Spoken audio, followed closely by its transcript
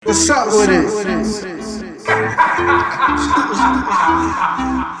What's up with it?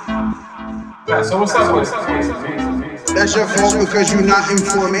 Yeah, so what's up with it? That's your fault because you're not in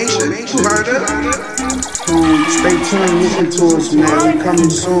formation. You heard it? Stay tuned, listen to us, man. We coming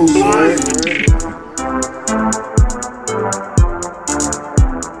soon, right?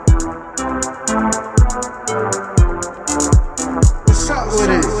 What's up with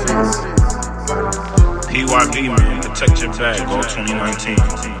it? PYB, man, protect your bag, all 2019.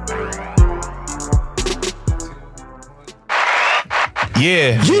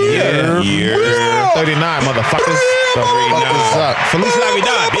 Yeah. 39, motherfuckers. What's up? Feliz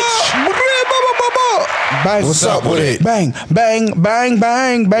Navidad, bitch. Bang. What's up with it? Bang, bang, bang,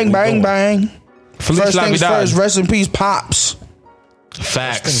 bang, bang, bang, bang. Feliz First things Navidad. first, rest in peace, Pops.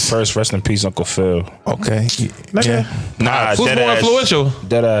 Facts. First, rest in peace, Uncle Phil. Okay. Yeah. Nah, Who's dead more ass. influential?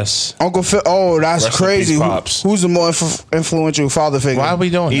 Dead ass. Uncle Phil. Oh, that's Rest in crazy. peace, Pops. Who's the more influential father figure? Why are we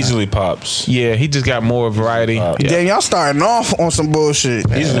doing Easily Pops. Yeah, he just got more variety. Yeah. Damn, y'all starting off on some bullshit.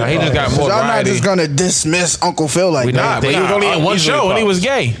 Nah, he just got more Y'all not variety. just gonna dismiss Uncle Phil like We that. not, but he was only in one Easily show and he Pops. was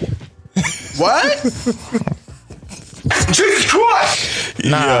gay. What? Jesus Christ!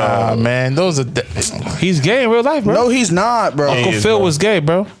 Nah, man. Those are. He's gay in real life, bro. No, he's not, bro. Uncle is, Phil bro. was gay,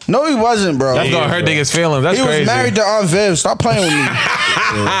 bro. No, he wasn't, bro. That's gonna is, hurt bro. niggas' feelings. That's He crazy. was married to Aunt Viv. Stop playing with me.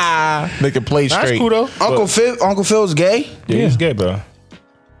 They can play straight. That's cool though. Uncle Phil's gay. Yeah, he's gay, bro.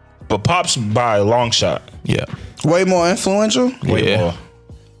 But Pops by a long shot. Yeah. Way more influential. Way Yeah. more.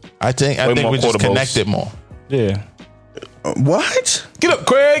 I think more we just quotables. connected more. Yeah. What? Get up,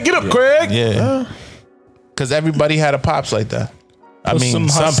 Craig. Get up, Craig. Yeah. Because everybody had a Pops like that. I Put mean, some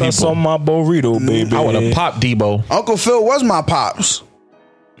some hot sauce people. on my burrito, baby. I would have popped Debo. Uncle Phil was my pops.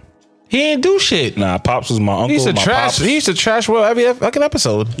 He ain't do shit. Nah, Pops was my uncle. He used to my trash. Pops. He used to trash well every fucking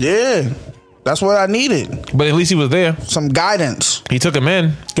episode. Yeah, that's what I needed. But at least he was there. Some guidance. He took him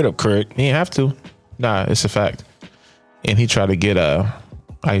in. Get up, Craig. He didn't have to. Nah, it's a fact. And he tried to get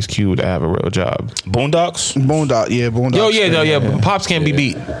Ice Cube to have a real job. Boondocks. Boondock. Yo, yeah, no, yeah. Pops can't be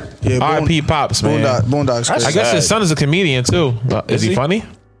beat. Yeah, R.I.P. Pops, man. Boondock's That's- I guess his son is a comedian too. Is he he? funny?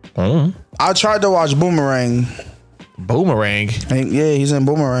 I tried to watch Boomerang. Boomerang. Yeah, he's in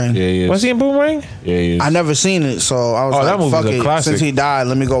Boomerang. Yeah, he is. Was he in Boomerang? Yeah, he is. I never seen it, so I was Oh, that like, movie's fuck a it. classic. Since he died,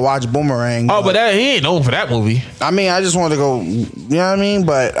 let me go watch Boomerang. Oh, but he ain't known for that movie. I mean, I just wanted to go, you know what I mean?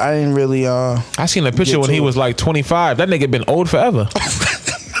 But I didn't really, I seen a picture Get when to he it. was like 25. That nigga been old forever.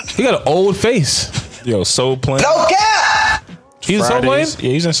 He got an old face. Yo, Soul Plane. No cap! He's so playing? Fridays. Yeah,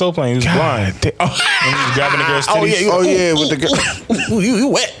 he's in Soul Plane. He was blind. When he was grabbing the girl's titties. Oh, yeah, with the girl. you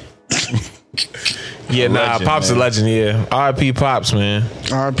wet. Yeah, Legend, Pops man. a legend, yeah. R.I.P. Pops, man.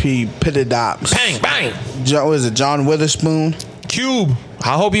 RP Pittidops. Bang, bang. What is it, John Witherspoon? Cube.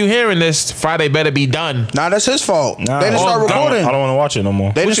 I hope you hearing this. Friday better be done. Nah, that's his fault. Nah, They didn't start I don't- recording. I don't want to watch it no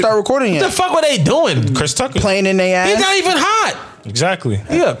more. They didn't start recording What the yet. fuck were they doing? Chris Tucker. Playing in their He's ass. not even hot. Exactly.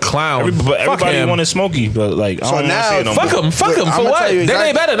 He a clown. But Fuck everybody him. wanted Smokey, but like, I So don't now- want to see it no Fuck more. him. Fuck him. I'ma For tell what? you They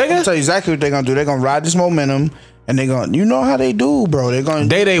ain't better, I'm gonna nigga. tell you exactly what they're gonna do. They're gonna ride this momentum, and they're gonna, you know how they do, bro. They're gonna.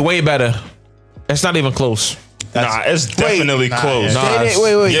 They way better. It's not even close. Nah, it's definitely close. Nah. Wait,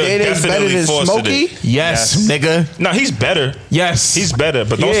 You're Day-Day's better definitely than forced to Smokey? do. Yes, nigga. No, he's better. Yes. He's better,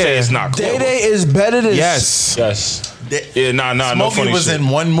 but don't Yeah. say it's not close. Day is better than. Yes. Yes. Yeah, nah, no Smokey funny was shit. in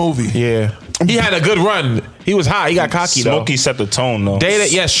one movie. Yeah. He had a good run. He was hot. He got cocky Smokey set the tone though. though. Day,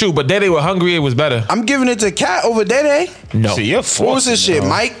 yes, true. But Day were hungry. It was better. I'm giving it to Cat over Day. No. See, you're What was this forcing shit? it,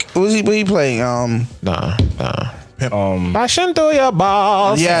 Mike? What he playing? Nah. though. to your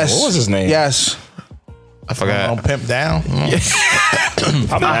balls. Yes. What was his name? Yes. I forgot. On Pimp Down.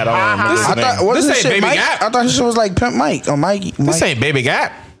 I'm mad. I don't remember his I name. thought what This is this ain't shit, Baby Mike? Gap. I thought this shit was like Pimp Mike or Mikey. This ain't Baby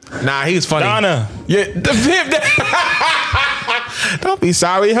Gap. Nah, he was funny. Donna. Yeah. Don't be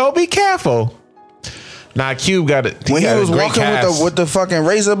sorry, ho. Be careful. Nah, Cube got it. when he got a was great walking cast. with the fucking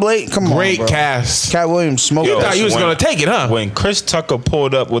razor blade. Come great on, bro. cast. Cat Williams smoking. Yo, You thought you was when- gonna take it, huh? When Chris Tucker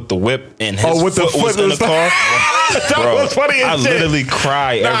pulled up with the whip and his with the foot was foot in the was- car, That bro, was funny as I shit. literally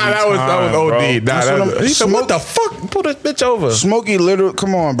cry every Nah, that time. was OD. bro. Nah, That's what I'm- he said, Smoke- "What the fuck? Pull this bitch over." Smokey literally.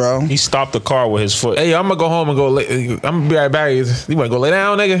 Come on, bro. He stopped the car with his foot. Hey, I'm gonna go home and go. I'm gonna be right back. You wanna go lay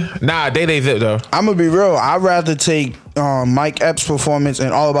down, nigga? Nah, Day zip though. I'm gonna be real. I'd rather take Mike Epps' performance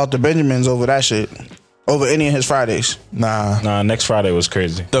and All About the Benjamins over that shit. Over any of his Fridays. Nah, next Friday was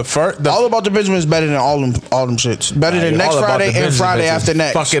crazy. All About the Benjamins better than all them shits. Better than next All About Friday the and Business Friday bitches. after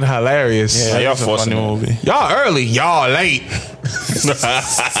next. Fucking hilarious. Yeah, y'all forcing it. Y'all early, y'all late.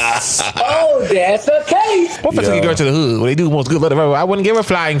 Oh, that's a case. What if I took a girl to the hood? What they do most good love ever? I wouldn't give her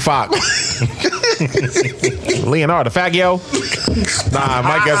flying fox. Leonardo, fag yo. Nah,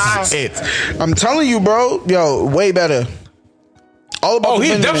 my guess is it. I'm telling you, bro. Yo, way better. All About the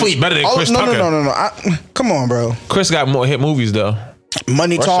he's Benjamins. definitely better than Chris Tucker. No. Come on, bro. Chris got more hit movies though.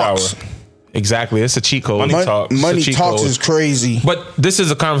 Money Rush Talks. Hour. Exactly, it's a cheat code. Money Talks. Money It's a cheat Talks code. is crazy. But this is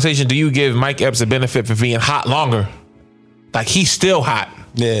a conversation. Do you give Mike Epps a benefit for being hot longer? Like he's still hot,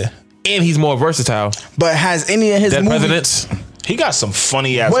 Yeah. and he's more versatile. But has any of his Dead movies? Presidents. He got some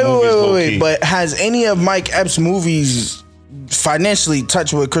funny ass Wait. movies. But has any of Mike Epps' movies financially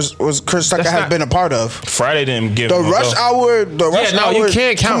touched what Chris Tucker That's has not- been a part of? Friday didn't give The him a Rush go. Hour. The Rush Yeah, no, Hour. you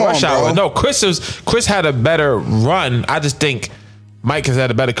can't count Come on, Rush Hour. bro. No, Chris had a better run. I just think Mike has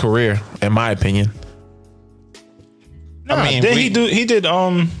had a better career, in my opinion. Nah, I mean, he did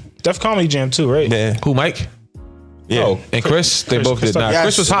Def Comedy Jam too, right? Yeah. Who, Mike? Yeah. Oh, and Chris, they both did. Nah, Yes.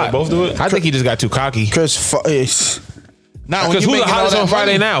 Chris was Did they hot. both do it? I think he just got too cocky. Chris. Now, when Because you who's the making all hottest that on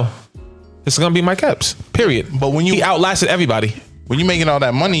Friday money, now? It's gonna be Mike Epps. Period. But when you- he outlasted everybody. when you making all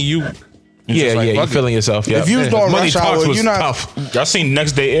that money, you Yeah, like, you fuck it. feeling yourself. Yeah. If you was doing Money Rush Talks Hour, was you're not- tough. Y'all seen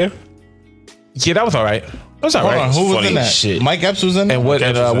Next Day Air? Yeah, that was all right. It was all hold right. on, who was funny in that? as shit. Mike Epps was in that? And Wood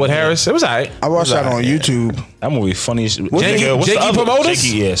Epps was in Wood there. Harris. It was all right. I watched that on YouTube. That movie funny as shit. Jakey- What's the Jakey other- Promoters?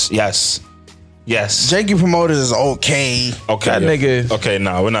 Jakey, yes. Jakey Promoters is okay. Okay, That yeah. nigga- Okay,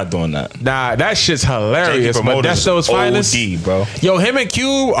 nah, we're not doing that. Nah, that shit's hilarious. Jakey But Promoters that's those finest. OD, bro. Yo, him and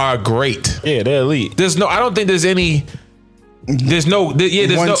Cube are great. Yeah, they're elite. I don't think there's any. There's no. There's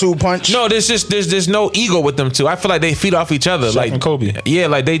no 1-2 punch? No, there's no ego with them two. I feel like they feed off each other. Shaq like and Kobe. Yeah,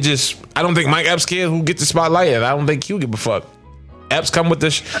 like they just. I don't think Mike Epps cares who gets the spotlight, and I don't think Q give a fuck. Epps come with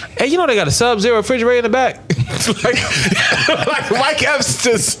this. Hey, you know they got a Sub-Zero refrigerator in the back. like Mike Epps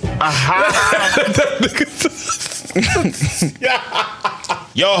just.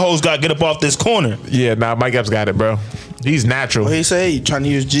 Y'all hoes got to get up off this corner. Yeah, nah, Mike Epps got it, bro. He's natural. What he say? You trying to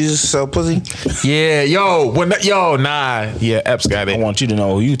use Jesus to sell pussy? Yeah, nah. Yeah, Epps got I it. want you to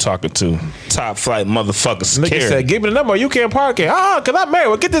know who you talking to. Top flight motherfuckers. Nigga said, give me the number. You can't park it. Cause I'm married.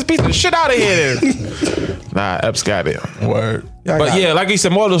 Well, get this piece of shit out of here. Then. Nah, Epps got it. Word. But yeah, like you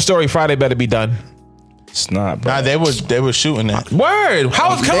said, moral of the story, Friday better be done. It's not, bro. Nah, they were shooting it. Word.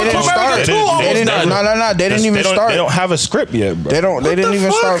 How is Coming to didn't America start. 2 They almost didn't. done? No. They didn't even They start. don't have a script yet, bro. They don't. They didn't the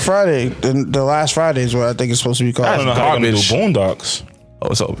even fuck? start Friday. The last Friday is what I think it's supposed to be called. I don't know how they're gonna do Garbage. Boondocks. Oh,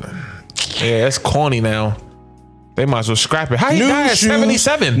 it's open. Yeah, it's corny now. They might as well scrap it. How he died at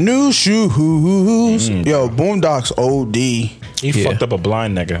 77? New shoes. Yo, Boondocks OD. He Yeah. fucked up a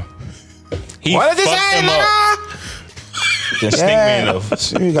blind nigga. He What did you fucked say, him up. Then Stink Man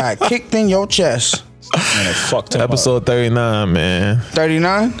of You got kicked in your chest. and it fucked him up. Episode 39, man.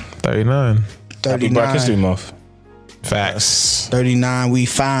 39? 39. Happy Black History Month. Facts. 39, we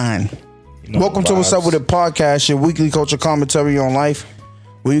fine. You know Welcome the to What's Up vibes. With It podcast, your weekly culture commentary on life,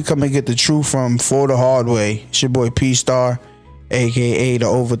 where you come and get the truth from for the hard way. It's your boy P Star, aka the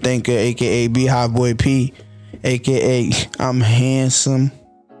Overthinker, aka Beehive Boy P, aka I'm handsome.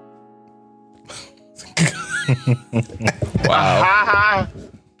 Wow.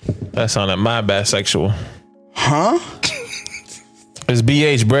 That sounded my bisexual. Huh? It's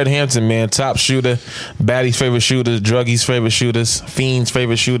BH, Brett Hampton, man. Top shooter, baddie's favorite shooters, druggies' favorite shooters, fiends'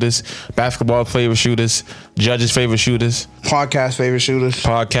 favorite shooters, basketball favorite shooters, judges' favorite shooters, Podcast favorite shooters.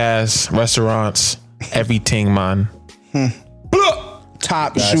 podcasts, restaurants, everything, man.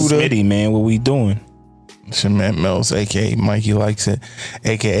 Top That's shooter. Smitty, man. What we doing? It's your man Mills, aka Mikey Likes It,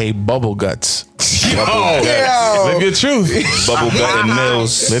 aka Bubble Guts. Yo, Live your truth. Bubble Gut and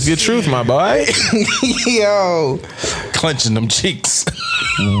Mills. Live your truth, my boy. yo. Clenching them cheeks.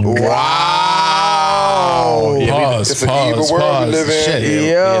 Wow. Pause, It's an evil world we live in. Shit. Yo.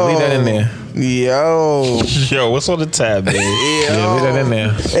 Yeah, leave that in there. Yo. Yo, what's on the tab, man? Yeah, leave that in there.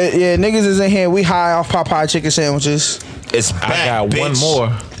 Yeah, niggas is in here. We high off Popeye chicken sandwiches. It's back, I got one bitch. more.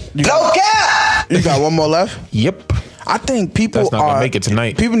 You got one more left? Yep. I think people That's not gonna make it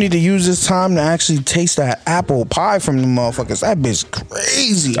tonight. People need to use this time to actually taste that apple pie from the motherfuckers. That bitch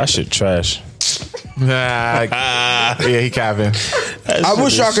crazy. That shit trash. Nah, yeah, he capping. I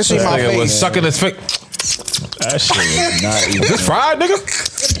wish y'all could see my Nigga was face. sucking his face. That shit is not even. This fried, nigga?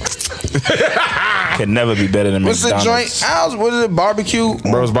 Can never be better than What's the McDonald's. joint? Al's, what is it? Barbecue?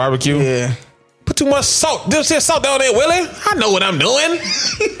 Bro's barbecue. Yeah. Put too much salt. This shit salt down there, Willie. I know what I'm doing.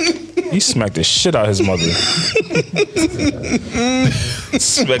 He smacked the shit out of his mother.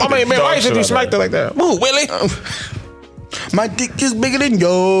 I mean, man, why should you smack that like that? Ooh, Willie. My dick is bigger than It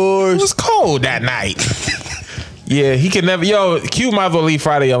yours. was cold that night. Yeah, he can never. Yo, Q might as well leave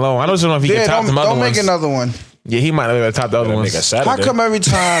Friday alone. I don't know if he Yeah, can top don't, them other don't make ones. another one. Yeah, he might not be able to top the other Make a ones. Saturday. How come every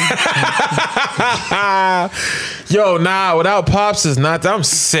time? Yo, nah, without Pops is not. I'm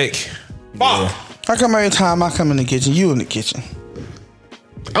sick. Fuck. How come every time I come in the kitchen, you in the kitchen?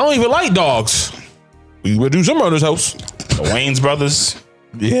 I don't even like dogs. You better do something around this house. Wayne's Brothers.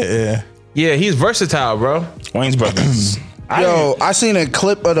 Yeah. Yeah, he's versatile, bro. Wayne's Brothers. Yo, I seen a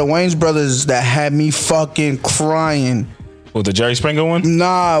clip of the Wayans brothers that had me fucking crying. What, the Jerry Springer one?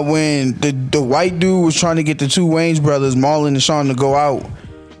 Nah, when the white dude was trying to get the two Wayans brothers, Marlon and Sean, to go out,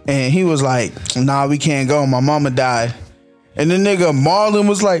 and he was like, "Nah, we can't go. My mama died." And the nigga Marlon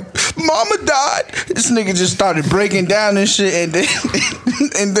was like, "Mama died." This nigga just started breaking down and shit, and then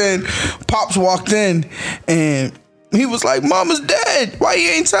and then Pops walked in and he was like, "Mama's dead. Why you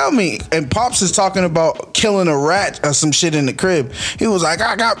ain't tell me?" And Pops is talking about killing a rat or some shit in the crib. He was like,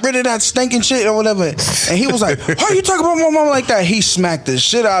 "I got rid of that stinking shit or whatever." And he was like, "Why you talking about my mama like that?" He smacked the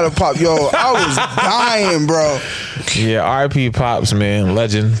shit out of Pop. Yo, I was dying, bro. Yeah, R.I.P. Pops, man,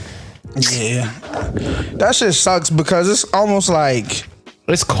 legend. Yeah, that shit sucks because it's almost like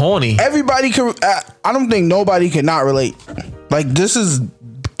It's corny. everybody can. I don't think nobody can not relate. Like, this is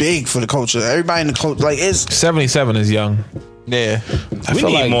big for the culture. Everybody in the culture, like, it's 77 is young. Yeah. I We feel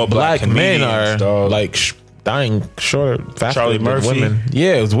need like more black men are comedians, dog. like dying shorter, faster Charlie than Murphy. women.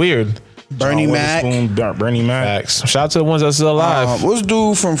 Yeah, it was weird. Bernie John Mac. Witherspoon, Bernie Mac. Facts. Shout out to the ones that's still alive. What's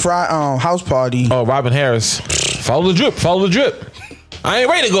dude from House Party? Oh, Robin Harris. Follow the drip. Follow the drip. I ain't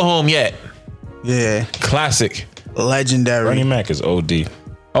ready to go home yet. Yeah, Classic. legendary. Bernie Mac is OD.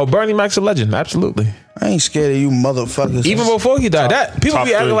 Oh, Bernie Mac's a legend. Absolutely. I ain't scared of you motherfuckers. Even before he died, that people top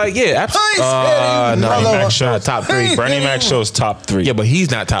be acting three. like, yeah, I ain't absolutely. scared of you, No, Bernie mother- Mac show top three. Bernie Mac shows top 3. Yeah, but he's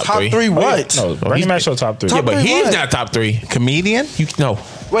not top, top three. three what? No, Bernie Mac show top 3. Yeah, but three he's what? not top 3. Comedian? You no.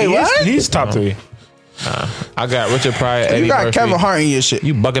 Wait, what? He's top 3. I got Richard Pryor, Eddie You got Murphy. Kevin Hart in your shit.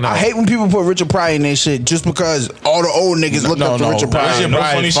 You bugging out. I hate when people put Richard Pryor in their shit just because all the old niggas look up to Richard Pryor. Richard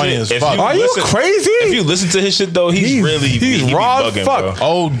Pryor is funny as If fuck. Are you crazy? If you listen to his shit though, he's really he's he be raw as bugging, fuck. bro.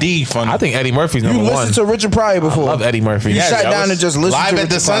 OD funny. I think Eddie Murphy's You number one. listened to Richard Pryor before. Love Eddie Murphy. You Yeah, sat that down was and just listened Live to at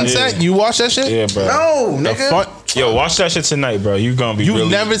the Richard Pryor. Sunset? Yeah. You watch that shit? Yeah, bro. No, The nigga. fuck? Yo, watch that shit tonight, bro. You gonna be You really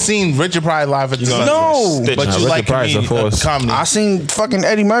never seen Richard Pryor live at the gonna Sunset? No. stitch But it. you Richard like Pryor's a force. comedy. I seen fucking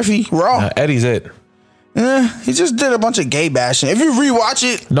Eddie Murphy raw. Eddie's it. He just did a bunch of gay bashing. If you rewatch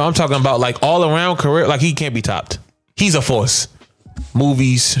it, No, I'm talking about like all around career. Like he can't be topped. He's a force.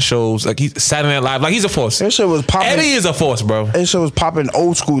 Movies, shows, like he's Saturday Night Live. Like he's a force. that shit was popping. Eddie is a force, bro. That shit was popping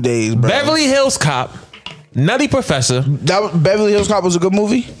old school days, bro. Beverly Hills Cop, Nutty Professor. That was, Beverly Hills Cop was a good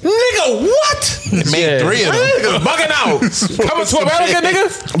movie. Nigga, what? made 3 of them. Niggas bugging out. Coming to America,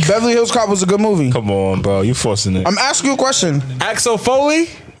 nigga. Beverly Hills Cop was a good movie. Come on, bro. You forcing it. I'm asking you a question. Axel Foley.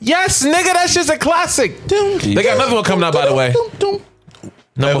 Yes, nigga, that shit's a classic. They got another one coming out, by the way.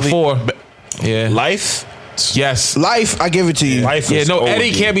 Number 4. Yeah. Life. Yes. Life, I give it to you. Life Yeah, is no, OD.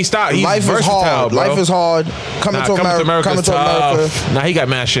 Eddie can't be stopped. He's Life is versatile, hard. bro. Life is hard. Coming Nah, to America. Coming is to America. tough. Nah, he got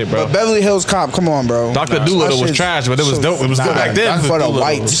mad shit, bro. But Beverly Hills Cop, come on, bro. Dr. That Doolittle was shit's- trash, but it was dope. It was good Nah, back then. that's for the You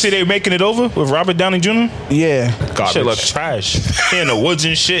whites. see they making it over with Robert Downey Jr.? Yeah. Shit look trash. He in the woods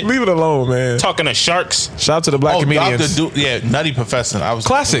and shit. Leave it alone, man. Talking to sharks. Shout out to the black comedians. Nutty Professor. I was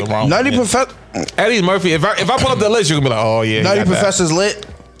Classic. wrong. Nutty Yeah. Professor. Eddie Murphy. If I pull up the list, you're gonna be like, oh yeah. he Nutty got that. Professor's lit.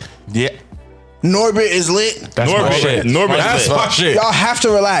 Yeah. Norbit is lit. That's my Norbit. shit. Norbit's That's lit. my shit. Y'all have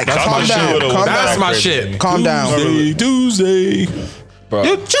to relax. That's Calm my shit down. with a- Calm That's down. my shit. Calm down. Tuesday. Bro.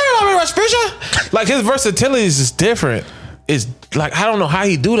 You chill on me, Rush Fisher. Like his versatility is just different. It's like I don't know how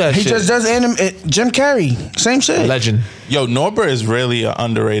he do that He shit. just does Jim Carrey. Same shit. Legend. Yo, Norbert is really an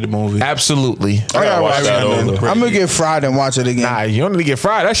underrated movie. Absolutely. I gotta watch watch that it. over. I'm gonna get fried and watch it again. Nah, you don't need to get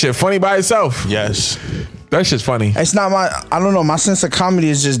fried. That shit funny by itself. Yes. That shit's funny. It's not my. I don't know. My sense of comedy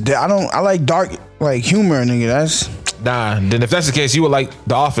is just. I like dark like humor, nigga. That's. Nah, then if that's the case, you would like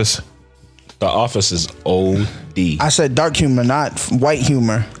The Office. The Office is OD. I said dark humor, not white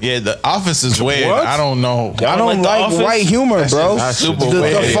humor. Yeah, The Office is weird. What? I don't know. I don't The like Office? white humor, bro. That's super The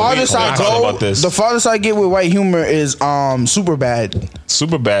weird. farthest I talk go, about this. the farthest I get with white humor is super bad.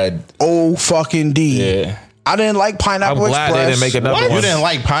 Super bad. Oh fucking D. Yeah. I didn't like I'm Pineapple glad Express. they didn't make another You one. didn't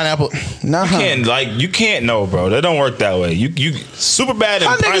like Pineapple? Nah. You can't know, bro. That don't work that way. You super bad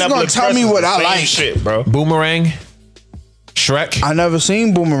How and niggas Pineapple gonna Express tell me is what the I same like? shit, bro. Boomerang. Shrek. I never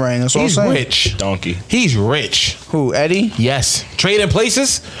seen Boomerang. That's what I'm He's saying. rich. Donkey. He's rich. Who? Eddie? Yes. Trading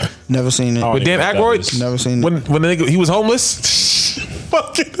Places Never seen it. Oh, with Dan yeah, that Aykroyd. is- Never seen it. When the nigga he was homeless.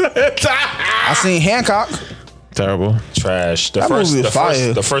 Fucking I seen Hancock. terrible. Trash. That movie was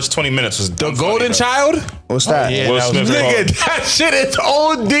fire. The first 20 minutes was The Golden Child. What's that? yeah. Will that was Smith Nigga, called, that shit is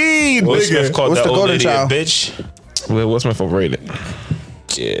OD. Will Nigga. Smith called What's that the old Golden lady Child? a bitch. Will Smith overrated.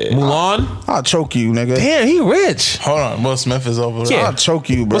 Yeah. Mulan. I'll choke you, nigga. Damn, he rich. Hold on. Will Smith is over. Yeah. I'll choke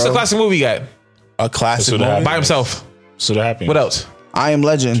you, bro. What's the classic movie he got? A classic That's what movie. By himself. So that happened. What else? I Am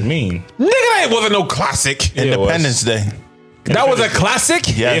Legend. Mean. Nigga, that wasn't no classic. Yeah, it was. Independence Day. That was a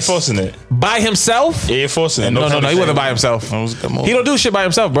classic Air Forcing it. by himself. Air Forcing it. No, he wasn't by himself. That was a good movie. He don't do shit by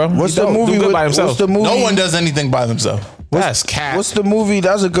himself, bro. What's He the don't movie do good with, by himself? What's the movie? No one does anything by themselves. That's cat. What's the movie?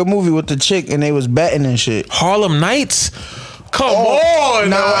 That was a good movie with the chick and they was betting and shit. Harlem Nights? Come Oh, on,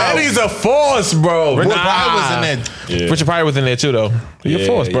 no. no. Eddie's a force, bro. Richard Nah. Pryor was in it. Yeah. Richard Pryor was in there too, though. You're a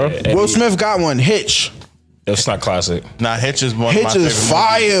force, bro. yeah. Will Smith got one. Hitch. It's not classic. Nah, Hitch is one of my Hitch favorite is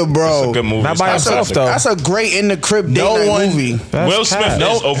fire, It's a bro. good movie. Not It's by not himself, classic. though. That's a great in the crib date No night one- movie. That's Will Smith cat.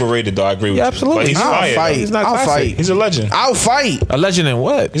 is overrated, though. I agree with Yeah, you. absolutely. But he's I'll fire. fight. He's not I'll classic. fight. He's a legend. I'll fight. A legend in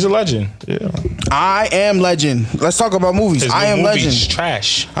what? He's a legend. I am legend. Let's talk about movies. His I new am movie's legend.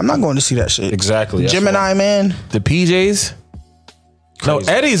 trash. I'm not going to see that shit. Exactly. That's Gemini why. Man. The PJs? No,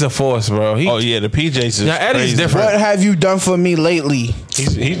 Crazy. Eddie's a force, bro. Oh yeah, the PJs is Yeah, Eddie's crazy. different. What have you done for me lately?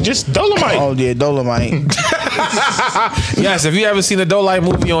 He's just Dolomite. Oh yeah, Dolomite. Yes, if you ever seen the Dolomite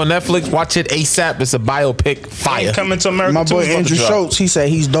movie on Netflix, watch it ASAP. It's a biopic. Fire. Coming to America. My 2 boy is about to Andrew drop. Schultz. He said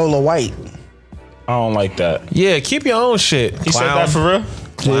he's Dola White. I don't like that. Yeah, keep your own shit. He said that for real?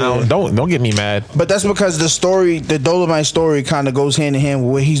 Clown. Yeah. Don't get me mad. But that's because the story, the Dolomite story, kind of goes hand in hand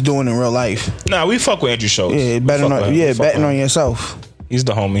with what he's doing in real life. Nah, we fuck with Andrew Schultz. Yeah, We betting fuck with on him. We fuck betting with on him. yourself. He's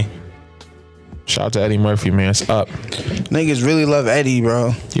the homie. Shout out to Eddie Murphy, man. It's up. Niggas really love Eddie, bro.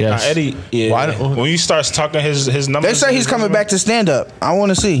 Nah, Yes. Eddie, yeah. Why- when you start talking his numbers, They say he's coming back to stand up. I want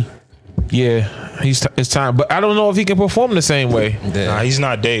to see. Yeah, it's time. But I don't know if he can perform the same way. Nah, he's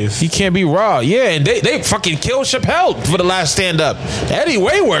not Dave. He can't be raw. Yeah, and they fucking killed Chappelle for the last stand up. Eddie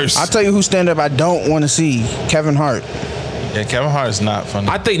way worse. I'll tell you who stand up I don't want to see. Kevin Hart. Yeah, Kevin Hart is not funny.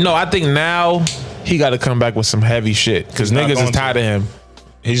 I think now he got to come back with some heavy shit because He's not niggas is going tired to. of him.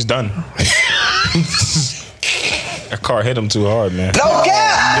 He's done. That car hit him too hard, man. No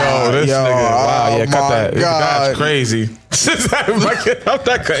cap. Yo, this Yo, nigga. Wow, oh yeah, cut my that. God. That's crazy. I'm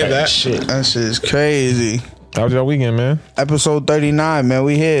not cutting that. Shit. That shit is crazy. How was your weekend, man? Episode 39, man.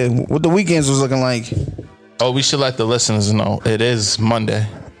 We here. What the weekends was looking like? Oh, we should let the listeners know it is Monday.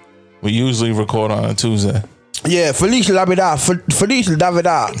 We usually record on a Tuesday. Yeah, Feliz Navidad. Feliz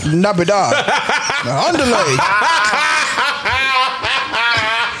Navidad. Navidad. Underlay.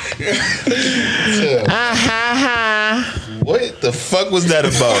 What the fuck was that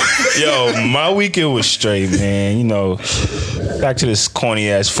about? Yo, my weekend was straight, man. You know, back to this corny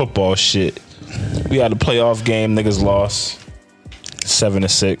ass football shit. We had a playoff game. Niggas lost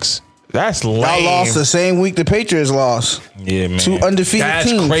 7-6. That's lame. Y'all lost the same week the Patriots lost. Yeah, man. Two undefeated That's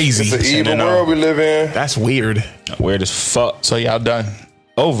teams. crazy. It's an evil 10-0. world we live in. That's weird. Weird as fuck. So y'all done?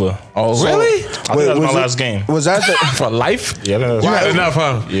 Over. Oh, Really? I think that was my was last game. Was that the? For life? Yeah, I think that was You my- had enough,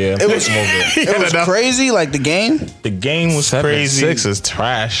 huh? Yeah, It was- I'm over it. It was enough. crazy, like the game. The game was crazy. 7-6 is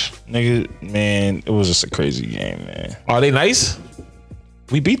trash. Nigga, man, it was just a crazy game, man. Are they nice?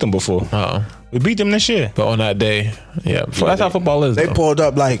 We beat them before. Oh, We beat them this year. but on that day, yeah. That's how football is. They Though. pulled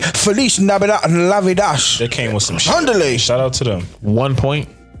up like Feliz Navidad Navidash. They came with some shit. Underlay. Shout out to them. 1 point.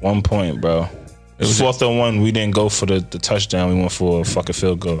 1 point, bro. It was 4th and 1. We didn't go for the touchdown. We went for a fucking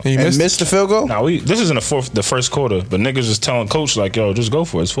field goal. You And missed. missed the field goal. Now this is in the first quarter, but niggas is telling coach like, yo, just go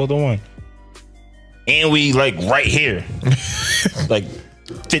for it. It's 4th and 1. And we like right here, like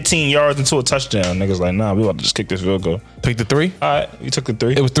 15 yards into a touchdown. Niggas like, nah, we about to just kick this field goal. Pick the 3. All right, we took the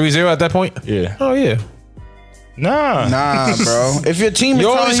 3. It was 3-0 at that point. Yeah. Oh yeah. Nah. Nah, bro. If your team is You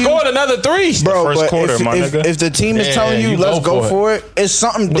only telling you, scored another 3. bro, first but quarter, my if nigga. the team is Yeah, telling you, you let's go go for it, it's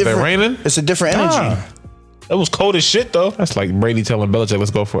something Was it different. raining? It's a different Nah. energy. It was cold as shit though. That's like Brady telling Belichick, "Let's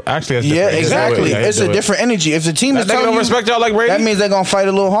go for it." Actually, that's Yeah, different. exactly. Yeah, It's a do it. different energy. If the team is That nigga telling don't you, respect y'all like Brady. that means they're gonna fight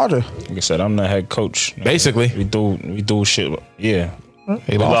a little harder. Like I said, I'm the head coach. Basically, We do shit. Yeah.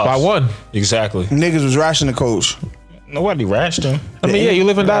 he lost by 1. Exactly. Niggas was rashing the coach. Nobody rashed him. I mean, yeah, you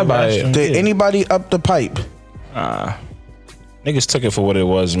live and die by it. Did anybody up the pipe? Niggas took it for what it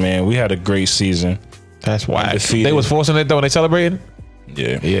was, man. We had a great season. That's why Undefeated. they was forcing it though when they celebrated.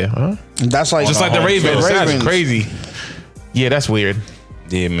 Yeah. Yeah, huh? That's like Just like the home Ravens. field. That's crazy. Yeah, that's weird.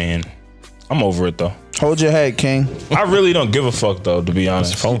 Yeah, man. I'm over it though. Hold your head, King. I really don't give a fuck though, to be This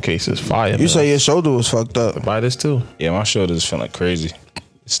honest. phone case is fire. You say your shoulder was fucked up. buy this too. Yeah, my shoulders feeling crazy.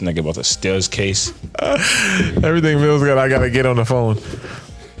 This nigga about to steal his case. Everything Mills got, I gotta get on the phone.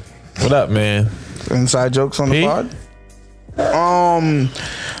 What up, man? Inside jokes on the P? pod.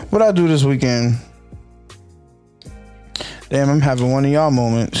 What I do this weekend? Damn, I'm having one of y'all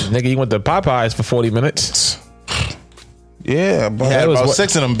moments. Nigga, you went to Popeyes for 40 minutes. Yeah, but Had That was about what-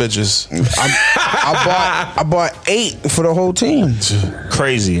 6 of them bitches. I bought 8 for the whole team.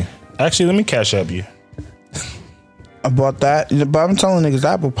 Crazy. Actually, let me cash up you. I bought that, but I'm telling niggas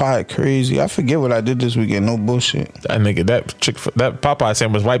apple pie crazy. I forget what I did this weekend. No bullshit. That nigga, that Popeye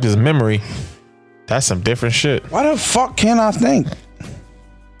sandwich wiped his memory. That's some different shit. Why the fuck can't I think?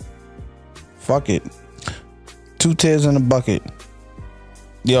 Fuck it. 2 tears in a bucket.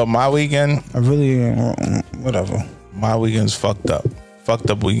 Yo, my weekend. I really whatever. My weekend's fucked up. Fucked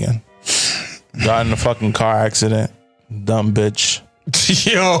up weekend. Got in a fucking car accident. Dumb bitch.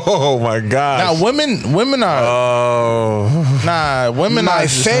 Yo, oh my god. Now women are women My are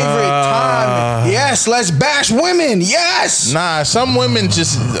just, favorite time. Yes, let's bash women. Yes. Nah, some women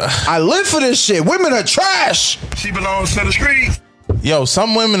just I live for this shit. Women are trash. She belongs to the streets. yo,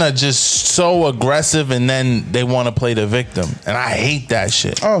 some women are just so aggressive and then they want to play the victim. And I hate that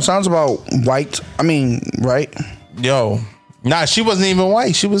shit. Oh, sounds about white. I mean, right? Yo. Nah, she wasn't even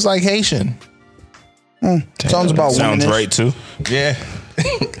white. She was like Haitian. Sounds about Sounds womanish. right too. Yeah.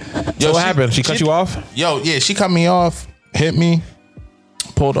 So what happened? She cut you off? Yo, yeah, she cut me off, hit me,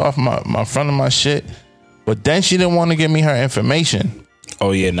 pulled off my front of my shit. But then she didn't want to give me her information.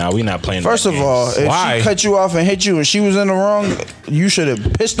 Oh yeah, nah, we not playing. First that of game. all, if Why? she cut you off and hit you and she was in the wrong, you should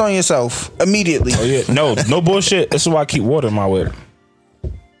have pissed on yourself immediately. Oh yeah, no bullshit. This is why I keep water in my whip.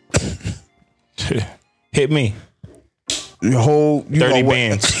 Hit me. Your whole 30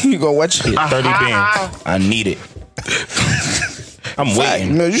 bands. You go watch it. 30 bands. I need it. I'm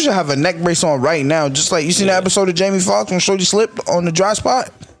waiting. No, you should have a neck brace on right now. Just like you seen the episode of Jamie Foxx when Shorty slipped on the dry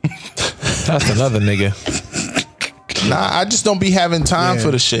spot. That's another nigga. Nah, I just don't be having time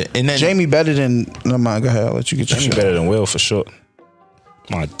for the shit. And then Jamie better than. No mind. Go ahead. I'll let you get your Jamie shit. better than Will for sure.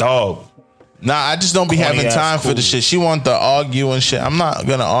 My dog. Nah, I just don't be Corny having ass time for the cool. shit. She want to argue and shit. I'm not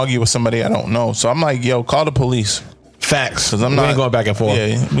gonna argue with somebody I don't know. So I'm like, yo, call the police. Facts. Cause I'm We not ain't going back and forth.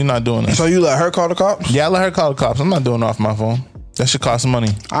 Yeah, we not doing this. So you let her call the cops? Yeah, I let her call the cops. I'm not doing it off my phone. That should cost money.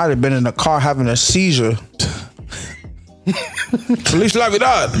 I'd have been in the car having a seizure. Police like it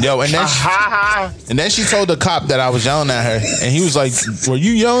out. Yo, and then she told the cop that I was yelling at her, and he was like, "Were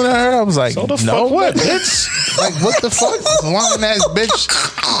you yelling at her?" I was like, So the "No, fuck what, bitch? Like, what the fuck, lying ass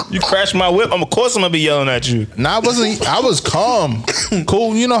bitch?" You crashed my whip. Of course I'm gonna be yelling at you. Nah, I wasn't. I was calm,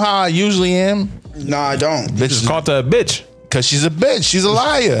 cool. You know how I usually am. No, I don't. Just called her a bitch. Cause she's a bitch. She's a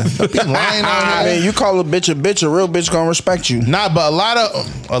liar. Don't be lying on I her. mean, you call a bitch, a real bitch gonna respect you. Nah, but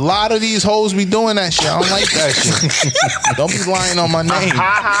a lot of these hoes be doing that shit. I don't like that shit. Don't be lying on my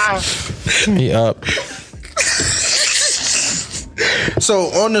name. He up. So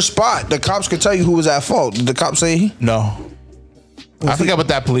on the spot, the cops could tell you who was at fault. Did the cops say he? No, I forgot what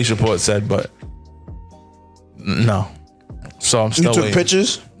that police report said, but no. So I'm still You took waiting.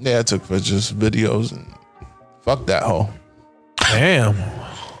 pictures? Yeah, I took pictures, videos, and fuck that hoe. Damn.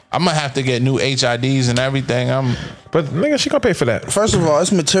 I'm gonna have to get new HIDs and everything. But nigga, she gonna pay for that. First of all,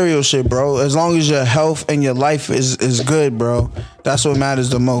 it's material shit, bro. As long as your health and your life is good, bro, that's what matters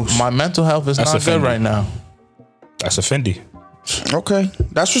the most. My mental health is That's not good offending. right now. That's a Fendi. Okay,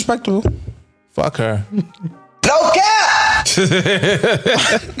 that's respectable. Fuck her. No cap!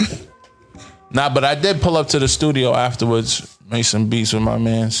 Nah, but I did pull up to the studio afterwards, make some beats with my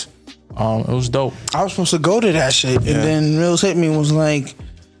mans. It was dope. I was supposed to go to that shit, and then Mills hit me and was like,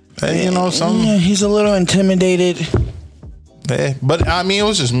 Hey, you know something? yeah, he's a little intimidated. Yeah, but I mean, it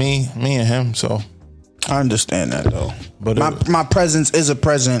was just me and him. So, I understand that though. but My presence is a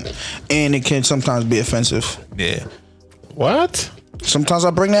present, and it can sometimes be offensive. yeah, What? Sometimes I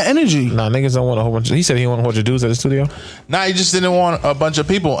bring that energy. Nah, niggas don't want a whole bunch. He said he want a whole bunch of dudes at the studio. nah, he just didn't want a bunch of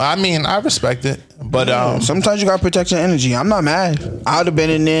people. I mean, I respect it, but Sometimes you gotta protect your energy. I'm not mad. I'd have been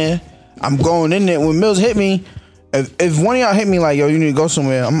in there. I'm going in there. When Mills hit me, if one of y'all hit me like, yo, you need to go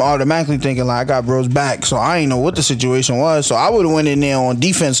somewhere, I'm automatically thinking like I got bros back. So I ain't know what the situation was. So I would have went in there on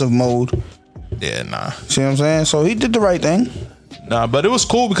defensive mode. yeah, nah, See what I'm saying? So he did the right thing. nah. But it was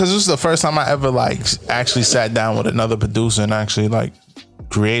cool because this was the first time I ever like actually sat down with another producer and actually like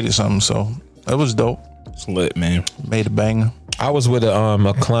created something. So it was dope. It's lit, man. Made a banger. I was with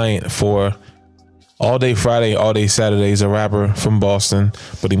a client for all day Friday, all day Saturday. He's a rapper from Boston,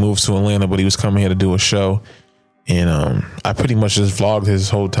 but he moved to Atlanta. But he was coming here to do a show, and I pretty much just vlogged his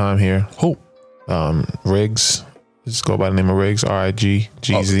whole time here. Who? Riggs, just go by the name of Riggs,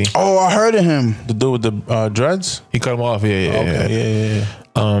 RIGGZ. Oh, I heard of him. The dude with the dreads? He cut him off. Yeah. Okay,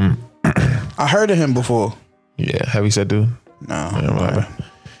 yeah. I heard of him before. Yeah, heavy set dude. No. Yeah, whatever.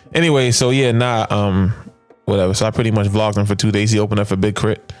 Anyway, so yeah, whatever. So I pretty much vlogged him for 2 days. He opened up for Big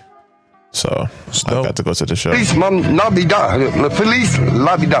Crit. So I got to go to the show. Police, police,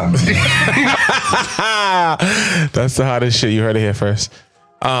 la-bi-da. That's the hottest shit. You heard it here first.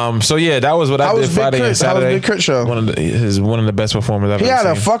 So yeah, that was what I That did was Big Friday Crit. and That was Saturday. Big Crit show. One of the best performers I've He ever had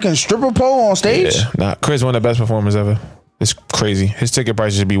a seen. fucking stripper pole on stage. Yeah, Chris, one of the best performers ever. It's crazy. His ticket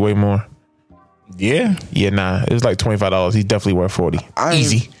prices should be way more. Yeah. Yeah, nah. It was like $25. He's definitely worth 40.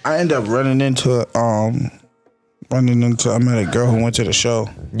 Easy. I end up running into I met a girl who went to the show.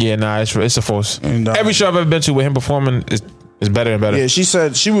 Yeah, nah. It's a force. And, every show I've ever been to with him performing is better and better. Yeah, she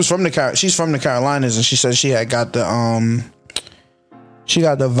said she was from she's from the Carolinas, and she said she had got the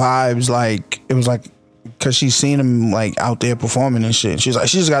vibes like it was like because she's seen him like out there performing and shit. She's like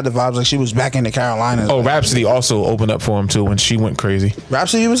she just got the vibes like she was back in the Carolinas. Oh, Rhapsody also opened up for him too when she went crazy.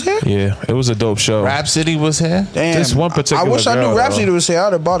 Rhapsody was here? Yeah, it was a dope show. Rhapsody was here? Damn. This one particular I wish I girl, knew Rhapsody though. was here.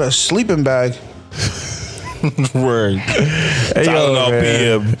 I'd have bought a sleeping bag. Word. Hey yo, Tylenol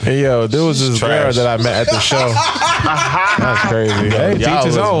man. PM. Hey yo, there was this girl Trash. that I met at the show. That's crazy. Hey, to each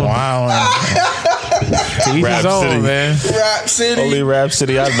his own. To each his Rhapsody. own, man. Rhapsody. Only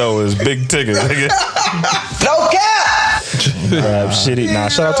Rhapsody I know is big ticket. Nigga. No cap. Rhapsody. Nah,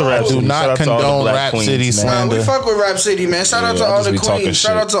 shout out to Rhapsody. do not Shout out to all the condone black Rhapsody queens, man. slander. We fuck with Rap City, man. Shout out to Yeah, I all just the be talking queens.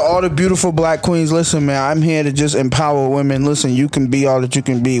 Shout shit. out to all the beautiful black queens. Listen, man, I'm here to just empower women. Listen, you can be all that you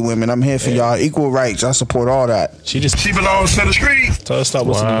can be, women. I'm here for y'all. Equal rights. I support all that. She belongs to the streets. Tell her to stop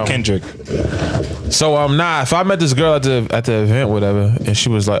listening Wow. to Kendrick. So if I met this girl at the event, whatever, and she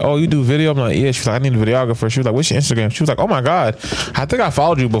was like, "Oh, you do video?" I'm like, "Yeah." She's like, "I need a videographer." She was like, "What's your Instagram?" She was like, "Oh my god, I think I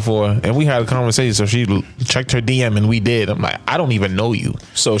followed you before," and we had a conversation. So she checked her DM and we did. I'm like, "I don't even know you."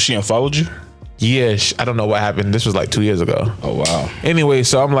 So she unfollowed you? Yeah, I don't know what happened. This was like 2 years ago. Oh wow. Anyway,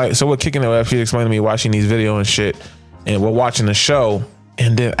 so I'm like, so we're kicking it up. She's explaining to me watching these videos and shit, and we're watching the show.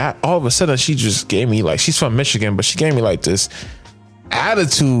 And then all of a sudden, she just gave me like, she's from Michigan, but she gave me like this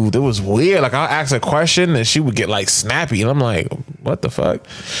attitude. It was weird. Like I'll ask a question and she would get like snappy, and I'm like, what the fuck?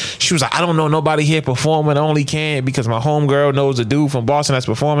 She was like, I don't know nobody here performing. I only can because my homegirl knows a dude from Boston that's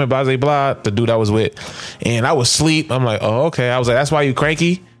performing. Blah blah blah. The dude I was with, and I was asleep. I'm like, oh okay. I was like, that's why you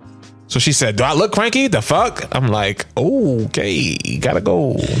cranky. So she said, do I look cranky? The fuck? I'm like, oh, okay, gotta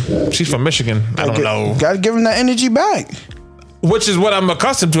go. She's from Michigan. I don't know. Gotta give him that energy back. Which is what I'm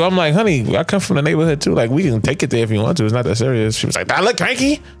accustomed to. I'm like, honey, I come from the neighborhood too. Like, we can take it there if you want to. It's not that serious. She was like, do I look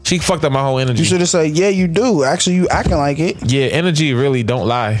cranky? She fucked up my whole energy. You should have said, yeah, you do. Actually, you acting like it. Yeah, energy really don't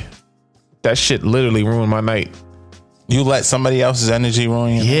lie. That shit literally ruined my night. You let somebody else's energy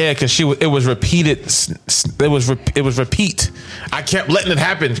ruin you? Yeah, because it was repeated. It was repeat. I kept letting it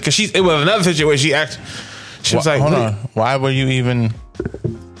happen because it was another situation. She was like, hold on. Why were you even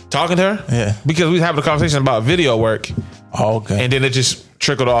talking to her? Yeah. Because we was having a conversation about video work. Oh, okay. And then it just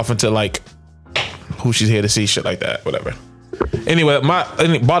trickled off into like who she's here to see, shit like that, whatever. Anyway, my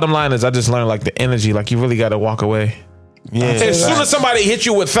bottom line is I just learned like the energy, like you really got to walk away. Yeah. As soon as somebody hits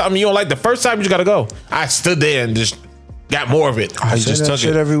you with something you don't like the first time, you just got to go. I stood there and just got more of it. I say that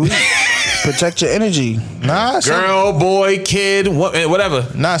shit every week. Protect your energy. Nah, Girl, boy, kid, whatever.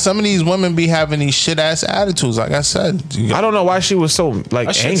 Nah, some of these women be having these shit ass attitudes. Like I said, I don't know why she was so like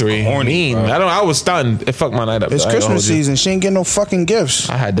That shit's angry, corny, mean. bro. I was stunned. It fucked my night up. It's I ain't gonna Christmas hold you. season. She ain't getting no fucking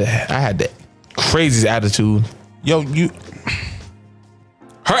gifts. I had the craziest attitude. Yo, you.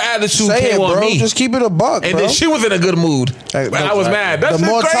 Her attitude Say came it, on bro. me. Just keep it a buck, And bro. then she was in a good mood. Like, I was mad. That's the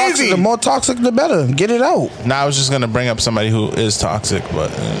more crazy. toxic, the more toxic, the better. Get it out. Nah, I was just gonna bring up somebody who is toxic,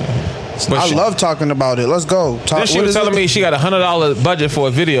 but I love talking about it. Let's go. Then she was telling me she got $100 budget for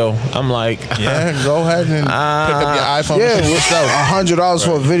a video. I'm like, yeah, go ahead and pick up your iPhone. Yeah, and shoot yourself. $100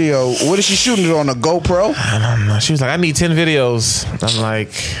 for a video. What is she shooting it on, a GoPro? I don't know. She was like, I need 10 videos. I'm like,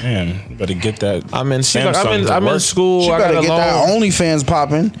 Man, you better get that. I'm in. She's like, Samsung to I'm in work. school. She I better got a get that loan. OnlyFans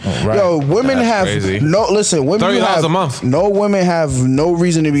popping. right. Yo, women That's have crazy. women $30 have a month. No women have no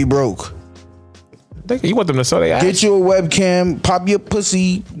reason to be broke. You want them to sell their ass? Get you a webcam, pop your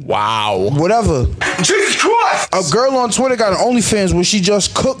pussy, Wow. whatever. Jesus Christ! A girl on Twitter got an OnlyFans where she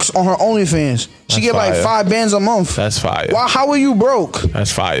just cooks on her OnlyFans. She That's get like fire. $5 a month. That's fire. Why? How are you broke?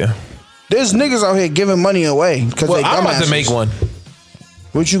 That's fire. There's niggas out here giving money away because Well, they I'm about to dumbasses. make one.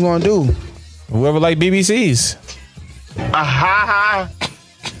 What you gonna do? Whoever like BBCs.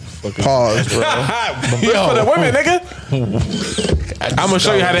 Pause, bro. For the women, nigga. I'm gonna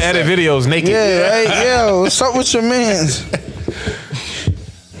show you how to edit videos naked. Yeah, hey, yo, what's up with your mans?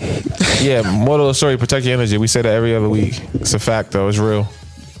 Yeah, moral of the story, protect your energy. We say that every other week. It's a fact, though. It's real.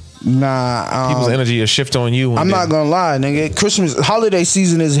 Nah, People's energy is shift on you. I'm not gonna lie, nigga. Christmas holiday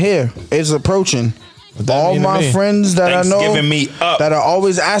season is here. It's approaching. All mean to my me? friends that I know Thanksgiving me up. that are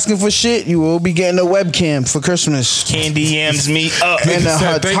always asking for shit, you will be getting a webcam for Christmas. Candy yams me up. And a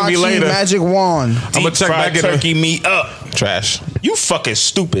said, "Thank me Hitachi later." magic wand. I'ma Deep check fried back in turkey me up. Trash. You fucking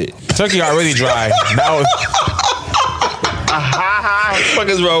stupid. Turkey already dry. Now What the fuck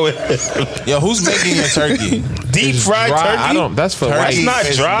is wrong with Yo, who's making your turkey? deep fried dry. turkey? I don't. That's for white. That's not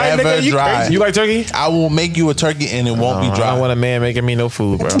is dry, never nigga. You dry. crazy. You like turkey? I will make you a turkey and it won't be I dry. don't want a man making me no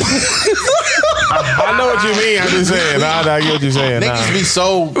food, bro. I know what you mean. I'm just saying. Nah, I get what you're saying. Niggas be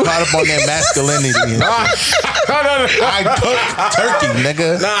so caught up on their masculinity. And I cook turkey,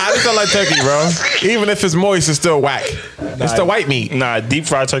 nigga. Nah, I just don't like turkey, bro. Even if it's moist, it's still whack. It's the white meat. Nah, deep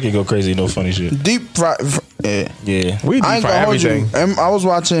fried turkey go crazy. No funny shit. Deep fried. Yeah. Yeah. We I deep ain't fry gonna hold everything. you. I was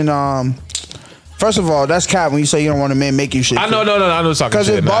watching. First of all, that's cap when you say you don't want a man make you shit. I know, no, I know talking Because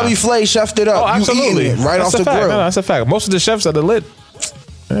shit. if Bobby Flay chefed it up, Oh, you absolutely. eating it right That's off a the fact. grill. No, that's a fact. Most of the chefs are the lit.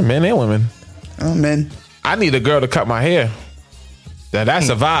 Men and women. Oh, man. I need a girl to cut my hair. That's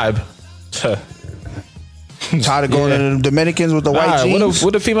a vibe. Tired of going to the Dominicans with the white Nah, jeans.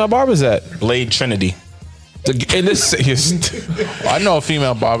 where the female barbers at? Blade Trinity. In this, I know a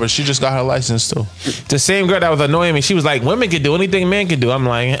female barber. She just got her license too. the same girl that was annoying me. She was like, "Women can do anything men can do." I'm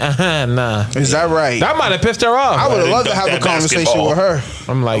like, nah. Is that right? That might have pissed her off. I would have loved to have a That conversation basketball. with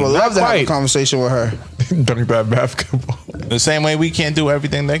her. I'm like, I would not love to have a quite. conversation with her. Dunk that basketball. The same way we can't do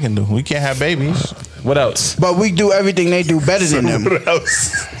everything they can do. We can't have babies. What else? But we do everything they do better than them.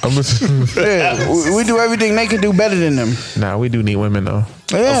 Yeah, we do everything they can do better than them. Nah, we do need women though.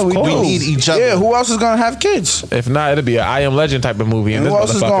 Yeah, we do. We need each other. Yeah, who else is gonna have kids? If not, it'll be an I Am Legend type of movie. And And this who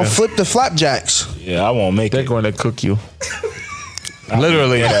else is gonna motherfucker, flip the flapjacks? Yeah, I won't make they're it. going to cook you.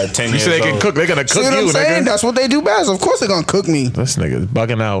 Literally, Yeah, 10 you say they years can old. cook. They're gonna See cook what I'm you, saying? nigga. That's what they do best. Of course they're gonna cook me. This nigga's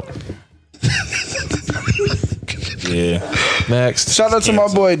bugging out. Yeah. Next, Shout out to my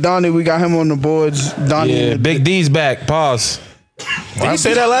boy Donnie. We got him on the boards. Donnie, yeah, Big D's back. Pause. Did you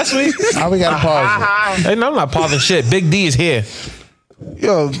say that last week? How we gotta pause it? Hey, no, I'm not pausing shit. Big D is here.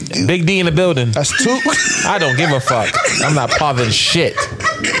 yo, Big D in the building. that's two. I don't give a fuck. I'm not pausing shit.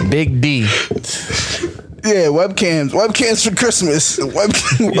 Big D. Yeah, webcams for Christmas.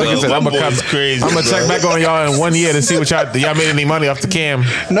 Webcam. Like I said, I'm That boy's crazy. gonna check back on y'all in 1 year to see what y'all made any money off the cam.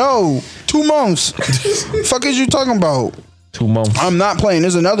 No, 2 months. Fuck is you talking about? 2 months. I'm not playing.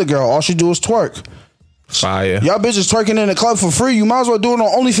 There's another girl. All she do is twerk. Fire. Y'all bitches twerking in the club for free. You might as well do it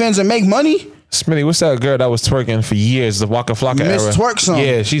on OnlyFans and make money. Smitty, what's that girl that was twerking for years? The Waka Flocka Miss era. Twerk Song.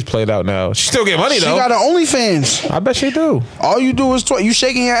 Yeah, she's played out now. She still get money She though. got an OnlyFans. I bet she do. All you do is twerk. You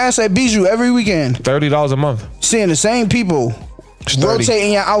shaking your ass at Bijou every weekend. $30 a month. Seeing the same people. It's 30.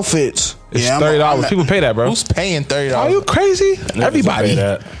 Rotating your outfits. It's I'm- $30. I'm- People pay that, bro. Who's paying $30? Are you crazy? Everybody.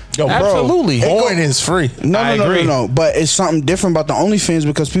 That. Yo, bro, Absolutely. porn is free. I agree. No. But it's something different about the OnlyFans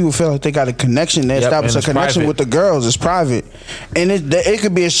because people feel like they got a connection. They Yep, establish and a it's connection private. with the girls. It's private, and it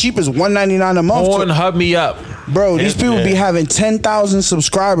could be as cheap as $1.99 a month. Porn hub me up. Bro, these people be Yeah. having 10,000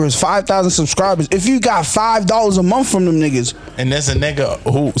 subscribers, 5,000 subscribers. If you got $5 a month from them niggas, And there's a nigga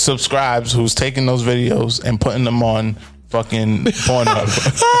who subscribes who's taking those videos and putting them on fucking Pornhub.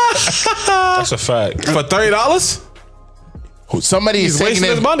 That's a fact. For $30? Somebody's He's taking wasting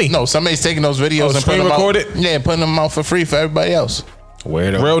it- his money. No, somebody's taking those videos Oh, and screen putting them record out. it? Yeah, putting them out for free for everybody else.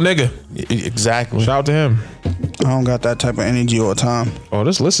 Weirdo. Real nigga. Exactly. Shout out to him. I don't got that type of energy all the time. Oh,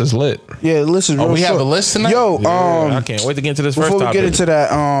 this list is lit. Yeah, listen. Oh, real we have short. a list tonight? Yo, I can't wait to get into this first before we topic. get into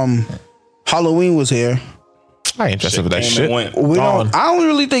that, Halloween was here. I ain't interested with that Came shit. and went. We Gone. don't. I don't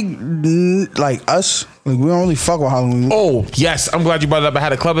really think like us. Like we don't really fuck with Halloween. Oh, yes. I'm glad you brought it up. I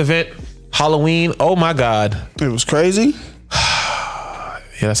had a club event. Halloween. Oh, my God. It was crazy.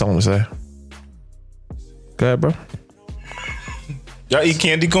 Yeah, that's all I'm going to say. Go ahead, bro. Y'all eat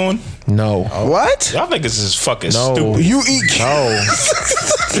candy corn? No. What? Y'all niggas is fucking No. stupid. You eat? No.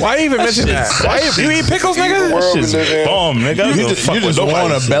 Why you even mention that? Why you eat pickles, nigga? That shit's bomb, nigga. I don't give a fuck You what just nobody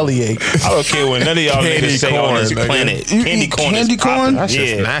want a says. bellyache. I don't care what none of y'all Candy niggas say on corn, this nigga. planet. You Candy eat corn candy is corn? popping. That's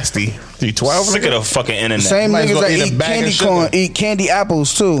just Yeah. nasty. You 12? Sick of the fucking internet. Same Might as niggas well that eat a eat bag of candy sugar. corn eat candy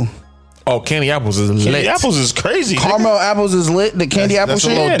apples too. Oh, candy apples is lit. Candy apples is crazy. nigga. Caramel apples is lit. The candy apple that's a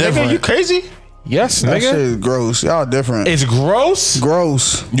shit. little Yeah, different. nigga, you crazy? Yes, That shit nigga. is gross. Y'all different. It's gross.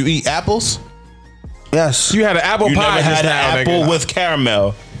 gross. You eat apples? Yes. You had an apple You pie never just had now, an apple nigga. with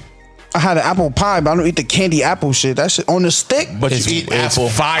caramel. I had an apple pie, but I don't eat the candy apple shit. That shit on the stick. But It's, you eat it's apple.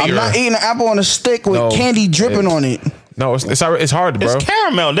 fire. I'm not eating an apple on a stick with No, candy dripping it's- on it. No, it's hard, bro. It's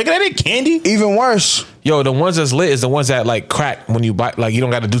caramel, nigga. That ain't candy. Even worse. Yo, the ones that's lit is the ones that like crack when you bite. Like you don't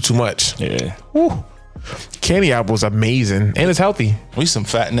got to do too much. Yeah. Woo. Candy apple's amazing and it's healthy, We some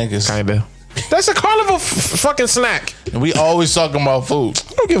fat niggas. kinda. That's a carnival fucking snack. And we always talking about food.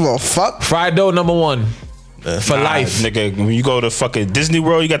 I don't give a fuck. Fried dough number one for Nah, life. nigga. When you go to fucking Disney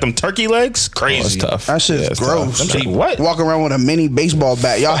World, you got them turkey legs. Crazy. Oh, it's tough. That shit's it's gross. tough. Them shit, what? Walking around with a mini baseball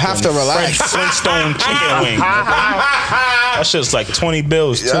bat. Y'all have to French relax. Flintstone chicken wing. That shit's like 20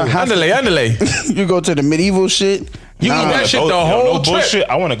 bills too. Yeah. Andale. You go to the medieval shit. You eat that shit the Yo, whole no trip. bullshit.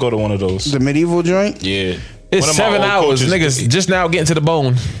 I want to go to one of those. The medieval joint. Yeah. It's One of my 7 old hours. coaches- Niggas just now getting to the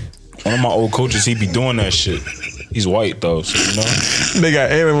bone. One of my old coaches, he be doing that shit. He's white though, so you know. They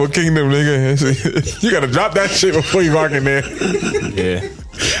got Animal Kingdom, nigga. You gotta drop that shit before you walk in there. Yeah.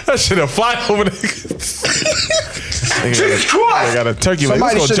 That shit'll fly over there. Jesus Christ! They got a turkey leg.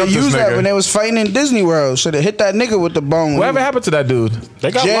 Somebody Let's should go have jump used this that when they nigga. was fighting in Disney World. Should have hit that nigga with the bone. Whatever happened to that dude?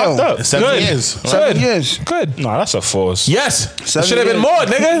 They got Jail. locked up. 7 Good. years. 7 years. Good. No, that's a force. Yes. Seven Should have been years. more,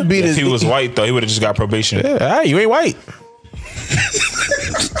 nigga. Beat If his- he was white though, he would have just got probation. Yeah, you ain't white.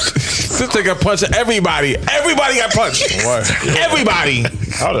 This nigga punched everybody. Everybody got punched. Everybody.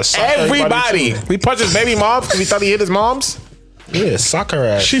 I would've socked Everybody. too. We punched his baby moms because he thought he hit his mom's. Yeah, sock her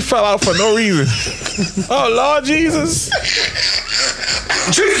ass. She fell out for no reason. Oh, Lord Jesus.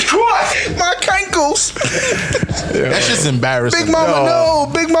 Jesus Christ! My cankles. That's just embarrassing. Big mama,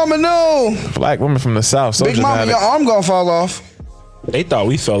 no. Big mama, no. Black woman from the South. So Big mama, your arm gonna fall off. They thought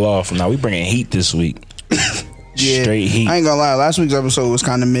we fell off. Now we bringing heat this week. Straight heat. I ain't gonna lie. Last week's episode was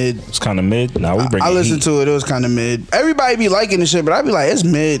kind of mid. It's kind of mid. Now we bringing I listened heat. to it. It was kind of mid. Everybody be liking the shit, but I be like, it's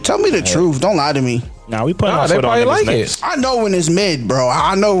mid. Tell me the truth. Don't lie to me. Now we putting Nah, our they foot on probably niggas' like necks. it. I know when it's mid, bro.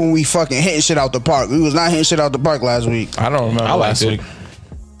 I know when we fucking hitting shit out the park. We was not hitting shit out the park last week. I don't remember I last liked it. week.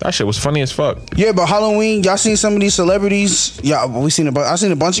 That shit was funny as fuck. Yeah, but Halloween, y'all seen some of these celebrities? Yeah, I seen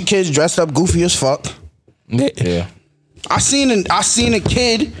a bunch of kids dressed up goofy as fuck. Yeah. I seen a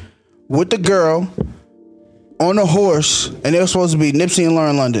kid with the girl on a horse, and they were supposed to be Nipsey and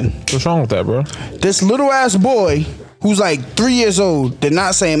Lauren London. What's wrong with that, bro? This little ass boy who's like 3 years old did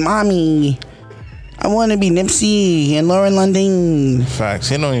not say, "Mommy, I want to be Nipsey and Lauren London." Facts.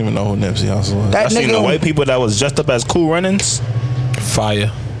 He don't even know who Nipsey Hussle is. That I seen nigga, the white people that was dressed up as Cool Runnings.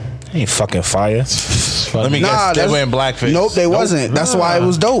 Fire. Ain't fucking fire. Let me guess. They that's- wearing blackface. Nope, they wasn't. That's why it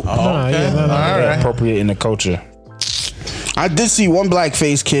was dope. Okay. yeah, no, no. All right. Appropriating the culture. I did see one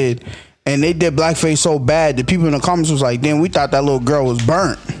blackface kid, and they did blackface so bad that people in the comments was like, "Damn, we thought that little girl was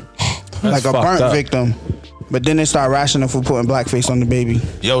burnt, like a fucked burnt up. victim." But then they started rationing for putting blackface on the baby.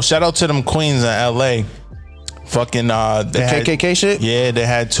 Yo, shout out to them queens in LA. Fucking they had, KKK shit. Yeah, they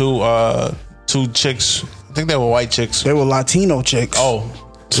had two chicks. I think they were white chicks. They were Latino chicks. Oh,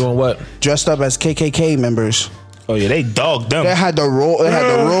 Doing what? Dressed up as KKK members. Oh yeah, they dogged them. They had the robes,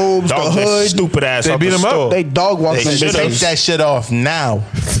 the Dogged that hood. stupid ass. They out beat the them up? store. They dog walked They them should've. take bitches. that shit off now.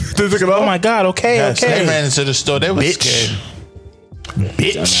 Oh my god. Okay. Yes, they Okay. ran into the store. They were Bitch. scared.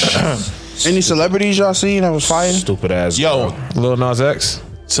 Bitch. Any celebrities y'all seen that was fire? Stupid ass. Yo, Lil Nas X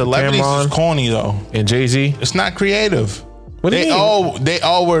celebrities Cameron. is corny though. and Jay-Z. It's not creative. What do you mean? They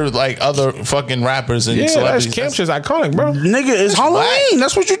all were like other fucking rappers and Yeah, that's celebrities. Camp shit's iconic, bro. Nigga, it's Halloween.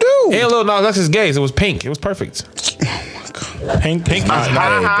 That's what you do. And Lil Nas X is gay. It was pink. It was perfect. Pink. Pink.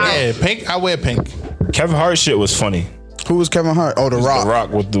 Yeah, pink. I wear pink. Kevin Hart shit was funny. Who was Kevin Hart? Oh, The Rock. The Rock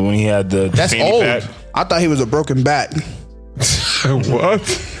with when he had the That's fanny old. pack. I thought he was a broken bat.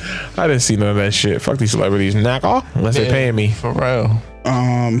 What? I didn't see none of that shit. Fuck these celebrities. Knock off unless they paying me. For real.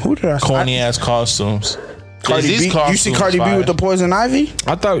 Who did I see? Corny ass costumes. Cardi These B. You see costumes Cardi B fire. with the poison ivy?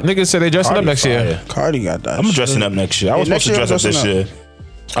 I thought niggas said they dressing up Cardi next year. fire. Cardi got that. I'm shit. dressing up next year. I was next supposed to year dress up this I'm year.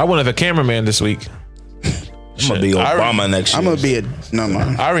 I wanted a cameraman this week. I'm gonna be I Obama next year. I'm gonna be a no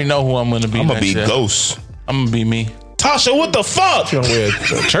man. I already know who I'm gonna be. I'm gonna next be year. Ghost. I'm gonna be me. Tasha, what the fuck? You don't wear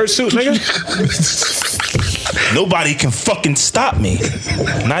a church suit, nigga? Nobody can fucking stop me.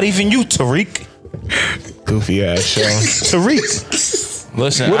 Not even you, Tariq. Goofy ass show. Tariq.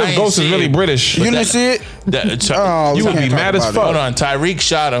 Listen, What I if ain't Ghost is see really it. British? You didn't see it? Oh, You we would be can't talk mad as about fuck. Hold on, Tyreek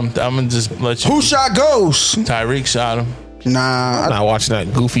shot him. I'm gonna just let you. Who shot Ghost? Tyreek shot him. Nah, I'm not watching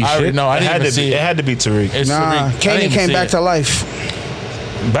that goofy I already shit. know. I It didn't had, even to see be, it. it had to be Tariq. It's nah. Tariq. I didn't Kanan even came see back it. to life.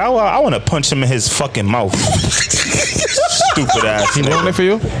 Bow Wow, I want to punch him in his fucking mouth. Stupid ass. He doing it for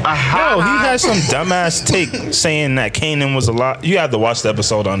you? Yo, he had some dumbass take saying that Kanan was a lot. You have to watch the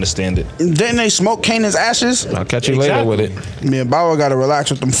episode to understand it. Didn't they smoke Kanan's ashes? I'll catch you later with it. Me and Bauer gotta relax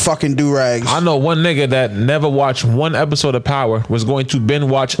with them fucking do-rags. I know one nigga that never watched one episode of Power was going to binge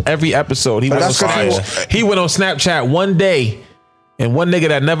watch every episode. But went that's on 'cause Snapchat. He went on Snapchat one day, and one nigga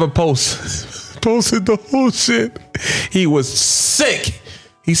that never posts posted the whole shit. He was sick.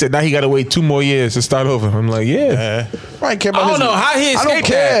 He said now he got to wait 2 more years to start over. I'm like, yeah. I don't care about I don't his- know how he I don't escaped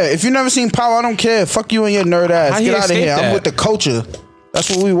care. that. If you never seen Power, I don't care. Fuck you and your nerd ass. How he Get out of here. escaped I'm that? with the culture.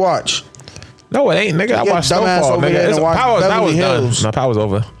 That's what we watch. No, it ain't, nigga. I Get watched dumbass Snowfall, over there nigga. and It's watch Power, that Beverly was done. Hills. No, Power's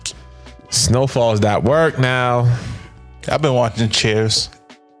over. Snowfall's that work now. I've been watching Cheers.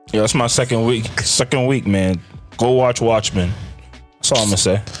 Yo, it's my second week. Second week, man. Go watch Watchmen. That's all I'm gonna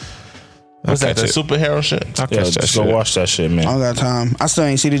say. What's that? The catch it. superhero shit? I'll Yeah, catch that just go shit. watch that shit, I man. don't got time. I still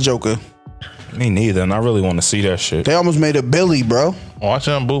ain't see the Joker. Me neither, and I really want to see that shit. They almost made a Billy, bro. Watch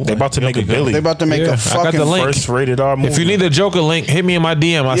it on bootleg. They about to make a Billy. They about to make Yeah, a I got fucking the link. First rated R movie. If you need the Joker link, hit me in my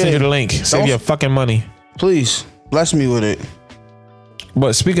DM. I'll send Yeah. you the link. Save Don't- your fucking money. Please. Bless me with it.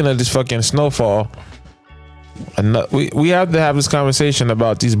 But speaking of this fucking Snowfall, we have to have this conversation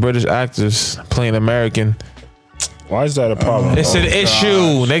about these British actors playing American. Why is that a problem? It's an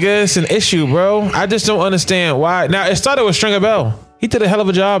issue, nigga. It's an issue, bro. I just don't understand why. Now, it started with Stringer Bell. He did a hell of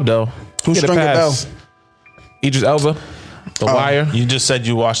a job, though. Who's Get a Stringer pass. Idris Elba, The Wire. You just said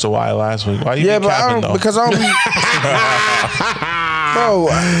you watched The Wire last week. Why you Yeah, be but I capping, don't though? because I don't.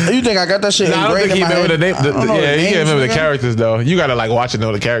 Bro, you think I got that shit Nah, I don't ingrained think in he my head? remember the name. I don't know Yeah, the he names, can't remember the nigga. characters, though. You gotta like watch and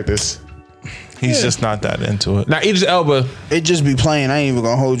know the characters. He's just not that into it. Now, Idris Elba, It just be playing. I ain't even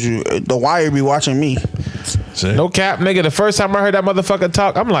gonna hold you. The Wire be watching me. See? no cap, nigga. The first time I heard that motherfucker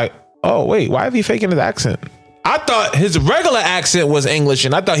talk, I'm like, oh wait, why is he faking his accent? I thought his regular accent was English,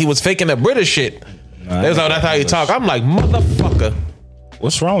 and I thought he was faking the British shit. That's how he talk. I'm like, motherfucker,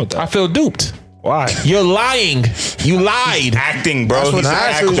 What's wrong with I that? feel duped. Why? You're lying. You lied. Acting, bro. That's what He's an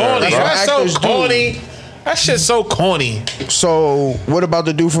actors actor, do. bro. Corny. That's so actors do. corny. That shit's so corny. So what about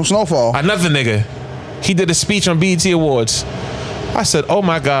the dude from Snowfall? Another nigga, he did a speech on BET Awards. I said, oh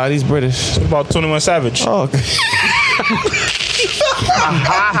my God, he's British. What about 21 Savage? Oh.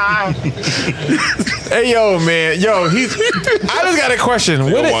 Hey, yo, man. Yo, I just got a question.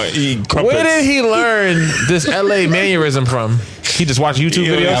 Where did he learn this LA mannerism from? He just watched YouTube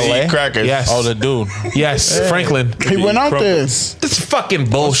videos? Eat crackers. Yes. Oh, the dude. Yes, Franklin. He went out there. This is fucking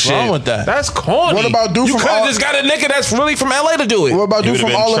bullshit. wrong with that? That's corny. What about dude you from could have All- just got a nigga that's really from LA to do it. What about He dude would've from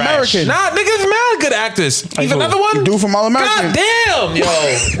been All trash. American? Nah, niggas mad good actors. Even who? another one? Dude from All American. God damn, yo.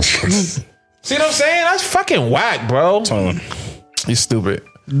 See what I'm saying? That's fucking whack, bro. You stupid.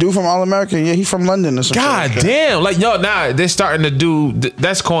 Dude from All American. Yeah, he from London or something. God damn. Like, yo, nah, they're starting to do,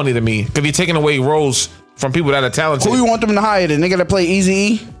 that's corny to me. Because you're taking away roles from people that are talented. Who you want them to hire? The nigga that play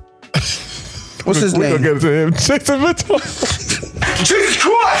Eazy-E? What's his We name? gonna get it to him. Jason Mitchell. Jesus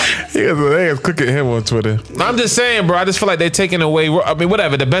Christ! They is cooking him on Twitter. I'm just saying, bro. I just feel like they're taking away. I mean,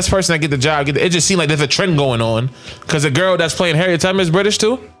 whatever. The best person that get the job, it just seems like there's a trend going on. Because the girl that's playing Harriet Tubman is British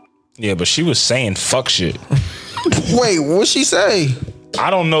too. Yeah, but she was saying fuck shit. Wait, what'd she say? I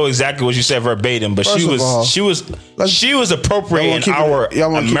don't know exactly what she said verbatim, but First she of was all, she was y'all appropriating wanna our keep it-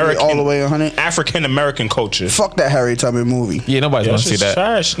 y'all wanna keep it American all the way 100? African American culture. Fuck that Harriet Tubman movie. Yeah, nobody's Yeah, gonna that's see just that.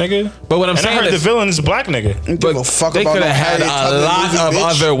 trash, nigga. But what I'm and I saying heard is, the villain is a black nigga. Don't give a fuck they about could no have had Harriet a Tubman lot movie, of bitch.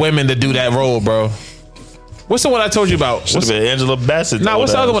 other women to do that role, bro. What's the one I told you about? Should have been Angela Bassett. Nah,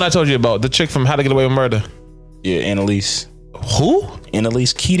 what's the other one I told you about? The chick from How to Get Away with Murder. Yeah, Annalise. Who?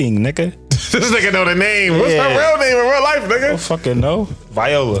 Annalise Keating, nigga. This nigga know the name. What's her real name in real life, I nigga? don't fucking know.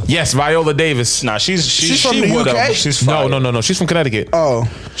 Viola. Yes, Viola Davis. Nah, she's from the would have. UK? She's No, fire. no. She's from Connecticut. Oh,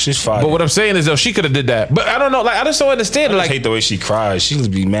 She's fire. But what I'm saying is though, she could have did that. But I don't know. Like, I just don't understand. I Like, hate the way she cries. She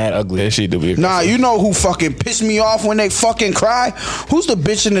would be mad ugly. yeah, she do be. nah, you know who fucking pissed me off when they fucking cry? Who's the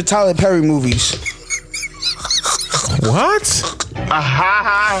bitch in the Tyler Perry movies? What?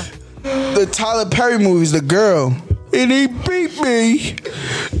 The Tyler Perry movies, the girl. And he beat me.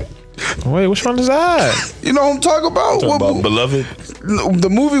 Wait, which one is that? You know what I'm talking about? Talking What about mo- Beloved. the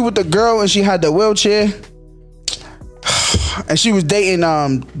movie with the girl and she had the wheelchair. And she was dating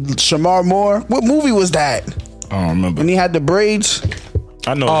Shamar Moore. What movie was that? I don't remember. And he had the braids.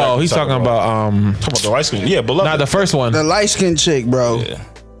 I know. Oh, exactly he's what talking you're about talking about the light skin. Yeah, Beloved. not the first one. The light skinned chick, bro. Yeah.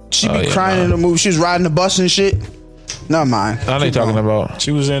 She be yeah, crying in the movie. She was riding the bus and shit. Never mind. I know you're talking about.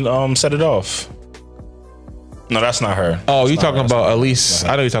 She was in Set It Off. No, that's not her. Oh, you That's not talking her. That's about not Elise?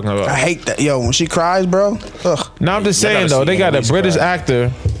 I know you're talking I about. hate that. Yo, when she cries, bro. Ugh. No, I'm just Y'all saying gotta though, see they got a Annalise British cry.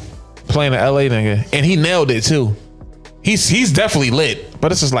 actor playing an LA nigga, and he nailed it too. He's definitely lit,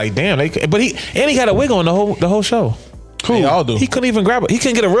 but it's just like damn. He had a wig on the whole show. Who? They all do. He couldn't even grab it. He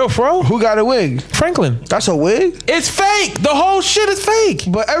couldn't get a real fro. Who got a wig? Franklin. That's a wig? It's fake. The whole shit is fake.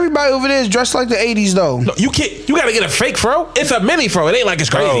 But everybody over there is dressed like the 80s, though. No, you can't. You gotta get a fake fro. It's a mini fro. It ain't like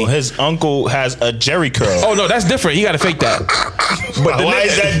it's crazy. Bro, his uncle has a Jerry curl. Oh no, that's different. You gotta fake that. But the Why nigga-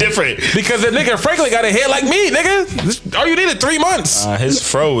 is that different? Because the nigga Franklin got a hair like me, nigga. All you need is 3 months. His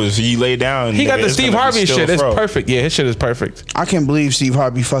fro is he lay down. He got nigga, the it's Steve gonna be Harvey still shit. It's fro. perfect. Yeah, his shit is perfect. I can't believe Steve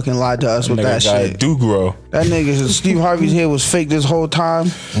Harvey fucking lied to us with that Nigga got shit. do grow. That nigga, Steve Harvey's hair was fake this whole time.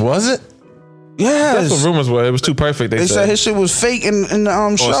 Was it? Yes. That's what rumors were. It was too perfect. They They said said his shit was fake in the show.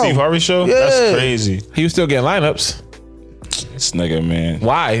 On Steve Harvey show? Yeah. That's crazy. he was still getting lineups. This nigga, man.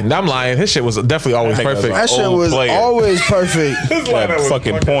 Why? I'm lying. His shit was definitely always I think perfect. that's That shit Old was player. always perfect. That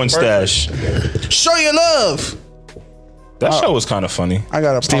fucking porn stash. Show your love. That show was kind of funny. I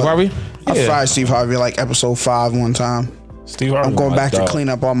got a Steve Harvey? I Yeah. fried Steve Harvey like episode 5 one time. Steve Harvey. I'm going was back to dope. clean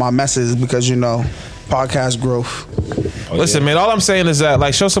up all my messes because podcast growth. Oh, Listen, yeah. man, all I'm saying is that,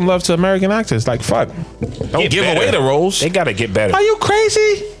 like, show some love to American actors. Like, fuck. Don't Get give better. away the roles. They gotta get better. Are you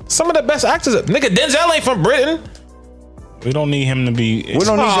crazy? Some of the best actors. Nigga, Denzel ain't from Britain. We don't need him to be. We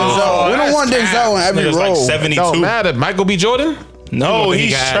don't need Denzel. We don't want Denzel in every Nigga's role. like 72. Don't matter. Michael B. Jordan? No, He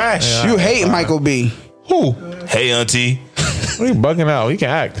he's got- trash. You hate Michael B. Who? Hey, auntie. We bugging out. He can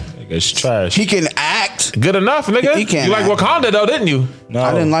act. Nigga's trash. He can act. Good enough, nigga. He can't You like act. Wakanda though, didn't you? No.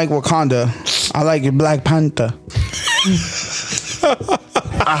 I didn't like Wakanda. I like your Black Panther.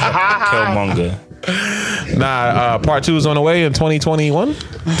 Killmonger. Nah, part 2 is on the way in 2021,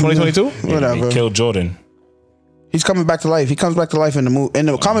 2022. Whatever. He killed Jordan. He's coming back to life. He comes back to life in the movie. In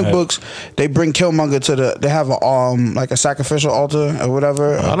the comic books, they bring Killmonger to the. They have a like a sacrificial altar or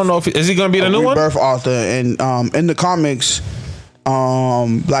whatever. I don't know if is he gonna be the new one. Rebirth altar, and in the comics,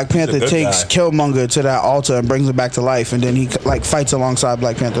 Black Panther good takes guy. Killmonger to that altar and brings him back to life, and then he like fights alongside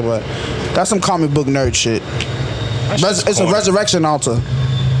Black Panther. But that's some comic book nerd shit. It's a resurrection altar.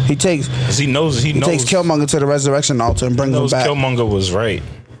 He takes 'Cause he knows. he takes Killmonger to the resurrection altar and brings him knows back. Killmonger was right.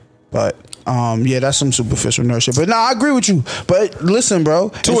 But yeah, that's some superficial nerd shit. But nah, I agree with you. But listen, bro.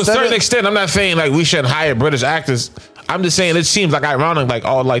 To a certain extent, I'm not saying like we shouldn't hire British actors. I'm just saying it seems like ironic, like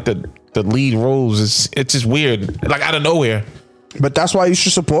all like the lead roles. It's just weird, like out of nowhere. But that's why you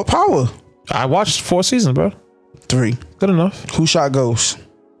should support Power. I watched 4 seasons, bro. 3. Good enough. Who shot Ghost?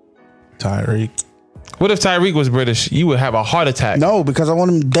 Tyreek. What if Tyreek was British? You would have a heart attack. No, because I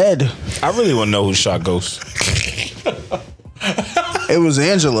want him dead. I really want to know who shot Ghost. It was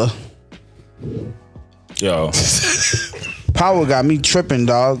Angela. Yo, Power got me tripping,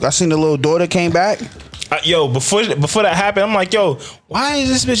 dog. I seen the little daughter came back. yo, before that happened, I'm like, yo, why is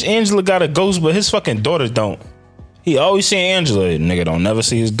this bitch Angela got a ghost, but his fucking daughter don't? He always seeing Angela. Nigga don't never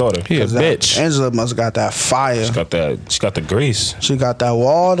see his daughter. He a bitch. Angela must got that fire. She got the grace. She got that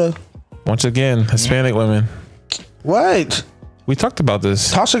water. Once again, Hispanic women. What? We talked about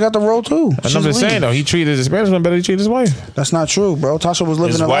this. Tasha got the role too. I'm She's just saying lead. though, he treated his Spanish woman better than he treated his wife. That's not true, bro. Tasha was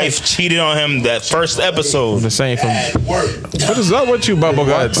living His a wife life. cheated on him that first episode. I'm just saying from what is up with you, Bubble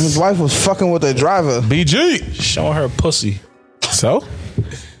His Guts? wife was fucking with the driver. BG. Showing her pussy. So?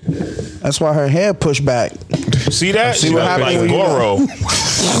 That's why her hair pushed back. See that? See She what look happened like when you Goro.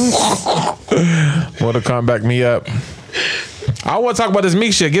 Want to come back me up? I want to talk about this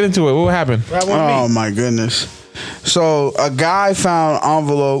Meek shit. Get into it. What happened? Oh my goodness. So a guy found an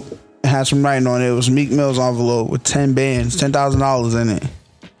envelope, had some writing on it. It was Meek Mill's envelope with 10 bands, $10,000 in it.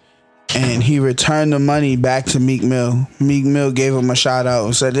 And he returned the money back to Meek Mill. Meek Mill gave him a shout out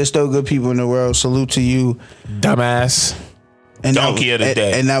and said, "There's still good people in the world. Salute to you." Dumbass. And Donkey of the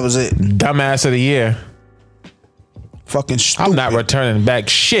day. And that was it. Dumbass of the year. Fucking stupid. I'm not returning back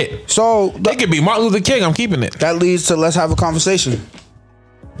shit. So They could be Martin Luther King. I'm keeping it. that leads to let's have a conversation.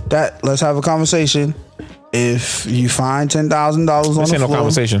 Let's have a conversation. If you find $10,000 on This the ain't no floor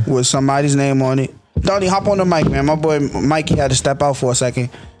conversation. with somebody's name on it, Donnie, hop on the mic, man. My boy Mikey had to step out for a second.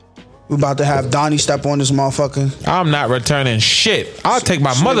 We about to have Donnie step on this motherfucker. I'm not returning shit. I'll take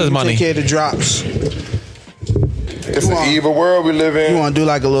my mother's You money. Take care of the drops. It's an evil world we live You in. want to do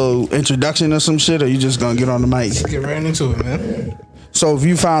like a little introduction or some shit, or you just gonna get on the mic? Get right into it, man. So if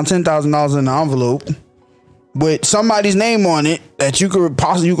you found $10,000 in the envelope with somebody's name on it that you could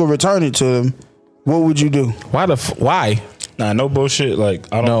return it to them, what would you do? Why? Nah, no bullshit. Like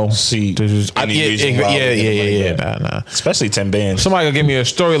I don't see any reason why I would get it like that. Nah. Especially 10 bands. Somebody could give me a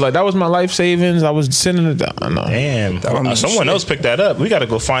story like that was my life savings. I was sending it down. No. Damn, someone else picked that up. We got to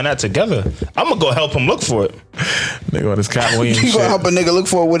go find that together. I'm gonna go help him look for it. Nigga, this Cat Williams You shit. gonna help a nigga look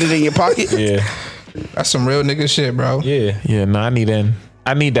for it with it in your pocket? Yeah, That's some real nigga shit, bro. yeah. Yeah, no, I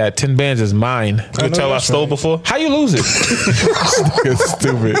need that. 10 bands is mine. You can tell I stole before. How you lose it? It's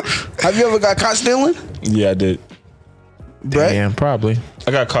stupid. Have you ever got caught stealing? Yeah, I did. Brett? Damn, probably.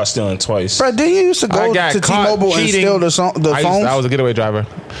 I got caught stealing twice. Brett, didn't you used to go I got to caught T-Mobile and cheating. steal the phones? I was a getaway driver.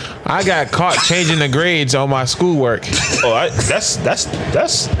 I got caught changing the grades on my schoolwork. Oh, that's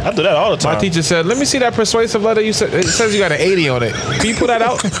I do that all the time. My teacher said, "Let me see that persuasive letter. You said it says you got an 80 on it. Can you pull that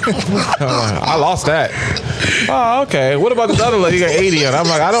out?" I lost that. Oh, okay. What about this other letter? You got 80 on it. I'm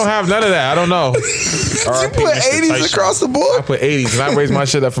like, I don't have none of that. I don't know. You put 80s across the I board? put 80s, and I raised my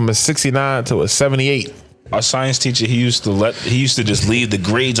shit up from a 69 to a 78. Our science teacher, he used to just leave the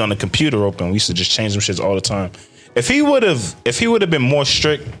grades on the computer open. We used to just change them shits all the time. If he would have been more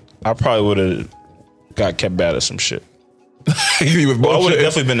strict, I probably would have got kept bad at some shit. He was Well, I would bullshit. have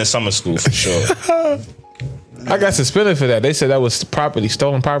definitely been in summer school for sure. I got suspended for that. They said that was property,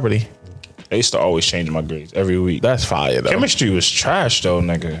 stolen property. They used to always change my grades every week. That's fire, though. Chemistry was trash though,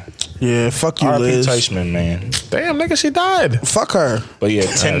 nigga. Yeah, fuck you, R.P. Liz. Teichman, man. Damn, nigga, she died. Fuck her. But yeah,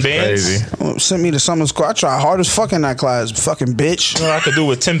 10 bands. Crazy. Sent me to summer school. I tried hard as fuck in that class. Fucking bitch. You know what I could do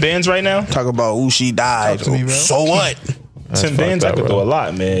with 10 bands right now? Talk about who she died. Talk to me, bro. So what? 10 bands, I could do a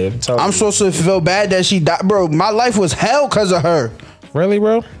lot, man. I'm supposed to feel bad that she died, bro. My life was hell because of her. Really,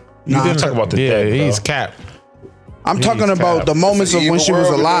 bro? Nah, I'm talking about the dead, he's bro. cap. I'm talking about the moments of when she was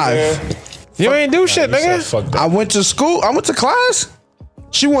alive. You ain't do shit, You said nigga. fuck that. I went to school. I went to class.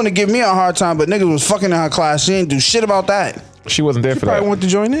 She wanted to give me a hard time, but niggas was fucking in her class. She didn't do shit about that. She wasn't there for Probably that. want to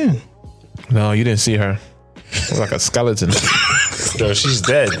join in. No, you didn't see her. She was like a skeleton. Yo, she's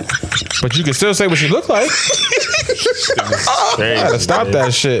dead. But you can still say what she looked like. Crazy, Gotta stop man.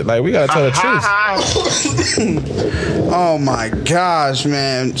 that shit. Like, we gotta tell the truth. Oh my gosh,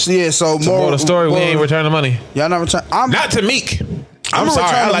 man. So, yeah, so More the story, we ain't returning money. Y'all not return. Not to Meek. I'm gonna sorry,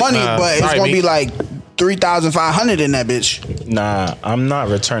 return I the like- money, nah, but it's sorry, gonna be Meek. like 3,500 in that bitch. Nah, I'm not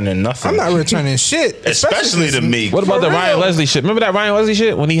returning nothing. I'm not returning shit. Especially to me. What about the For Ryan real. Leslie shit? Remember that Ryan Leslie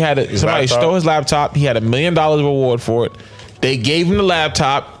shit when he had somebody laptop? stole his laptop? He had $1 million reward for it. They gave him the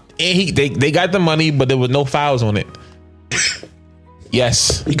laptop and they got the money, but there was no files on it.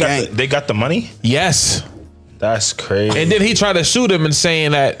 Yes, They got the money? yes. That's crazy. And then he tried to shoot him and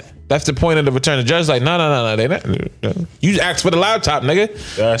saying that that's the point of the return. The judge's like, no, they not. You just asked for the laptop,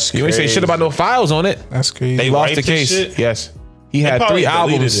 nigga. That's You ain't say crazy. shit about no files on it. That's crazy. They He lost wiped the his case. shit? Yes, he had probably 3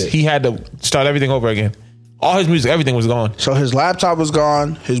 deleted albums. it. He had to start everything over again. All his music, everything was gone, So his laptop was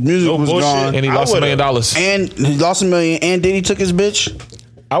gone, his music No was bullshit. gone, and he I lost $1 would've- million. and he lost $1 million. And Diddy took his bitch.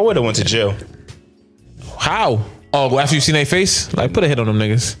 I would have went to jail. How? Oh, after you seen their face, like put a hit on them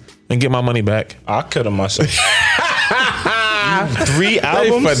niggas and get my money back. I could have myself. 3 Hey,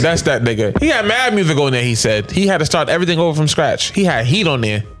 albums? but that's that nigga. He had mad music on there. He said he had to start everything over from scratch. He had heat on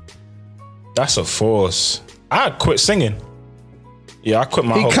there. That's a force. I quit singing. Yeah, I quit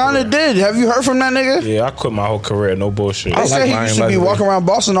my He whole kind of career. did. Have you heard from that nigga? Yeah, I quit my whole career. No bullshit. They like said he Ryan used to be Leslie. walking around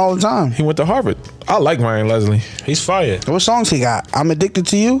Boston all the time. He went to Harvard. I like Ryan Leslie. He's fire. What songs he got? I'm Addicted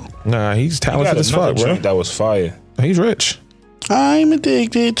to You. Nah, he's He talented got as another fuck, bro. joint that was fire. He's rich. I'm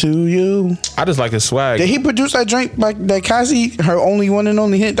addicted to you. I just like his swag. Did he produce that drink like that Cassie, her only one and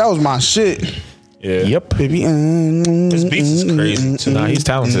only hit? That was my shit. Yeah. Yep. Baby, His beats is crazy too. Nah, he's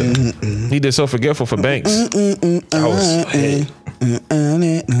talented. He did So Forgetful for Banks. That was hit.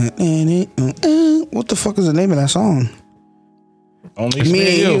 What the fuck is the name of that song? Only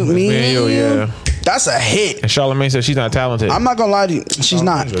Me and you, me and you. yeah. That's a hit. And Charlamagne said she's not talented. I'm not gonna lie to you, she's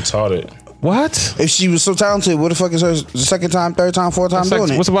not. retarded. What? If she was so talented, what the fuck is her second time, third time, fourth time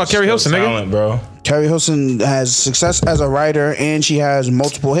doing What's it? about Carrie Hilson, nigga? Talent, bro. Carrie Hilson has success as a writer and she has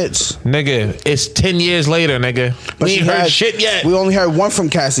multiple hits. Nigga, it's 10 years later, nigga. We ain't heard shit yet. We only heard one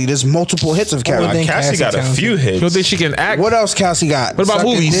from Cassie. There's multiple hits of Carrie. think Cassie got a Cassie few You don't hits. think she can act? What else Cassie got? What about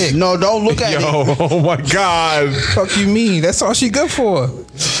Sucking movies? dick. No, don't look at it. Yo, oh my God. Fuck you mean? That's all she good for.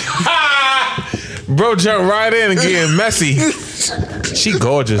 Bro jumped right in and getting messy. She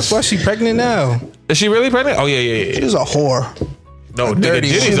gorgeous. Why she pregnant now? Is she really pregnant? Oh, yeah. She's a whore. No, nigga, dirty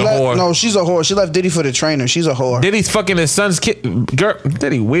Diddy's a left, whore. No, she's a whore. She left Diddy for the trainer. She's a whore. Diddy's fucking his son's kid. Girl,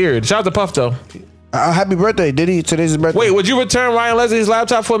 Diddy weird. Shout out to Puff, though. Happy birthday, Diddy. Today's his birthday. Wait, would you return Ryan Leslie's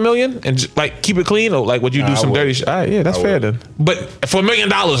laptop for $1 million and like keep it clean, or like would you do I some would. dirty shit? All right, yeah, that's I fair would. then. But for $1 million,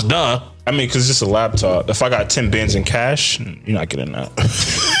 duh. I mean, because it's just a laptop. If I got 10 bands in cash, you're not getting that.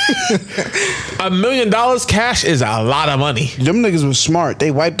 $1 million cash is a lot of money. Them niggas was smart.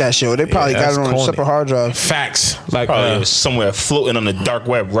 They wiped that shit. They probably got that's it on a corny. separate hard drive. Facts. Like Probably somewhere floating on the dark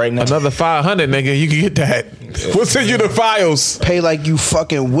web right now. another 500, nigga. You can get that. We'll send you the files. Pay like you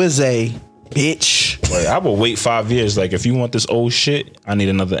fucking Wizay, bitch. Like, I will wait 5 years. Like, if you want this old shit, I need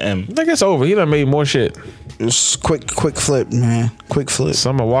another M. Nigga, it's over. He done made more shit. Just quick flip, man. Quick flip.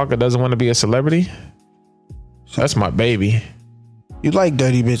 Summer Walker doesn't want to be a celebrity. That's my baby. You like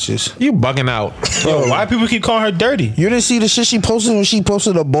dirty bitches. You bugging out. Yo, why people keep calling her dirty? You didn't see the shit she posted when she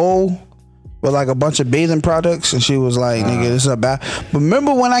posted a bowl with like a bunch of bathing products and she was like, nigga, this is a bad. But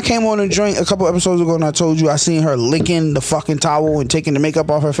remember when I came on the joint a couple episodes ago and I told you I seen her licking the fucking towel and taking the makeup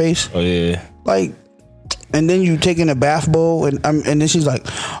off her face? Oh, yeah. Like, and then you taking a bath bowl and then she's like,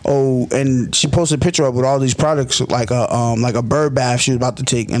 oh, and she posted a picture up with all these products like a bird bath she was about to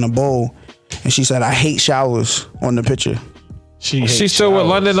take in a bowl, and she said, I hate showers on the picture. She's still with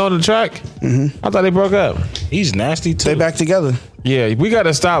London on the track? Mm-hmm. I thought they broke up. He's nasty, too. They back together. Yeah, we got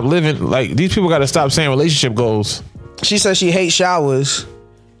to stop living, like, these people got to stop saying relationship goals. She said she hates showers,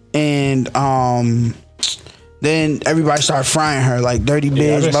 and then everybody started frying her like dirty I've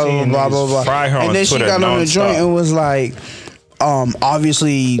bitch, been blah blah seeing blah blah niggas blah. fry her And on then she Twitter got on the joint nonstop. and was like,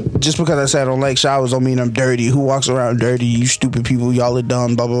 obviously, just because I said I don't like showers don't mean I'm dirty. Who walks around dirty? You stupid people, y'all are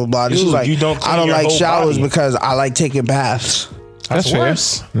dumb, blah blah blah. This Dude, is like, you don't I clean don't your like whole showers body. because I like taking baths. That's fair.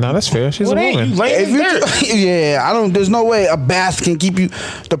 worse. No, that's fair. She's a woman. If you, yeah, I don't. There's no way a bath can keep you.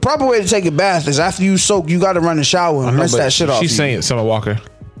 The proper way to take a bath is after you soak, you got to run a shower and rinse that shit off. She's saying Summer Walker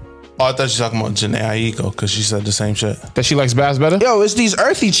Oh, I thought she was talking about Janae Aiko because she said the same shit. that she likes baths better. Yo, it's these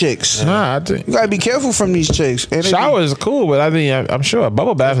earthy chicks. Nah, I think You gotta be careful from these chicks. And they shower is cool, but I think I'm sure a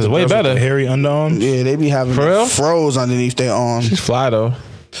bubble bath is way better. Hairy underarms. yeah, they be having For real? froze underneath their arms. She's fly though.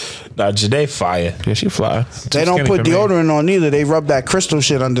 Nah, Janae fire. Yeah, she fly. They don't put deodorant on either. They rub that crystal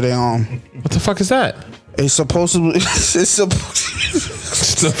shit under their arm. What the fuck is that? It's supposed to. It's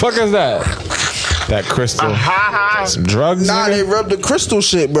supposed. The fuck is that? That crystal. Some drugs. Nah, nigga? they rub the crystal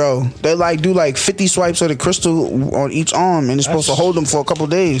shit, bro. They like do like 50 swipes of the crystal on each arm, and it's supposed to hold them for a couple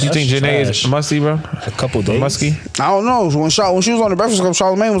days. You think Janae is musty, bro? A couple days. Musky. I don't know. When she was on the Breakfast Club,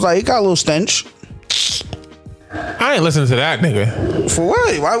 Charlamagne was like, he got a little stench. I ain't listening to that nigga. For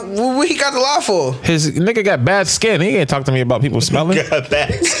what? What he got to lie for? His nigga got bad skin. He ain't talk to me about people smelling. Got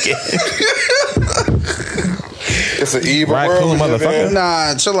bad skin. It's an evil Right, world. cool we live motherfucker. in.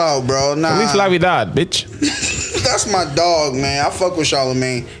 Nah, chill out, bro. Nah. At least la vida, bitch. That's my dog, man. I fuck with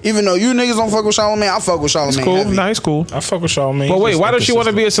Charlamagne. Even though you niggas don't fuck with Charlamagne, I fuck with Charlamagne. Cool. heavy. Nah, he's cool. I fuck with Charlamagne. But wait, why does she want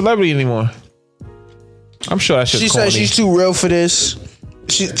to be a celebrity anymore? I'm sure that shit's She corny. said she's too real for this.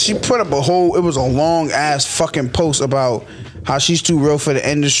 She put up it was a long ass fucking post about how she's too real for the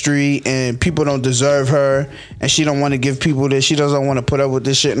industry and people don't deserve her and she don't want to give people this. She doesn't want to put up with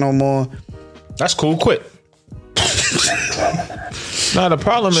this shit no more. That's cool. Quit. Nah, the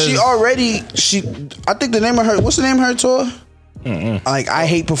problem is I think the name of her, what's the name of her tour? Like, I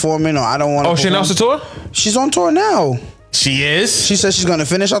hate performing or I don't want to. Oh, she announced the tour? She's on tour now. She is? She said she's gonna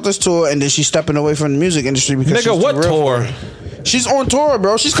finish out this tour and then she's stepping away from the music industry because she's Nigga, too what real for tour? it. She's on tour,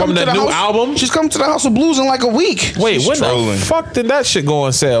 bro. She's From coming the to the new house, album? She's coming to the House of Blues in like a week. Wait, when trolling. the fuck did that shit go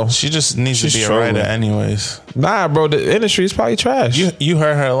on sale? She just needs She's to be a trolling. writer anyways. Nah, bro, the industry is probably trash. You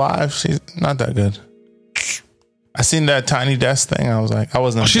heard her live. She's not that good. I seen that Tiny Desk thing. I was like, I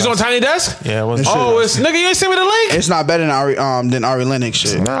wasn't. She's on impressed. Tiny Desk? Yeah, it wasn't. Oh, it's nigga, you ain't send me the link? It's not better than Ari Lennox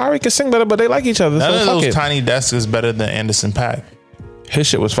shit. Nah, Ari can sing better, but they like each other. None So of fuck those it. Tiny Desk is better than Anderson .Paak. His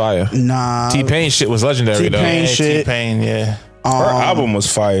shit was fire. Nah. T-Pain shit was legendary though. T-Pain shit. T-Pain, yeah. Her album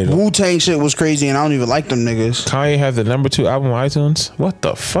was fire. Though. Wu-Tang shit was crazy and I don't even like them niggas. Kanye has the #2 album on iTunes. What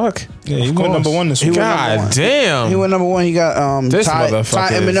the fuck? Yeah, he went number one this week. went number God one. damn. He went number one. He got This tied motherfucker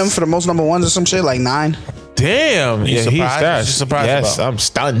Eminem is- for the most number ones or some shit, like 9. Damn. You Yeah, he's surprised? that. What you surprised Yes, about? I'm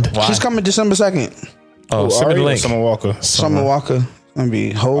stunned. Why? She's coming December 2nd. Oh, send me Ari the or link. Summer Walker. Summer Walker. Gonna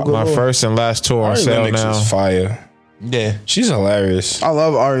be whole My good. first and last tour on Ari sale Lennox now. is fire. Yeah. She's hilarious. I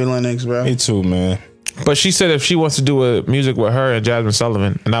love Ari Lennox, bro. Me too, man. But she said if she wants to do a music with her and Jasmine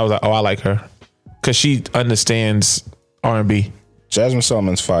Sullivan, and I was like, oh, I like her, cause she understands R&B. Jasmine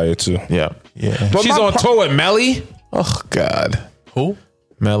Sullivan's fire too. Yeah, Yeah. But she's my on tour with Melly. Oh God, Who?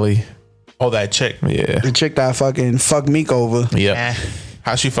 Melly. Oh, that chick. Yeah, The chick that fucking fucked Meek over. yeah.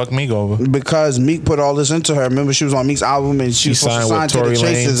 How she fucked me over? Because Meek put all this into her. Remember, she was on Meek's album and she was supposed to sign signed to with the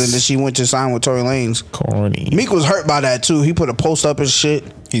Tory Chasers, Lanez. and then she went to sign with Tory Lanez. Corny. Meek was hurt by that too. He put a post up and shit.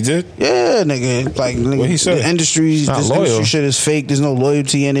 He did. Yeah, nigga. Like, nigga, What he said? the industry, not this loyal. industry shit is fake. There's no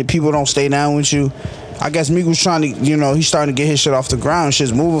loyalty in it. People don't stay down with you. I guess Meek was trying to, he's starting to get his shit off the ground.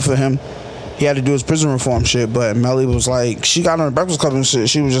 Shit's moving for him. He had to do his prison reform shit, but Melly was like, she got on the Breakfast Club and shit.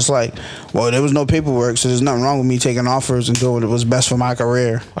 She was just like, well, there was no paperwork, so there's nothing wrong with me taking offers and doing what was best for my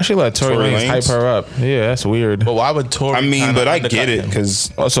career. Why she let Tory Tory Lanez hype Lanez? her up? Yeah, that's weird. But why would Tory? I mean, kinda but I undercut get it him?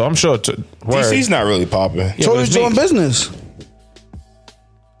 because Also, I'm sure. Word. DC's not really popping. Yeah, but Tory's it's doing Meek. business.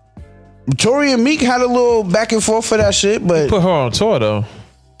 Tory and Meek had a little back and forth for that shit, but Put her on tour though.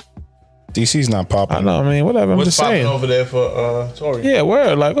 DC's not popping. I know. I mean, whatever. I'm What's just popping saying. over there for Tory? Yeah,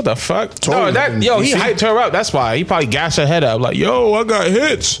 word. Like, what the fuck? Tory No, that yo, he DC? hyped her up. That's why he probably gassed her head up. Like, yo, I got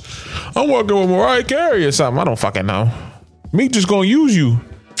hits. I'm working with Mariah Carey or something. I don't fucking know. Meek just gonna use you.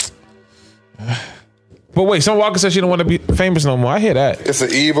 But wait, some Walker said she don't want to be famous no more. I hear that. It's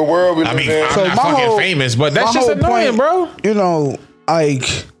an evil world we I live mean, in. I'm So not my fucking whole- famous, but that's my just whole annoying, point, bro.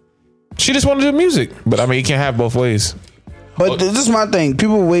 Like, She just want to do music, but I mean, you can't have both ways. but this is my thing.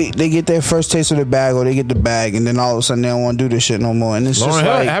 People wait, they get their first taste of the bag or they get the bag, and then all of a sudden they don't want to do this shit no more. And it's Lauren just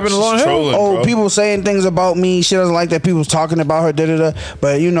Hill, like, happened to Lauren Hill. trolling. oh, bro. people saying things about me. She doesn't like that people's talking about her, da-da-da.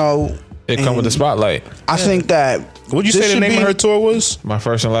 But, It come with the spotlight. I think that. What'd you this say the should name be- of her tour was? My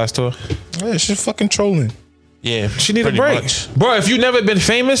first and last tour. Yeah, she's fucking trolling. Yeah, She need a pretty break, much. bro. If you never been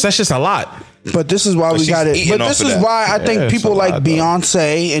famous, that's just a lot. But this is why we she's got it. eating But this off of is that. why I think it's people a like lot, though.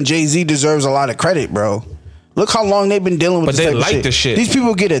 Beyonce and Jay-Z deserves a lot of credit, bro. Look how long they've been dealing with But this they type of like shit. the shit. These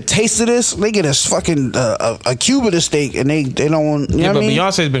people get a taste of this. They get a fucking a cube of the steak, and they don't want. You know Yeah, what but I mean?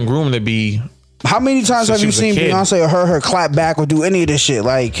 Beyonce's been groomed to be How many times Since have she you was a seen kid. Beyonce or heard her clap back or do any of this shit?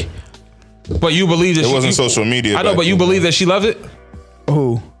 Like, But you believe that It wasn't social media. I know, back but you then. believe that she loves it.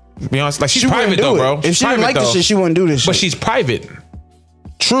 who? Beyonce, like she's She wouldn't private do though, it. bro. If She's she didn't private, like this though. shit, she wouldn't do this shit. But she's private.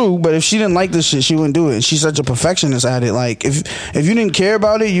 True, but if she didn't like this shit, she wouldn't do it. She's such a perfectionist at it. Like, if you didn't care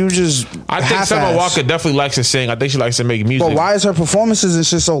about it, you just I think Summer half-ass. Walker definitely likes to sing. I think she likes to make music. But why is her performances and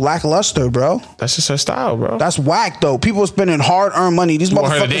shit so lackluster, bro? That's just her style, bro. That's whack though. People are spending hard earned money. These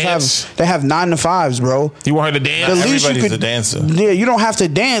want her to motherfuckers dance? have 9 to 5s, bro. You want her to dance? The least you Everybody's could a dancer. Yeah, you don't have to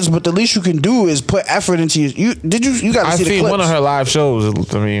dance, but the least you can do is put effort into your. You got to I see the seen clips. one of her live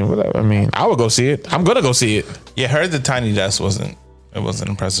shows. I mean, whatever. I mean, I would go see it. I'm gonna go see it. Yeah, her the Tiny Desk wasn't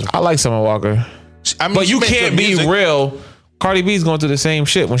impressive. I like Summer Walker, I mean, but she you makes can't good be music. real. Cardi B's going through the same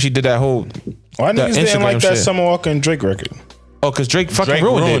shit when she did that whole. Why that niggas didn't Instagram like that shit. Summer Walker and Drake record? Oh, because Drake fucking Drake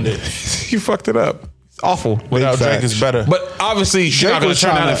ruined ruined it. You fucked it up. It's awful. Without Drake facts. is better. But obviously, she's Drake not going was to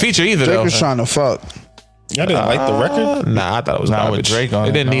turn trying down a feature either, Drake though. was trying to fuck. Y'all didn't like the record? Nah, I thought it was Not with garbage. Drake on It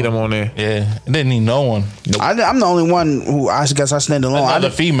it, didn't no. need him on there. yeah, it didn't need no one. I'm the only one who I guess I stand alone. Another I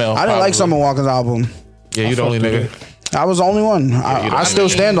didn't, female, I didn't like probably. Summer Walker's album. Yeah, you the only nigga. I was the only one. I still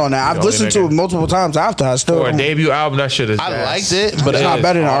stand on that. I've only listened to nigga. it multiple times after. I still. For a debut album, that shit is. I gas. liked it, but It's not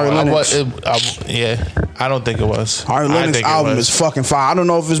better than Ari Lennox. Yeah, I don't think it was. Ari I Lennox think it album was. is fucking fire. I don't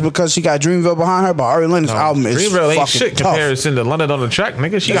know if it's because she got Dreamville behind her, but Ari Lennox album is Dreamville ain't fucking shit tough. comparison to London on the Track,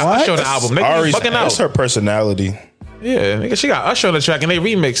 nigga. She got What? Usher on the album, nigga. You Ari's, fucking that's out. her personality. Yeah, nigga, she got Usher on the track and they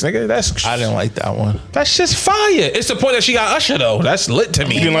remix, nigga. That's I didn't like that one. That's just fire. It's the point that she got Usher though. That's lit to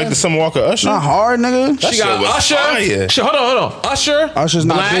me. You didn't like the Summer Walker Usher? Not hard, nigga. That She shit got was Usher. fire. Hold on. Usher, Usher's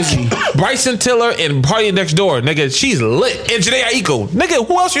not Black, busy. Bryson Tiller, and Party Next Door, nigga. She's lit. And Janae Aiko, nigga.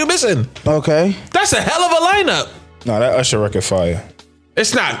 Who else you missing? Okay. That's a hell of a lineup. Nah, that Usher record fire.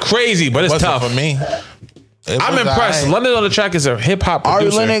 It's not crazy, but it's Wasn't tough. for me. I'm impressed. London on the Track is a hip hop Ari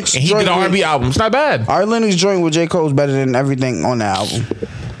producer, Lennox and he did an joint with- R&B album. It's not bad. Ari Lennox joint with J. Cole is better than everything on the album.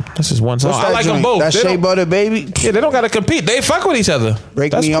 This is one song. What's I that like them joint? both. That They Shea don't- Butter Baby. Yeah, they don't got to compete. They fuck with each other.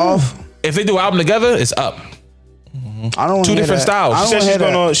 Break That's Me cool. Off. If they do an album together, it's up. I don't Two hear different that. styles. I She don't said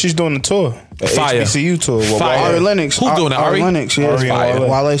hear she's that. doing the tour. The Fire. HBCU tour. with Fire. Wale. Ari Lennox. Who's doing it, Ari? Lennox, yeah. Ari and Wale.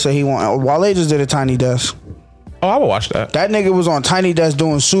 Wale said he want. Wale just did a Tiny Desk. Oh, I will watch that. That nigga was on Tiny Desk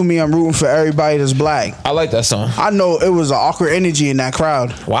doing "Sue Me, I'm Rooting for Everybody That's Black." I like that song. I know it was an awkward energy in that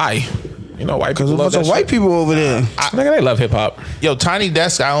crowd Why? You know, white because people a love bunch that of white shit. people over there. Nigga, they love hip hop. Yo, Tiny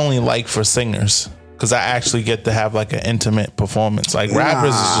Desk I only like for singers because I actually get to have like an intimate performance. Like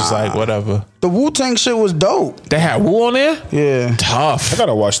rappers is just like whatever. The Wu-Tang shit was dope. They had Wu on there. Yeah. Tough. I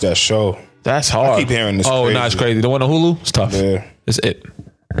gotta watch that show. That's hard. I keep hearing this Oh, crazy. no, it's crazy. The one on Hulu, it's tough. Yeah. It's it.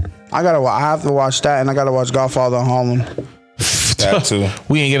 I have to watch that, and I gotta watch Godfather in Harlem. That too.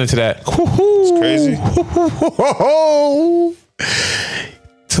 We ain't get into that. It's crazy.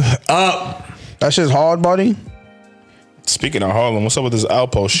 Up. That shit's hard, buddy. Speaking of Harlem, what's up with this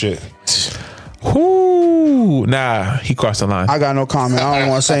Alpo shit? Whoo. Nah, he crossed the line. I got no comment. I don't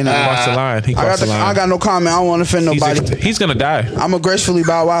want to say He nothing. crossed the line. He crossed the line. I got no comment. I don't want to offend nobody. He's gonna die. I'm gonna gracefully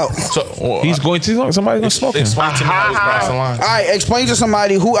bow out. So He's going to. Somebody's gonna smoke him. explain to me how he's crossing the line. All right, explain to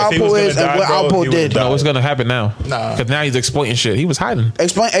somebody who he was Alpo gonna is and die, what bro, Alpo he would've did. died. No, what's gonna happen now? Nah. Because now he's exploiting shit. He was hiding.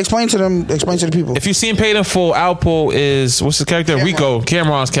 Explain to them. Explain to the people. If you seen Paid in Full, Alpo is what's the character? Rico,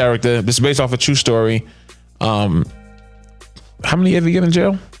 Cameron's character. It's based off a true story. How many ever get in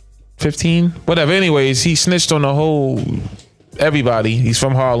jail? 15? Whatever. Anyways, he snitched on the whole everybody. He's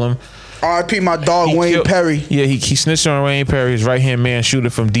from Harlem. R.I.P. my dog He Wayne killed- Perry. Yeah, he snitched on Wayne Perry, his right hand man, shooter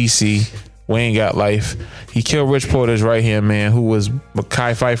from DC. Wayne got life. He killed Rich Porter's right hand man, who was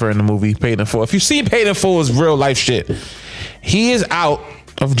Mekhi Phifer in the movie Paid in Full. If you've seen Paid in Full, it's real life shit. He is out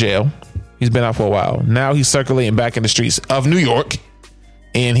of jail. He's been out for a while. Now he's circulating back in the streets of New York,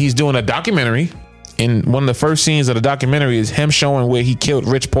 and he's doing a documentary. And one of the first scenes of the documentary is him showing where he killed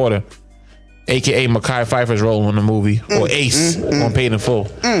Rich Porter, aka Mekhi Phifer's role in the movie, or Ace on Paid in Full.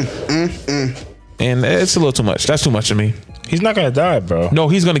 And it's a little too much. That's too much to me. He's not gonna die, bro. No,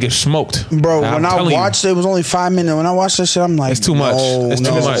 he's gonna get smoked, Bro, I'm when I telling you, watched it, it was only 5 minutes. When I watched that shit, I'm like, It's too much. No, It's too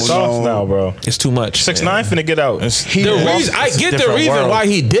no, much. It's soft no. now, bro. it's too much. 6ix9ine finna get out. He The walked- reason I It's a get the different reason world. why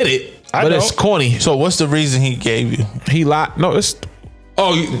he did it, I but know. it's corny. So what's the reason he gave you? He lied. No, it's.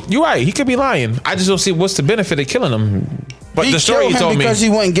 Oh, you're right. He could be lying. I just don't see what's the benefit of killing him. But He the story killed he him told me. because he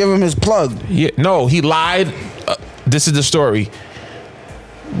wouldn't give him his plug. Yeah, no, he lied. This is the story.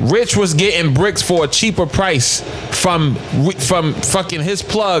 Rich was getting bricks for a cheaper price from fucking his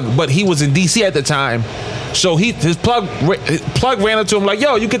plug, but he was in DC at the time. So his plug ran up to him like,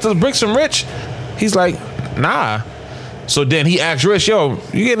 "Yo, you get those bricks from Rich?" He's like, "Nah." So then he asked Rich, "Yo,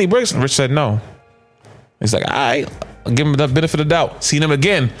 you get any bricks?" And Rich said, "No." He's like, "All right." give him the benefit of the doubt. Seen him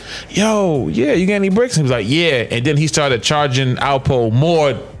again. Yo, yeah, you got any bricks? He was like, yeah. And then he started charging Alpo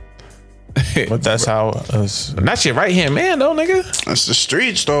more. But that's how it's. That shit right hand man though, nigga. That's the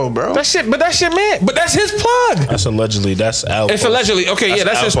streets though, bro. That shit man. But that's his plug. That's allegedly. That's Alpo. It's allegedly. Okay, yeah,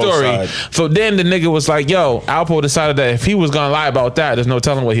 that's his Alpo's story. side. So then the nigga was like, yo, Alpo decided that if he was gonna lie about that, there's no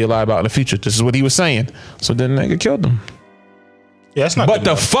telling what he'll lie about in the future. This is what he was saying. So then the nigga killed him. Yeah, that's not. But good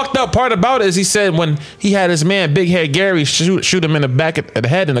the enough. fucked up part about it is he said when he had his man Big Head Gary shoot him in the back of the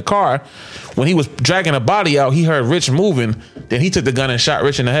head in the car, when he was dragging a body out, he heard Rich moving. Then he took the gun and shot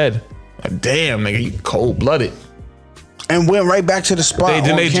Rich in the head. Like, damn, nigga, you cold blooded. And went right back to the spot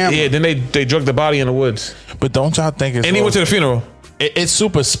Then camera. they drug the body in the woods. But don't y'all think it's? And he went to the funeral. It's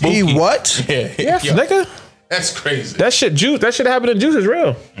super spooky. He what? Yeah, nigga. That's crazy. That shit happened in Juice is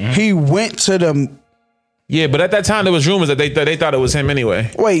real. He went to the. Yeah, but at that time there was rumors that they thought it was him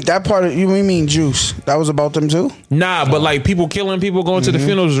anyway. Wait, that part of you mean Juice? That was about them too? Nah, but like people killing people going to the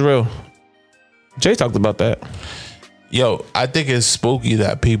funerals is real. Jay talked about that. Yo, I think it's spooky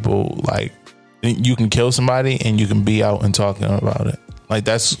that people like you can kill somebody and you can be out and talking about it. Like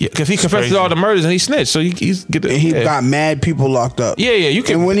that's Because he confessed to all the murders and he snitched, so he's get the, He yeah. got mad people locked up. Yeah, you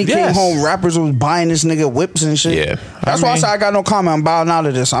can. And when he came yes. home, rappers was buying this nigga whips and shit. Yeah. That's why I said I got no comment. I'm bowing out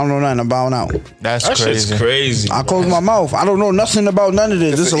of this. I don't know nothing. I'm bowing out. that's That crazy. shit's crazy. I close my mouth. I don't know nothing about none of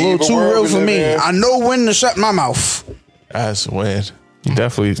this. This is a an little evil too world real we for live me. in. I know when to shut my mouth. That's weird. You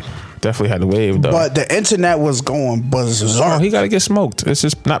definitely had the wave though. But the internet was going Oh, berserk. he got to get smoked. It's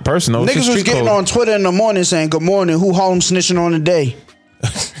just not personal. It's Niggas just was street getting code. on Twitter in the morning saying, "Good morning. Who Harlem snitching on the day?"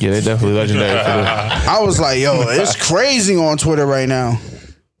 Yeah, they definitely legendary for that. I was like, "Yo, it's crazy on Twitter right now."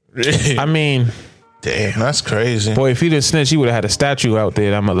 I mean, Damn, that's crazy. boy, if he didn't snitch, he would have had a statue out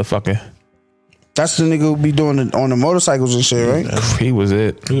there. That motherfucker. That's the nigga who be doing it on the motorcycles and shit, right? He was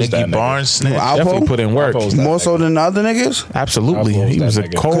it. Who's that Nicky nigga? Barnes snitch. Definitely put in work. Alpo's that More nigga. so than the other niggas, Absolutely, Alpo was he that was a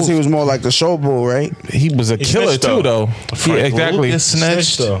nigga. cold. because he was more like the show bull, right? He was a killer snitched, too, though. Frank Yeah, exactly. Lucas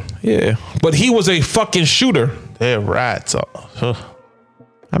snitched. though. Yeah, but he was a fucking shooter. They're rats. Huh.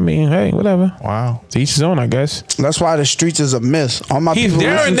 I mean, hey, whatever. Wow. To each his own, I guess. That's why the streets is a myth. All my He's people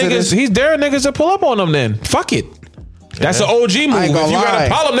daring listen to niggas. this. He's daring niggas to pull up on them. Then fuck it. That's an OG move. If I ain't you gonna got lie. a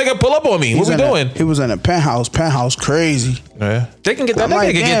problem, nigga, pull up on me. What we doing? He was in a penthouse. Penthouse crazy. Yeah. They can get that I'm nigga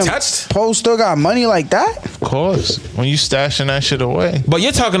like, can damn, get touched. Poe still got money like that? Of course. When you stashing that shit away. But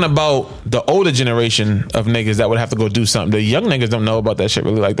you're talking about the older generation of niggas that would have to go do something. The young niggas don't know about that shit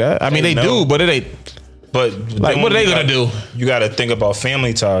really like that. I mean, they know. do, but it ain't. But Like, then what are they you gonna gotta- do? You got to think about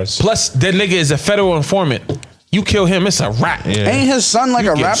family ties. Plus, that nigga is a federal informant. You kill him, it's a wrap. Yeah. Ain't his son like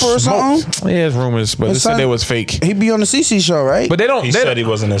a Get rapper or smoked. something? Yeah, it's rumors, but they His said son- they was fake. He be on the CC show, right? But they don't. He they said don't- he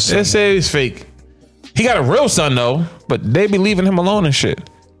wasn't his son. They say he's fake. He got a real son though, but they be leaving him alone and shit.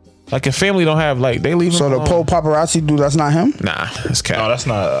 Like if family don't have like they leave him so the alone. Poe paparazzi dude, that's not him? Nah, that's cap. No, that's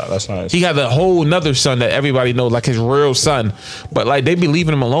not. That's not. He got a whole nother son that everybody knows, like his real son. But like they be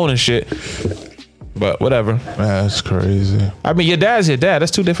leaving him alone and shit. But whatever. That's crazy. I mean, your dad's your dad.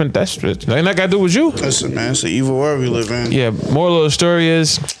 That's two different. That's ain't that got to do with you. Listen, man, it's the evil world we live in. Yeah. Moral of the story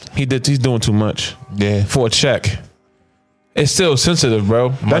is he's doing too much Yeah. for a check. It's still sensitive, bro.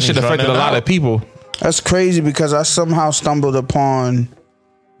 That Money's shit affected a running lot out. of people. That's crazy because I somehow stumbled upon,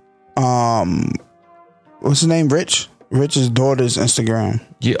 what's his name? Rich's daughter's Instagram.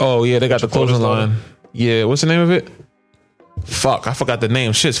 Yeah. Oh yeah, they got the closing Dakota's line. Yeah. What's the name of it? Fuck, I forgot the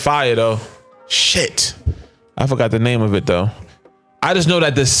name. Shit's fire though. Shit, I forgot the name of it though. I just know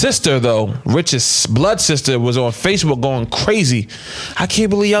that the sister though, Rich's blood sister, was on Facebook going crazy. I can't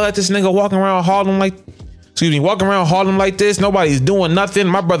believe y'all let this nigga walking around Harlem like. Excuse me, walking around Harlem like this. Nobody's doing nothing.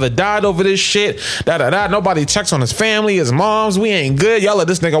 My brother died over this shit. Nobody checks on his family, his moms. We ain't good. Y'all let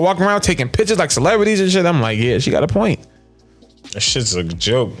this nigga walk around taking pictures like celebrities and shit. I'm like, yeah, she got a point. That shit's a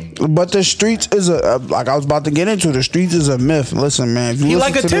joke. But the streets is like I was about to get into. The streets is a myth. Listen, man, if you He listen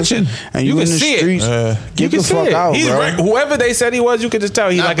like to this attention. and You you in can the see it. streets, You get can the see fuck it. out, He's bro. right. Whoever they said he was, you could just tell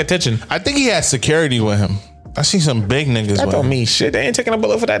he like attention. I think he has security with him. I see some big niggas That with don't him. mean shit. They ain't taking a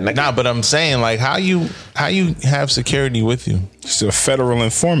bullet for that nigga. Nah, but I'm saying like how you have security with you? It's a federal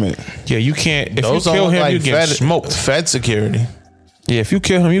informant. Yeah, you can't. If Those you kill don't him, look you like get Fed, smoked. Fed security. Yeah, if you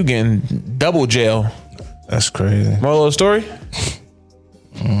kill him, you getting double jail. That's crazy. Moral of the story?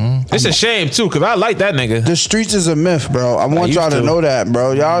 It's a shame too, cause I like that nigga. The streets is a myth, bro. I want used y'all to to. know that,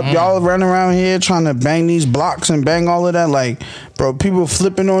 bro. Y'all run around here trying to bang these blocks and bang all of that, like, bro. People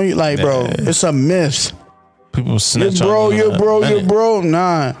flipping on you, like, bro. It's a myth. People You're snitch bro, on you're bro, you're minute. bro.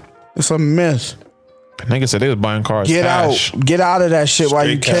 Nah, it's a myth. Niggas said they was buying cars. Get cash. out. Get out of that shit while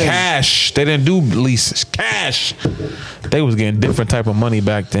you can. Cash. They didn't do leases. Cash. They was getting different type of money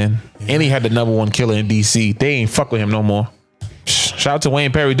back then. And he had the #1 killer in DC. They ain't fuck with him no more. Shout out to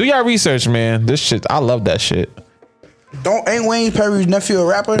Wayne Perry. Do y'all research, man. This shit, I love that shit. Ain't Wayne Perry's nephew a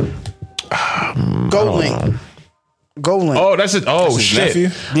rapper? GoldLink. GoldLink. Oh, that's it. Oh, his shit. nephew?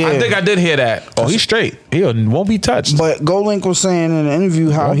 Yeah. I think I did hear that. Oh, he's straight. He won't be touched. But GoldLink was saying in an interview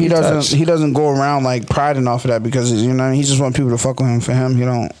how Won't he be doesn't touched. he doesn't go around like priding off of that because you know he just want people to fuck with him. For him, he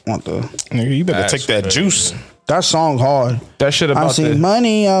don't want the Nigga, you better take that juice. that song hard. That shit I about see the...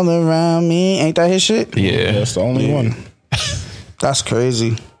 money all around me. Ain't that his shit? Yeah. That's the only one. That's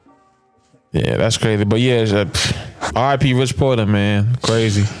crazy. Yeah, that's crazy. But yeah, R.I.P. Rich Porter, man.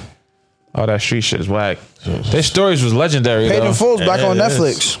 Crazy. All that street shit is whack. Their stories was legendary, Paid though. in Full's back on it is.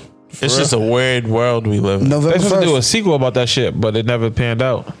 Netflix. It's just a weird world we live in. They November supposed to do a 1st. sequel about that shit, but it never panned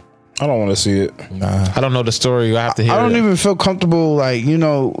out. I don't want to see it. I don't know the story. I have to hear I don't it. even feel comfortable like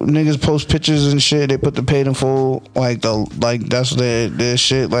niggas post pictures and shit. They put the Paid in Full like that's their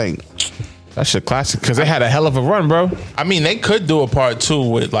shit like. That shit classic because they had a hell of a run, bro. I mean, they could do a part 2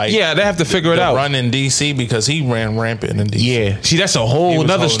 with like Yeah, they have to figure it the out. run in DC because he ran rampant in DC. Yeah, see, that's a He whole was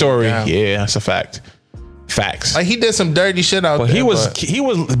another holding story. it down. Yeah, that's a fact. Facts. Like he did some dirty shit out But there. he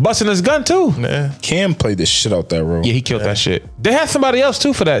was busting his gun too. Yeah. Cam played this shit out that road. Yeah, he killed that shit. They had somebody else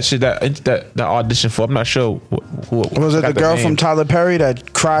too for that shit that audition for. I'm not sure who Was it the girl from Tyler Perry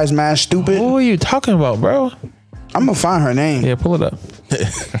that cries mad stupid? Who are you talking about, bro? I'm gonna find her name. Yeah, pull it up.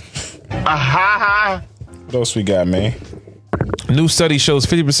 What else we got, man? New study shows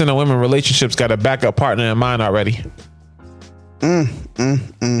 50% of women relationships got a backup partner in mind already.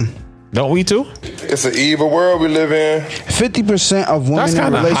 Don't we too? It's an evil world we live in. 50% of women That's in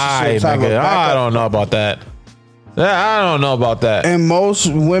kind of high, relationships have a nigga. I backup. don't know about that. I don't know about that. And most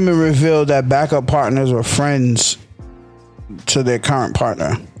women reveal that backup partners are friends to their current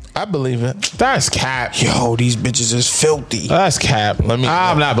partner. I believe it. That's cap. Yo, these bitches is filthy. That's cap. I'm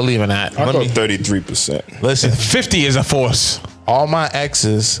not believing that. I Let go me- 33%. Listen, 50 is a force. all my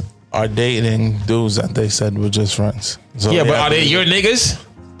exes are dating dudes that they said were just friends. So Yeah, but I are they believe your it. niggas?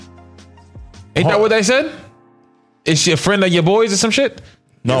 Ain't that what they said? Is she a friend of your boys or some shit?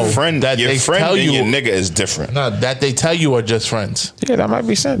 No, Your friend that your they friend tell and you your nigga is different. No, that they tell you are just friends. Yeah, that might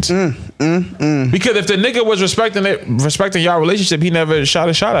be sense. Because if the nigga was respecting y'all relationship, he never shot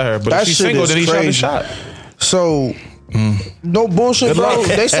a shot at her. But That if she's shit single, is then he crazy. shot a shot. So, no bullshit, bro.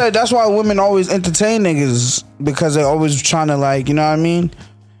 They said that's why women always entertain niggas because they're always trying to like, you know what I mean?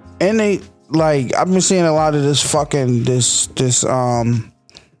 And they like, I've been seeing a lot of this fucking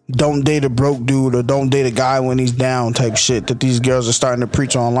don't date a broke dude or don't date a guy when he's down type shit that these girls are starting to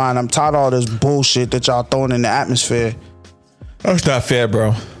preach online. I'm tired of all this bullshit that y'all throwing in the atmosphere. That's not fair,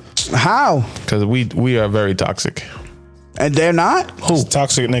 bro. How? Because we are very toxic. And they're not? Who?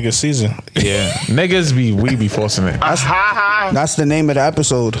 Toxic nigga season. Yeah, niggas we be forcing it. That's the name of the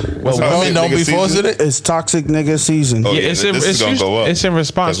episode. Well, women don't be forcing it. It's Toxic Nigga Season. Oh, Yeah, yeah, it's this is gonna go up. It's in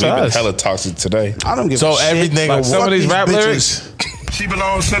response 'Cause to we've been us. hella toxic today. I don't give So a shit. everything Like will some fuck of these these rap bitches. lyrics. She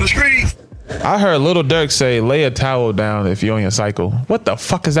belongs to the streets. I heard Lil Durk say, "Lay a towel down if you're on your cycle." What the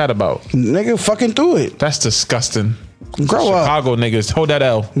fuck is that about? Nigga fucking through it. That's disgusting. Grow up. Chicago niggas, hold that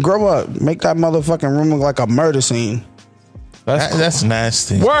L. Grow up. Make that motherfucking room look like a murder scene. That's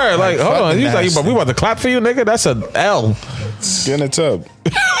nasty. Word, like, hold on. fucking He's like, nasty. we about to clap for you, nigga? That's a L. Get in the tub.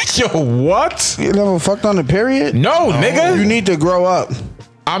 Yo, what? You never fucked on the period? No, nigga. You need to grow up.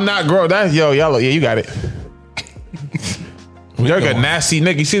 I'm not grown. That y'all, yeah, you got it. Durk a nasty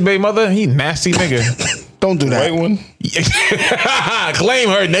nigga. You see the baby mother? He nasty nigga. Don't do that. Right one? Claim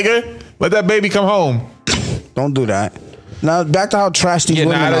her, nigga. Let that baby come home. Don't do that. Now back to how trash these Yeah,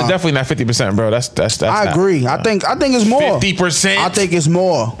 women nah, that's are. definitely not 50%, bro. That's I not- agree. I think it's more. 50%? I think it's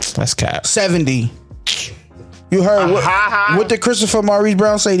more. That's cap. 70. You heard what did Christopher Maurice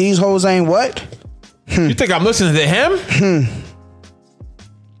Brown say? These hoes ain't what? You think I'm listening to him?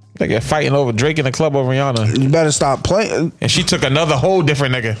 They get fighting over Drake in the club over Rihanna. You better stop playing. And she took another whole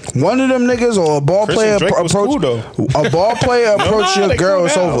different nigga. One of them niggas or a ball Chris player and Drake was approach cool, though. a ball player approach your they girl. cool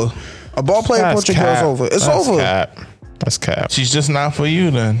It's now. over. A ball player approach your girl. It's over. It's That's over. Cap. That's cap. She's just not for you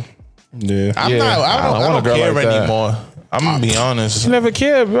then. Yeah. I'm Yeah, not. I I don't want a don't girl care like that. anymore. I'm gonna be honest. She never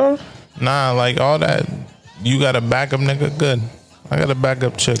cared, bro. Nah, like all that. You got a backup nigga. Good. I got a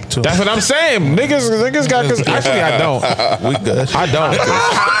backup chick too. That's what I'm saying. Niggas got. Cause actually, I don't. We good. I don't.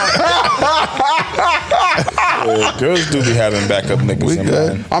 Yeah, girls do be having backup niggas. We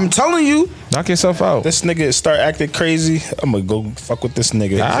good. Man. I'm telling you. Knock yourself out. This nigga start acting crazy. I'm gonna go fuck with this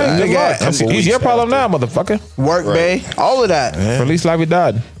nigga. Alright, good Nigga, luck. I'm He's your problem now, motherfucker. Work, bae. All of that. Release like we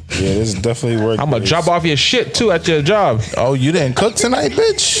died. Yeah, this is definitely work. I'm gonna drop off your shit too at your job. Oh, you didn't cook tonight,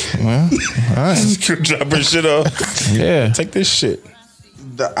 bitch? Well, all right. Drop her shit off. Yeah, Take this shit.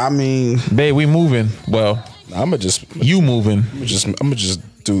 I mean, babe, we moving. Well, I'ma just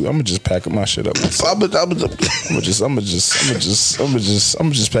pack my shit up myself. I'ma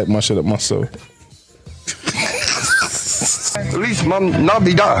just pack my shit up myself. Feliz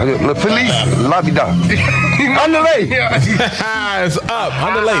Navidad. Feliz Navidad. Underlay. it's up.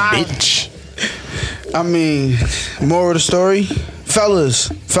 Underlay, bitch. I mean, moral of the story, fellas,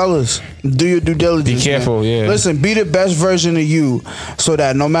 do your due diligence. Be careful, man. yeah. Listen, be the best version of you, so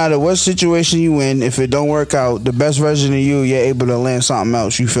that no matter what situation you in, if it don't work out, the best version of you, you're able to land something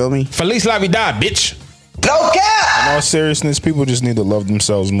else. You feel me? Feliz Navidad, bitch. In all seriousness, people just need to love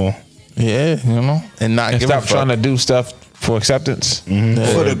themselves more. Yeah, you know, and not And give stop a trying fuck. to do stuff for acceptance. For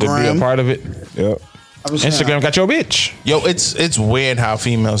the To be a gram. part of it. Yep. I was saying, Instagram got your bitch. Yo, it's weird how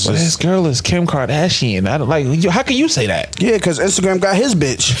females But this just. girl is Kim Kardashian. I don't like. How can you say that? Yeah, because Instagram got his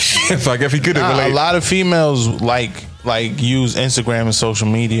bitch. It's like if he could Nah, a lot of females like use Instagram and social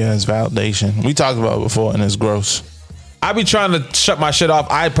media as validation. We talked about it before, and it's gross. I be trying to shut my shit off.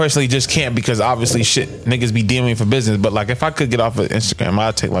 I personally just can't because obviously shit niggas be DMing for business. But like if I could get off of Instagram,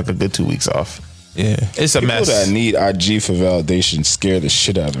 I'd take like a good 2 weeks off. Yeah, It's a People mess. that need IG for validation scare the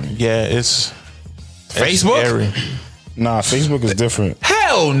shit out of me. yeah, it's Facebook? scary. Nah, Facebook is different.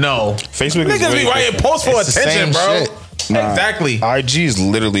 Hell no. Facebook is Niggas way be writing different. posts for It's the attention, same bro. shit. Nah, Exactly. IG is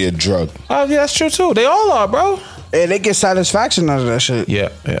literally a drug. Oh yeah, that's true too. They all are, bro. And they get satisfaction out of that shit. Yeah.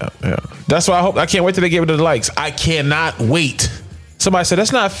 That's why I can't wait till they give it the likes. I cannot wait. Somebody said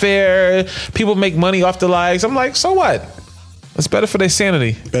that's not fair. People make money off the likes. I'm like, so what? It's better for their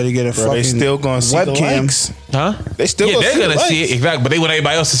sanity, Better get a Bro, fucking they still gonna see the webcam, likes. huh? They still yeah, gonna they're see the gonna see likes. it exactly, but they want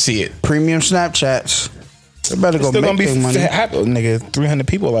everybody else to see it. premium Snapchats. They better go Still make gonna be their money. happy, nigga. 300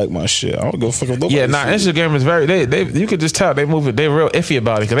 people like my shit. I don't go fuck with nobody. Yeah, nah. Instagram is very. They you could just tell they move it. They're real iffy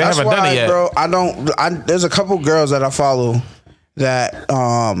about it because they That's haven't done why, it yet. bro. There's a couple girls that I follow that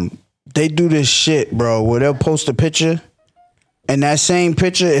they do this shit, bro, where they'll post a picture, and that same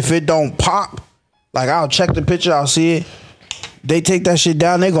picture, if it don't pop, like I'll check the picture, I'll see it. They take that shit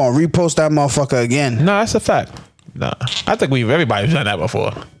down, they gonna repost that motherfucker again. No, that's a fact. Nah, I think everybody's done that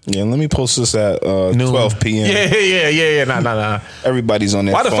before. Yeah, let me post this at 12 p.m. Yeah. Nah. Everybody's on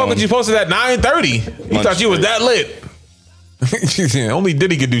their Why the phone. fuck would you post it at 9:30? You thought you was that lit? Only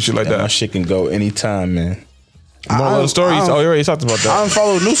Diddy could do shit like My that. shit can go anytime, man. Moral of the story. Oh, you already talked about I that.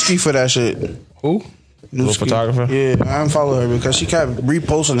 unfollowed Newski for that shit. Who? Newski. photographer? Yeah, I unfollowed her because she kept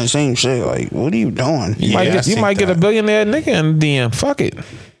reposting the same shit. Like, what are you doing? You might Yeah, get, I you seen might get a that. billionaire nigga in the DM. Fuck it.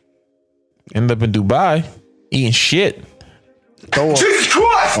 End up in Dubai eating shit. Throw a Jesus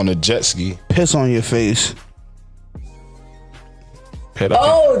Christ! On a jet ski. piss on your face. Paid off,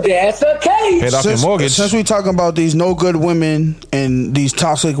 Oh, that's the case. paid off your mortgage. Since we talking about these no good women and these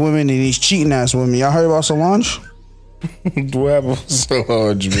toxic women and these cheating ass women, y'all heard about Solange? What happened with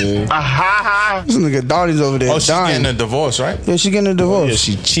Solange, man? This nigga Donnie's over there Oh, she's dying. getting a divorce, right? Yeah, she getting a divorce.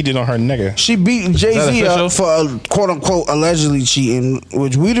 Yeah, she cheated on her nigga. She beat Jay that Z official? up for quote unquote allegedly cheating,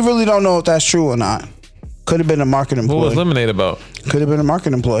 which we really don't know if that's true or not. Could have been a marketing Who was ploy. Lemonade about? Could have been a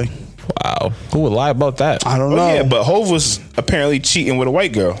marketing ploy. Wow. Who would lie about that? I don't Oh, know. yeah, but Hov was apparently cheating with a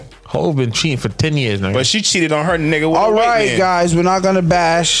white girl. Hov been cheating for 10 years now. But she cheated on her nigga with All a white right, man. guys, we're not gonna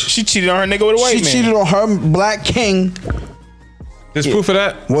bash. She cheated on her nigga with a white She man. cheated on her black king There's proof of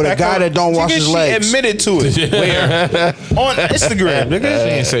that? with a guy that don't wash his legs. She admitted to it. Where? On Instagram, She nigga.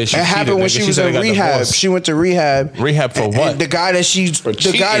 didn't say she It happened when cheated, she nigga. was said in they got rehab. divorced. She went to rehab. Rehab for And what? the guy that she's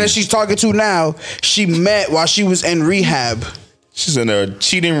cheating. talking to now, she met while she was in rehab. She's in a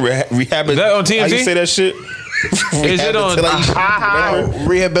cheating rehab. Is that on How you TMZ? say that shit? Is it on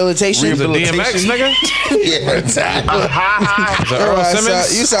Rehabilitation. the DMX, nigga? Yeah, exactly. The Earl Alright,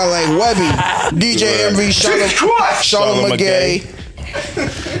 Simmons? you sound like Webby. DJ Envy, Jesus Christ! Charlotte McGay.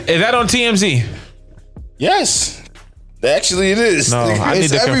 Is that on TMZ? Yes. Actually, it is. No, I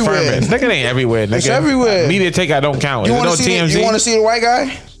It's need to confirm everywhere. it. Nigga, it ain't everywhere, nigga. It's everywhere. Media take I don't count. You Is it want on to see? TMZ? You want to see the white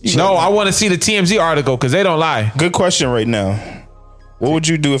guy? No, I want to see the TMZ article because they don't lie. Good question right now. What would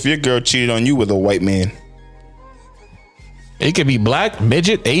you do if your girl cheated on you with a white man? It could be black,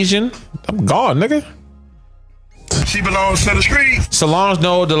 midget, Asian. I'm gone, nigga. She belongs to the streets. Solange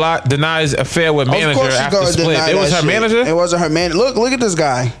no denies affair with manager Of course, she after gonna split. deny It was that her shit. manager. It wasn't her man. Look at this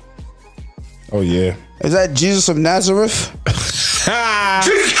guy. Oh yeah. Is that Jesus of Nazareth?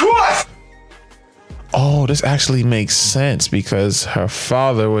 Jesus Christ! Oh, this actually makes sense because her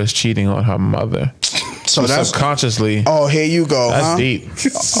father was cheating on her mother. So that's subconsciously. Oh, here you go. That's deep.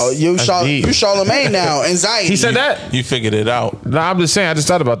 Oh, you deep. you Charlemagne now. Anxiety. He said that. You figured it out. No, I'm just saying. I just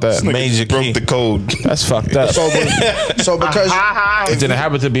thought about that. Major broke key. the code. That's fucked up. So because It didn't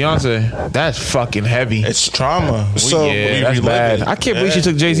happen to Beyonce. That's fucking heavy. It's trauma. So- Yeah, that's relive bad. it. I can't believe she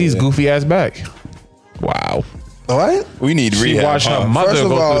took Jay-Z's goofy ass back. Wow. what? We need She rehab. watched her mother First of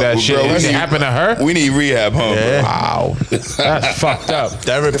go all, through that bro, shit. we It need- happened to her? We need rehab, huh? Yeah. Wow. That's fucked up.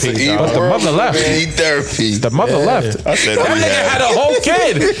 Therapy. Evil But the world mother we left. live in, need therapy. The mother left. I said That nigga rehab. had a whole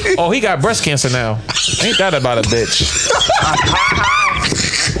kid. Oh, he got breast cancer now. Ain't that about a bitch?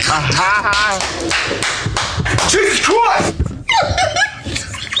 Jesus Christ!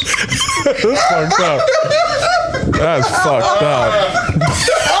 That's fucked up. That's fucked up.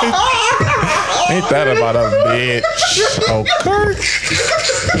 Ain't that about a bitch? Okay.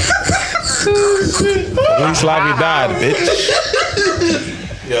 At least Lively died, bitch.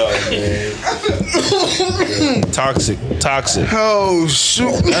 Toxic. Oh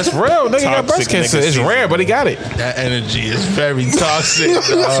shoot! That's real. Nigga got breast Toxic cancer. nigga It's season. rare, but he got it. That energy is very toxic.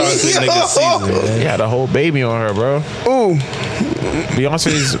 Toxic nigga season. He had a whole baby on her, bro. Ooh,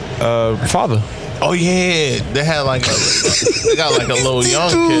 Beyonce's father. Oh yeah, they had like they got like a little young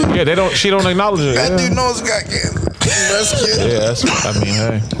kid. Yeah, they don't. She don't acknowledge it. that Yeah, dude knows got cancer. Breast cancer. yeah that's. I mean,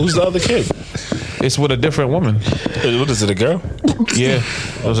 hey, Who's the other kid? it's with a different woman. What is it, a girl? Yeah,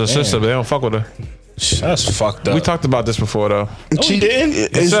 it was a sister, but they don't fuck with her. That's fucked up. We talked about this before, though. No, we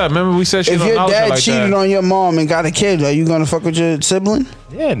didn't. Yes, sir. Remember we said she If don't your acknowledge her dad like cheated that. on your mom and got a kid, are you gonna fuck with your sibling?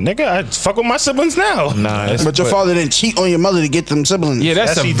 Yeah, nigga, I fuck with my siblings now. Nah, it's, But your father didn't cheat on your mother to get them siblings. Yeah,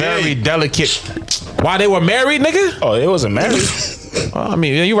 that's Yes, a he very did. delicate. Why they were married, nigga? Oh, it wasn't married. I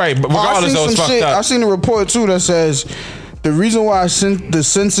mean, yeah, you're right. But regardless, though, it's fucked I up. seen a report too that says the reason why the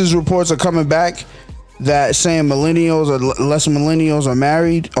census reports are coming back that saying millennials or less millennials are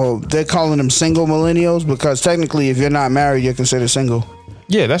married, or they're calling them single millennials because technically, if you're not married, you're considered single.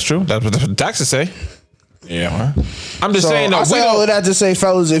 Yeah, that's true. That's what the taxes say. Yeah. I'm just So saying, though, I we say all of don't. that to say,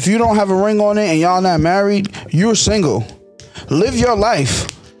 fellas, if you don't have a ring on it and y'all not married, you're single. Live your life.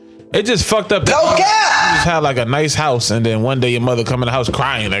 It just fucked up. That Don't you care. just had like a nice house, and then one day your mother come in the house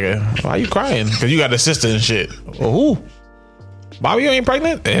crying, nigga. Why you crying? Because you got a sister and shit. Well, who? Bobby, you ain't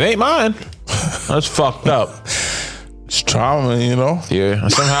pregnant? It ain't mine. That's fucked up. It's trauma, you know. Yeah.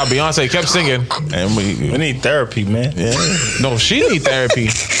 And somehow Beyonce kept singing. And We we need therapy, man. yeah. No, she need therapy.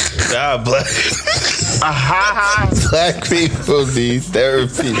 God bless. Black people need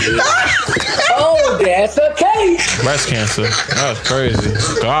therapy. Oh, that's a case. Breast cancer. That's crazy.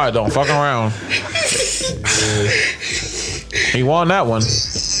 God, don't fuck around. He won that one.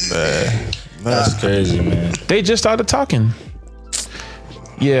 That's crazy, man. They just started talking.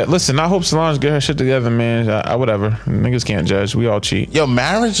 Yeah, listen, I hope Solange get her shit together, man. Whatever. Niggas can't judge. We all cheat. Yo,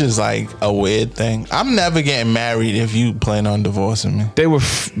 marriage is like a weird thing. I'm never getting married if you plan on divorcing me. They were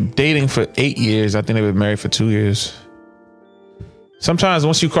dating for 8 years. I think they were married for 2 years. Sometimes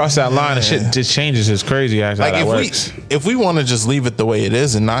once you cross that line, the shit just changes. It's crazy actually Like how that works. if we want to just leave it the way it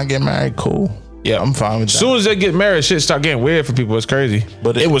is and not get married, cool. Yeah, I'm fine with As that. soon as they get married, shit start getting weird for people. It's crazy.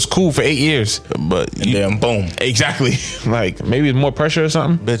 But it was cool for 8 years. But you, Then boom. Exactly. Like maybe it's more pressure or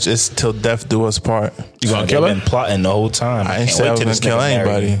something. bitch, it's till death do us part. You gonna They've kill been her? plotting the whole time. I ain't can't say I wait was till gonna this kill nigga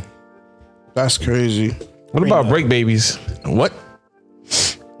married. anybody. That's crazy. What about break babies? What?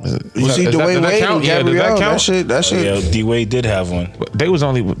 You see does that Dwayne Wade count? and Yeah, does that Gabrielle, count? that shit. Yeah, D Wade did have one. They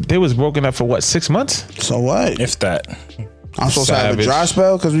was broken up for what, 6 months? So what? If that. I'm supposed to have a Savage. dry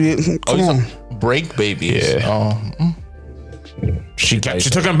spell because we come Oh, on. break babies. Yeah. Oh, She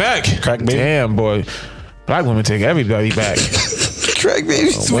took him back. Crack baby. Damn, boy. Black women take everybody back. Crack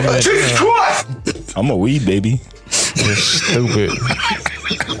baby. Women, Jesus Christ! I'm a weed baby. you're stupid.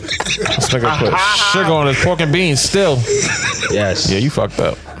 This nigga put sugar on his pork and beans still. Yes. Yeah, you fucked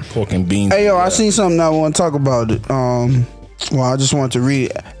up. Pork and beans. Hey yo, I seen something I want to talk about. Well, I just want to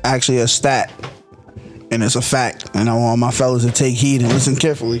read actually a stat, and it's a fact, and I want my fellas to take heed and listen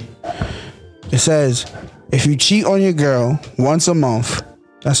carefully. It says, if you cheat on your girl once a month,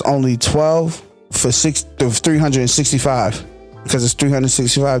 that's only 12 for 365 because it's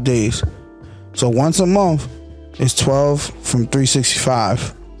 365 days. So once a month is 12 from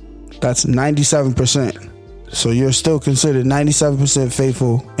 365. That's 97%. So you're still considered 97%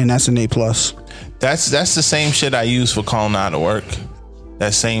 faithful, and that's an A+. that's the same shit I use for calling out of work.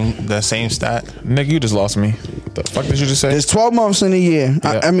 That same stat. Nigga, you just lost me. What the fuck did you just say? It's 12 months in a year.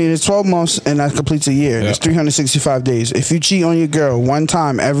 Yeah. I mean, it's 12 months and that completes a year. Yeah. It's 365 days. If you cheat on your girl one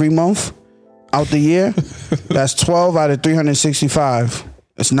time every month out the year, that's 12 out of 365.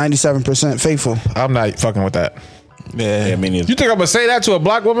 It's 97% faithful. I'm not fucking with that. Yeah. Yeah, me neither. You think I'm gonna say that to a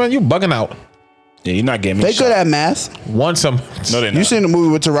black woman? You bugging out. Yeah, you're not getting me. They shot. good at math. Once I'm No, they're not. You seen the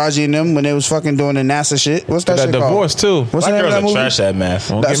movie with Taraji and them when they was fucking doing the NASA shit? What's that that shit divorce called? too. What's the Black name of girls that are movie? trash at math.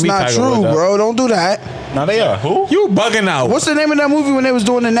 Don't That's get me not Tiger true, Woods up. bro. Don't do that. No, they are. Who? You bugging out. What's the name of that movie when they was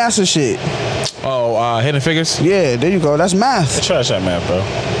doing the NASA shit? Hidden Figures? Yeah, there you go. That's They math. trash at math, bro.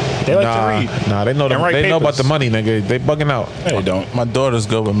 They like to read. Nah, they know And write they know about papers. the money, nigga. They bugging out. No, they don't. My daughter's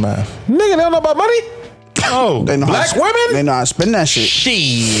good with math. Nigga, they don't know about money? Oh, They know Black how to, women? They know how to spend that shit.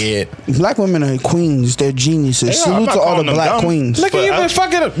 Shit. Black women are queens. They're geniuses. They are. I'm Salute not to all calling the them black dumb. queens. Nigga, But you I- been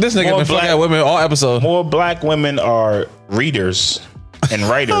fucking. This nigga More been black- fucking women all episode. more black women are readers and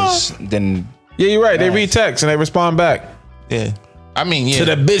writers than. Yeah, you're right. They read text and they respond back Yeah. I mean, yeah. to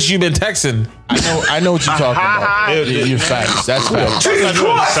the bitch you been texting. I know what you're talking about. You're facts. That's facts. I'm not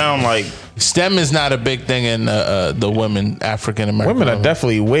trying to sound like STEM is not a big thing in the women, African American. Women are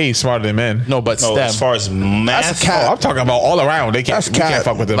definitely way smarter than men. No, but no, STEM. as far as math. That's a cat. Oh, I'm talking about all around. They can't. That's We can't cap.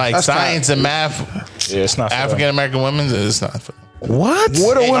 fuck with them. like That's science and math, Yeah, it's not African American women, it's not. For what?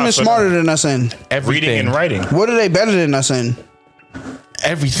 What are women not for smarter than us in? Everything. reading and writing. What are they better than us in?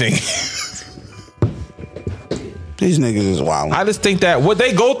 Everything. These niggas is wild. I just think that what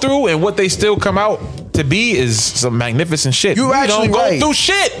they go through and what they still come out to be is some magnificent shit. You we actually don't go right. through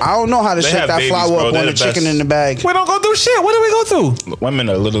shit. I don't know how to They shake have that babies, flour bro. up They're on the the chicken best. in the bag. We don't go through shit. What do we go through? Women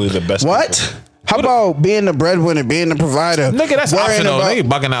are literally the best. What? people. How about being the breadwinner, being the provider? Nigga, that's worrying optional. about- Nigga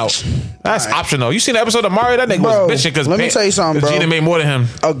bugging out. That's optional. You seen the episode of Mario? That nigga Bro, was bitching because let me tell you something, bro. Gina made more than him.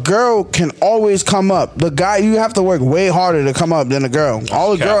 A girl can always come up. The guy, you have to work way harder to come up than a girl.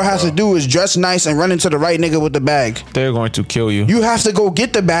 All a cap, girl has bro. to do is dress nice and run into the right nigga with the bag. They're going to kill you. You have to go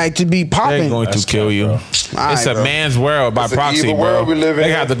get the bag to be They're popping. going That's to kill cap, you. bro. It's Alright, a bro. man's world by It's an proxy, evil bro. world we live in.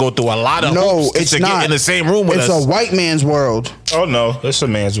 They have to go through a lot of No, hoops it's to not get in the same room with It's us. a white man's world. Oh no, it's a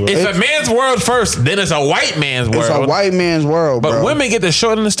man's world. It's a man's world first, then it's a white man's world. It's a white man's world, But bro. women get the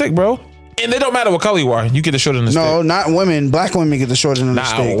short end of the stick, bro. And it don't matter what color you are. You get the short end of the No, stick. not women. Black women get the short end of the Nah,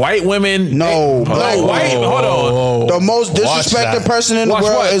 stick. white women. No, black white. women. Hold on. The most Watch disrespected that. person in the Watch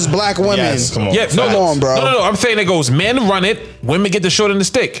world what? is black women. Yes, come on. Yeah, no, Come on, bro. No. I'm saying it goes men run it, women get the short end of the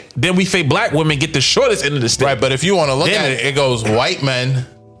stick. Then we say black women get the shortest end of the stick. Right, but if you want to look Then- at it, it goes white men,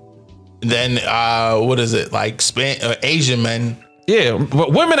 then what is it like Asian men? Yeah,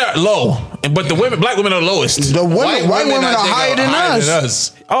 but women are low, but the black women are lowest. The women, white women I are think, higher than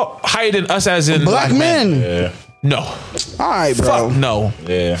us. Oh, higher than us as in Black men. Yeah, No, All right, bro. fuck no.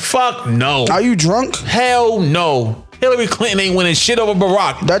 yeah. Fuck no. Are you drunk? Hell no. Hillary Clinton ain't winning shit over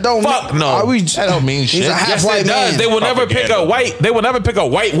Barack. That don't Fuck mean, no. Are we? That don't mean He's shit. a half Yes, white it does. man. They will never pick a Propaganda. white. They will never pick a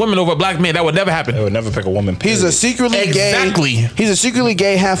white woman over a black man. That would never happen. They would never pick a woman. He's a secretly Exactly. gay. He's a secretly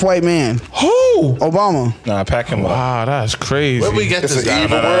gay half white man. Who? Obama. Nah, pack him up. Wow, that's crazy. Where we get It's this an guy?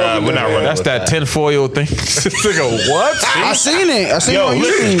 evil world we we're not live in. running. That's with that tinfoil thing. Nigga, what? I seen it. I seen Yo, it on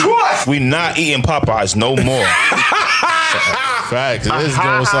listen. YouTube. We not eating Popeyes no more. Facts. It is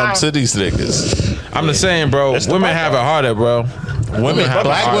doing something to these niggas. I'm just saying, bro. That's the Women Popeye. have it harder, bro. Women have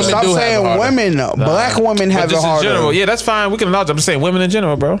black it harder. women Stop do have saying it harder. women. Black women But have it just in harder. general, yeah, that's fine. We can acknowledge. I'm just saying women in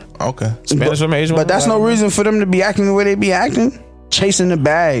general, bro. Okay. Spanish women, Asian women. But that's no reason for them to be acting the way they be acting. Chasing the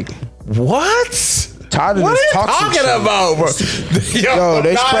bag. What? Tired of What are this you toxic talking shit. about, bro? Yo,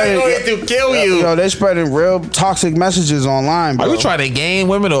 they nah, spreading- going to kill you. Yo, they spreading real toxic messages online, bro. Are you trying to gain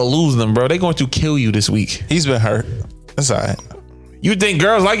women or lose them, bro? They going to kill you this week. He's been hurt. That's all right. You think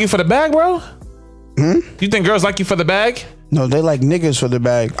girls like you for the bag, bro? You think girls like you for the bag? No, they like niggas for the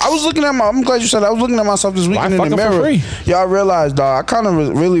bag. I was looking at I'm glad you said that. I was looking at myself this weekend in fuck the 'em for mirror. free? Yo, I realized, dog, I kind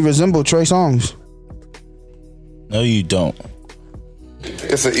of really resemble Trey Songz. No, you don't.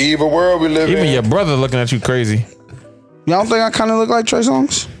 It's an evil world we live Even in. your brother looking at you crazy. Y'all don't think I kind of look like Trey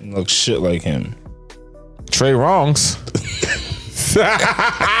Songz? You look shit like him. Trey Wrongs.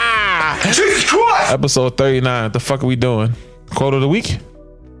 Jesus Christ! Episode 39. What the fuck are we doing? Quote of the week?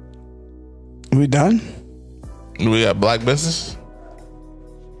 We done? We got black business.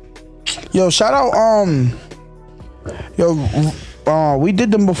 Yo, shout out, we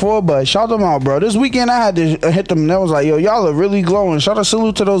did them before, but shout them out, bro. This weekend I had to hit them and I was like, yo, y'all are really glowing. Shout out,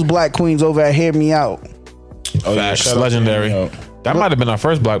 salute to those black queens over at Hear Me Out. Oh, Facts. shout out to Legendary. him, yo. That might have been our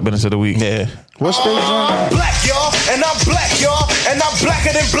first black business of the week. Yeah. What's their genre? Black, y'all, and I'm black, y'all, and I'm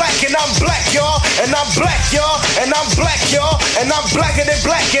blacker than black, and I'm black, y'all, and I'm black, y'all, and I'm black, y'all, and I'm blacker than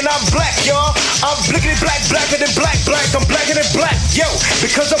black, and I'm black, y'all. I'm blickety black, blacker than black, black, I'm blacker than black, yo,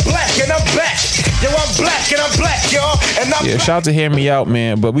 because I'm black and I'm back. Yo, I'm black and I'm black, y'all, and I'm Yeah, black. shout out to Hear Me Out,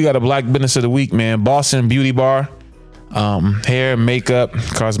 man. But we got a black business of the week, man. Boston Beauty Bar. Hair, makeup,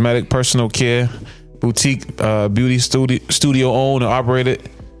 cosmetic, personal care, boutique, beauty studio owned and operated.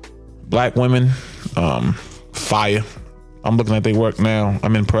 Black women, fire. I'm looking at their work now.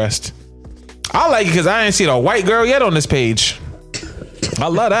 I'm impressed. I like it because I ain't seen a white girl yet on this page. I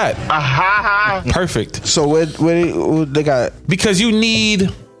love that. Perfect. So where they got? Because you need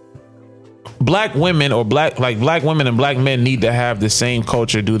black women or black women and black men need to have the same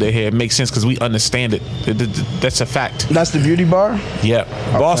culture, do their hair. It makes sense because we understand it. That's a fact. That's the beauty bar? Yep.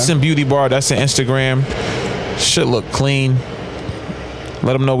 Boston Beauty Bar. That's the Instagram. Should look clean.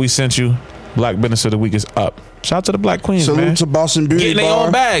 Let them know we sent you. Black Business of the Week is up. Shout out to the Black Queens, Salute man. to Boston Beauty Getting Bar. their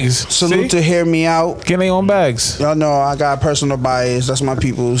own bags. Salute to Hear Me Out. Getting their own bags. Y'all know I got personal bias. That's my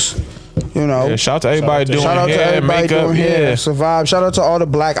people's. You know. Yeah, shout out to everybody doing Shout out to hair, everybody makeup. doing hair. Yeah. Survive. Shout out to all the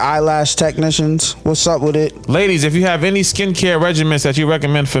black eyelash technicians. What's up with it? Ladies, if you have any skincare regimens that you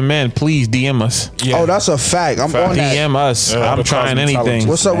recommend for men, please DM us. Oh, that's a fact. I'm on that. DM us. Yeah, I'm the trying cosmetologist. anything.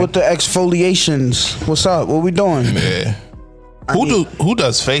 What's up with the exfoliations? What's up? What we doing? Yeah. Who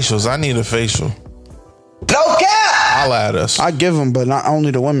does facials? I need a facial. No cap! Holla at us. I give them, but not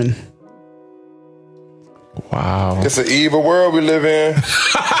only the women. Wow. It's an evil world we live in.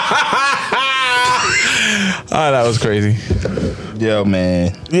 Oh, that was crazy. Yo,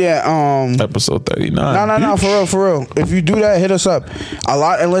 man. Yeah. Episode 39. No. For real. If you do that, hit us up. A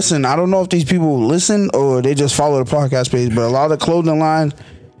lot. And listen, I don't know if these people listen or they just follow the podcast page, but a lot of the clothing line,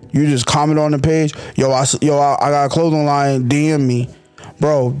 you just comment on the page. I got a clothing line. DM me,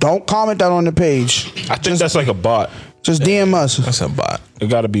 bro. Don't comment that on the page. I think that's like a bot. Just DM us. That's a bot. It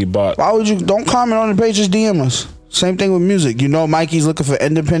got to be a bot. Why would you? Don't comment on the page. Just DM us. Same thing with music. You know, Mikey's looking for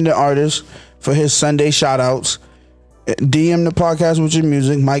independent artists for his Sunday shout outs. DM the podcast with your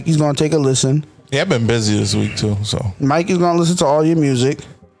music. Mikey's gonna take a listen. Yeah, I've been busy this week too, so Mikey's gonna listen to all your music.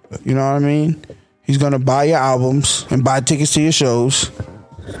 You know what I mean? He's gonna buy your albums and buy tickets to your shows.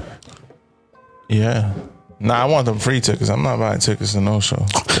 yeah. Nah, I want them free tickets. I'm not buying tickets to no show.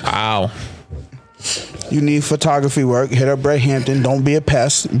 Wow. You need photography work. Hit up Brett Hampton. Don't be a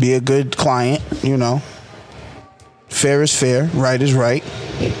pest. Be a good client. You know, fair is fair. Right is right.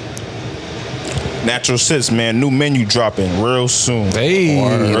 Natural Sits, man. New menu dropping real soon. Hey,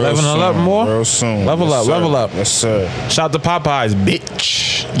 Real leveling up soon, more? Real soon. Level Yes, up, sir. level up. Yes, sir. Shout out to Popeyes,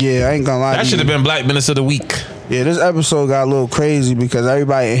 bitch. Yeah, I ain't gonna lie. That to should you. have been Black Business of the Week. Yeah, this episode got a little crazy because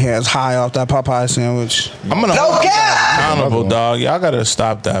everybody in here is high off that Popeye sandwich. I'm gonna No hold you cap! accountable, dog. Y'all gotta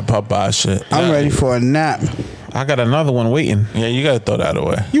stop that Popeye shit. I'm ready for a nap. I got another one waiting. Yeah, you gotta throw that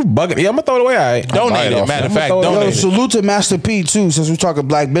away. You bugging? Yeah, I'm gonna throw it away. All right. Donate it. Matter of fact, throw it away. Yo, donate it. salute to Master P too. Since we talking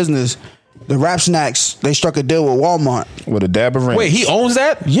black business, the Rap Snacks they struck a deal with Walmart. With a dab of ranch. Wait, he owns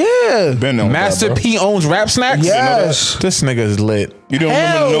that? Yeah. Been on Master that, bro. P owns Rap Snacks? Yes. This nigga is lit. You don't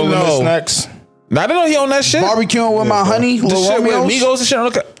Hell remember No Limit no. Snacks? I didn't know he owned that shit. Barbecuing with my honey, The Lil shit with Romeo's. Migos and shit.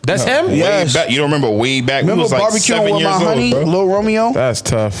 Look, that's him? Yes. Way back, you don't remember way back? Remember we was like barbecuing 7 with years my old, honey, bro. Lil Romeo? That's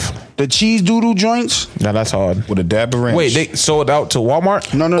tough. The cheese doodle joints? Nah, that's hard. With a dab of ranch. Wait, they sold out to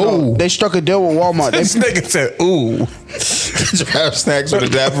Walmart? No. Ooh. They struck a deal with Walmart. This nigga said, ooh. Rap Snacks with a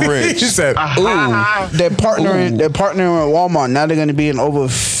dab of ranch. He said, ooh. They're partnering with Walmart. Now they're going to be in over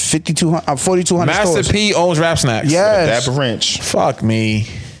 4,200 Master stores. P owns Rap Snacks. Yes. Dab of ranch. Fuck me.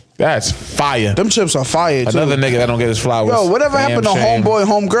 That's fire. Them chips are fire, too. Another nigga that don't get his flowers. Yo, whatever Damn happened to shame. Homeboy,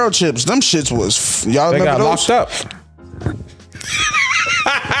 Homegirl chips? Them shits was... Y'all They remember got those? locked up.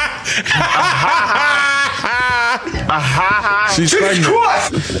 She's pregnant.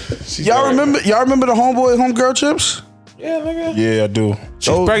 Y'all remember the Homeboy, Homegirl chips? Yeah, nigga. Yeah, I do.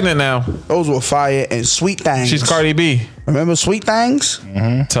 She's pregnant now. Those were fire. And Sweet Things. She's Cardi B. Remember Sweet Things?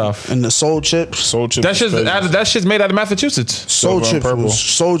 Tough. And the Soul Chips? Soul chips. That shit's made out of Massachusetts. Soul Silver and purple.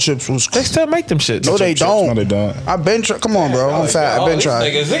 Soul Chips was... They still make them shit. No, they don't. No, they don't. I've been... Come on, bro. I'm fat. I've been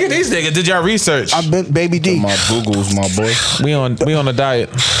trying. Look at these niggas. Did y'all research? I've been... Baby D. My Googles, my boy. We on a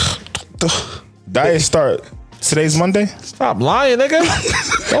diet. Diet start. Today's Monday? Stop lying, nigga.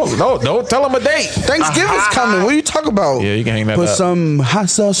 don't tell them a date. Thanksgiving's coming. What are you talking about? Yeah, you can hang that Put up. some hot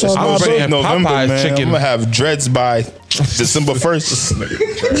sauce on I my was ready burger. to November, Popeye's man. chicken. I'm going to have dreads by December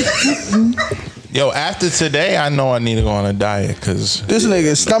 1st. Yo, after today, I know I need to go on a diet because This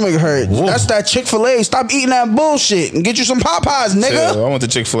nigga's stomach hurt. That's that Chick-fil-A. Stop eating that bullshit and get you some Popeyes, nigga. I went to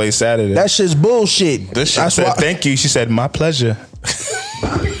Chick-fil-A Saturday. That shit's bullshit. This shit That's said, why. thank you. She said, my pleasure.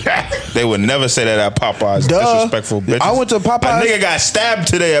 They would never say that at Popeyes. Duh. Disrespectful bitches. I went to Popeyes. A nigga got stabbed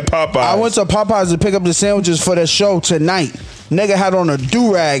today at Popeyes. I went to Popeyes to pick up the sandwiches for the show tonight. Nigga had on a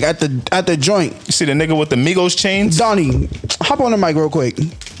do-rag at the joint. You see the nigga with the Migos chains? Donnie, hop on the mic real quick.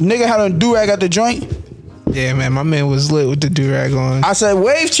 Nigga had on a do-rag at the joint. Yeah, man, my man was lit with the do-rag on. I said,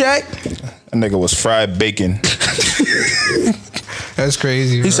 wave check. That nigga was fried bacon. That's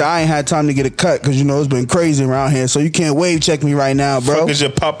crazy, bro. He said, I ain't had time to get a cut because, you know, it's been crazy around here. So you can't wave check me right now, bro. Fuck is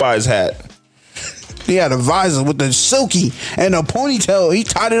your Popeyes hat? He had a visor with the silky and a ponytail. He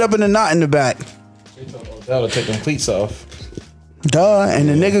tied it up in a knot in the back. That'll take them cleats off. Duh, and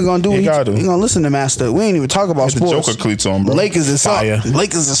the nigga gonna do what he gonna listen to Master. We ain't even talk about Get the sports. Joker cleats on, bro. Lakers is Fire. up.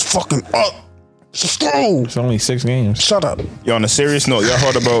 Lakers is fucking up. Strong. It's only 6 games. Shut up. Yo, on a serious note, y'all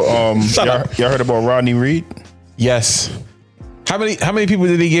heard about y'all heard about Rodney Reed? Yes. How many people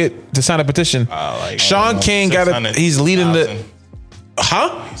did he get to sign a petition? Sean King got it. He's leading the.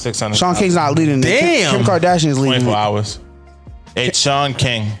 Huh? 600. Sean King's not leading. Damn. Kim Kardashian is leading. 24 hours. It's Sean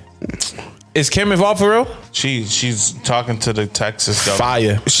King. Is Kim involved for real? She's talking to the Texas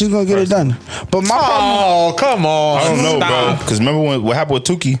government. Fire. She's gonna get it done. But my Oh, come on. I don't know, bro. Stop. Because remember what happened with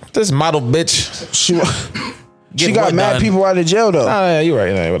Tukey? This model bitch. she got what mad done? people out of jail though. Yeah, you're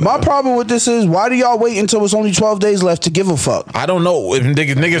right. My problem with this is, why do y'all wait until it's only 12 days left to give a fuck? I don't know if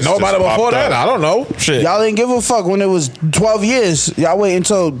niggas know about it just before popped that. up. I don't know. Shit. Y'all didn't give a fuck when it was 12 years. Y'all wait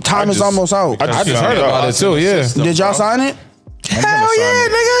until time is almost out. I just heard about it too. Yeah. Did y'all sign it? Hell yeah,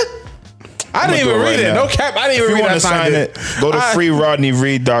 nigga. I didn't even read it. No cap. I didn't even If you read want it. I to signed sign it. it, go to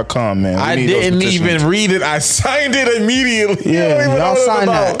freerodneyreed.com, man. I We need those didn't petitions. even read it. I signed it immediately. Yeah, y'all sign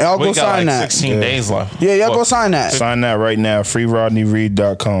that. Y'all We go got sign like that. 16 days left. Yeah, y'all go sign that. Sign that right now.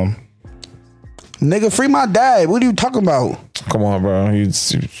 freerodneyreed.com. Nigga, free my dad. What are you talking about? Come on, bro.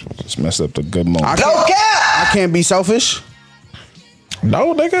 Just messed up the good moment. I can't be selfish.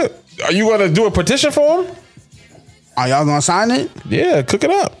 No, nigga. Are you gonna do a petition for him? Are y'all gonna sign it? Yeah, cook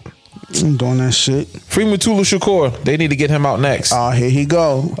it up. I'm doing that shit. Free Mutulu Shakur. They need to get him out next. Here he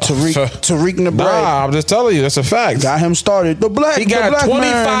go. Tariq the bread. Nah, I'm just telling you. That's a fact. Got him started. The black. He got the black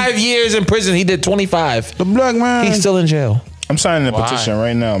 25 man. years in prison. He did 25. The black man. He's still in jail. I'm signing the petition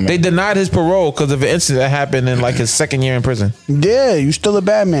right now, man. They denied his parole because of an incident that happened in like his second year in prison. Yeah, you still a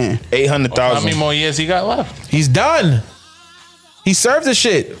bad man. 800,000. How many more years he got left? He's done. He served the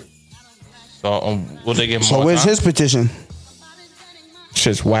shit. So will they get more? So where's time? his petition?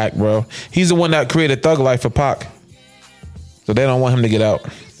 Shit's whack, bro. He's the one that created Thug Life for Pac. So they don't want him to get out.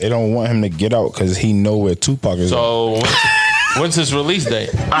 They don't want him to get out because he know where Tupac is. So when's his release date?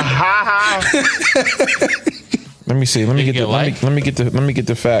 Let me see. Let me get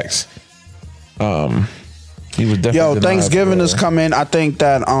the facts. He was definitely Yo, denied Thanksgiving parole. is coming. I think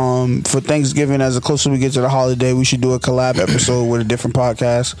that for Thanksgiving, as the closer we get to the holiday, we should do a collab episode with a different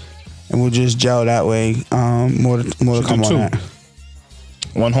podcast, and we'll just gel that way. More to come on two. that.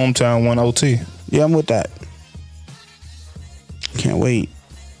 One hometown, one OT. Yeah, I'm with that. Can't wait.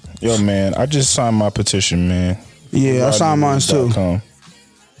 Yo, man, I just signed my petition, man. Yeah, I signed mine too. RodneyReed.com.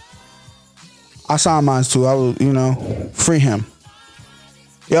 I signed mine too. I will, free him.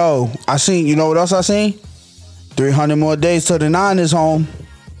 Yo, I seen. You know what else I seen? 300 more days till the 9 is home.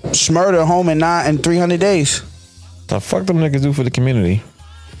 Schmurder home in 300 days. The fuck them niggas do for the community?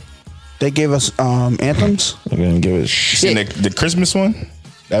 They gave us anthems. They're gonna give it Seen the Christmas one?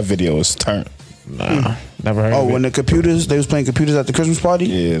 That video was turned. Nah, never heard Oh, of it. when they was playing computers at the Christmas party?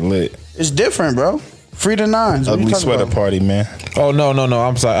 Yeah, lit. It's different, bro. Free the 9s. What you Ugly talking sweater about? party, man. Oh no.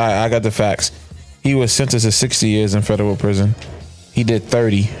 I'm sorry. I got the facts. He was sentenced to 60 years in federal prison. He did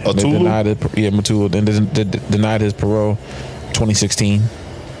 30. Oh, They Tulu? denied it. Yeah, Mutulu. And they denied his parole. 2016.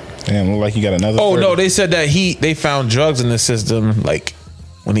 Damn, look like you got another. Oh 30. no, they said that they found drugs in the system like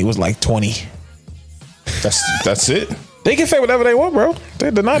when he was like 20. That's it. They can say whatever they want, bro.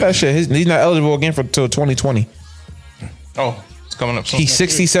 They deny that shit. He's not eligible again till 2020. Oh, it's coming up soon. He's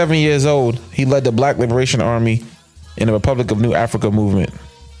 67 years old. He led the Black Liberation Army in the Republic of New Africa movement.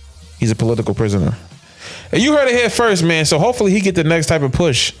 He's a political prisoner. And you heard it here first, man. So hopefully he get the next type of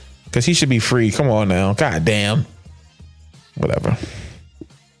push because he should be free. Come on now. God damn. Whatever.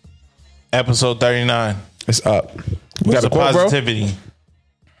 Episode 39. It's up. You What's got a the quote, bro? positivity?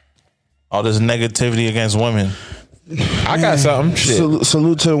 All this negativity against women. I got something. Shit.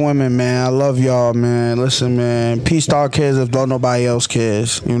 Salute to the women, man. I love y'all, man. Listen, man. Peace Star cares if don't nobody else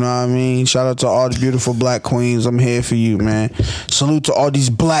cares. You know what I mean? Shout out to all the beautiful black queens. I'm here for you, man. Salute to all these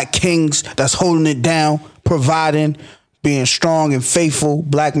black kings that's holding it down, providing, being strong and faithful.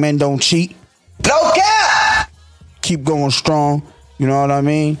 Black men don't cheat. No cap. Keep going strong. You know what I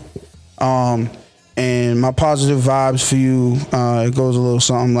mean? And my positive vibes for you, it goes a little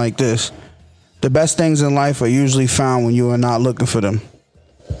something like this. The best things in life are usually found when you are not looking for them.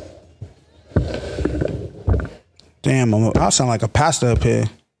 Damn, I sound like a pastor up here.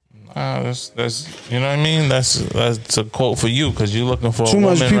 That's you know what I mean. That's a quote for you because you're looking for Too a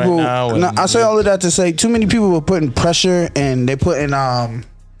much woman people. right now. No, I say all of that to say too many people were putting pressure and they put in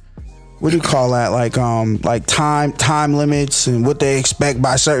what do you call that? Like time limits and what they expect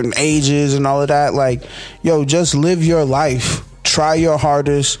by certain ages and all of that. Like, yo, just live your life. Try your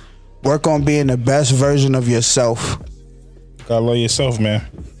hardest. Work on being the best version of yourself. Gotta love yourself, man.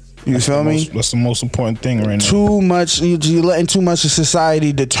 You feel me? That's the most important thing right now. Too much, you're letting too much of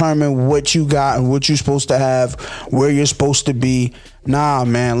society determine what you got and what you're supposed to have, where you're supposed to be. Nah,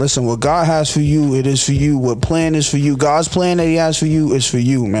 man, listen, what God has for you, it is for you. What plan is for you, God's plan that he has for you is for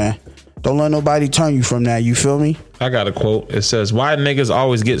you, man. Don't let nobody turn you from that, you feel me? I got a quote. It says, why niggas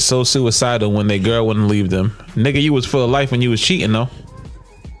always get so suicidal when their girl wouldn't leave them? Nigga, you was full of life when you was cheating, though.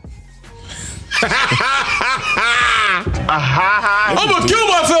 I'm gonna kill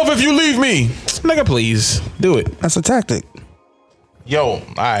myself if you leave me. Nigga, please. Do it. That's a tactic. Yo, all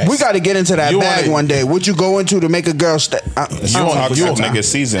right. We got to get into that bag one day. What you go into to make a girl stay? You nigga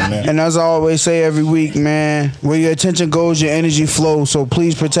season, man. And as I always say every week, man, where your attention goes, your energy flows. So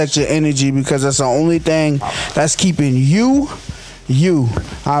please protect your energy because that's the only thing that's keeping you.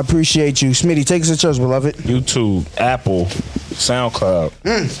 I appreciate you. Smitty, take us to church, beloved. YouTube, Apple, SoundCloud.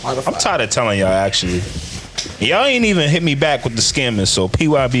 I'm tired of telling y'all, actually. Y'all ain't even hit me back with the scammers, so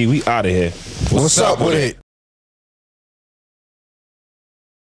PYB, we out of here. What's up with it?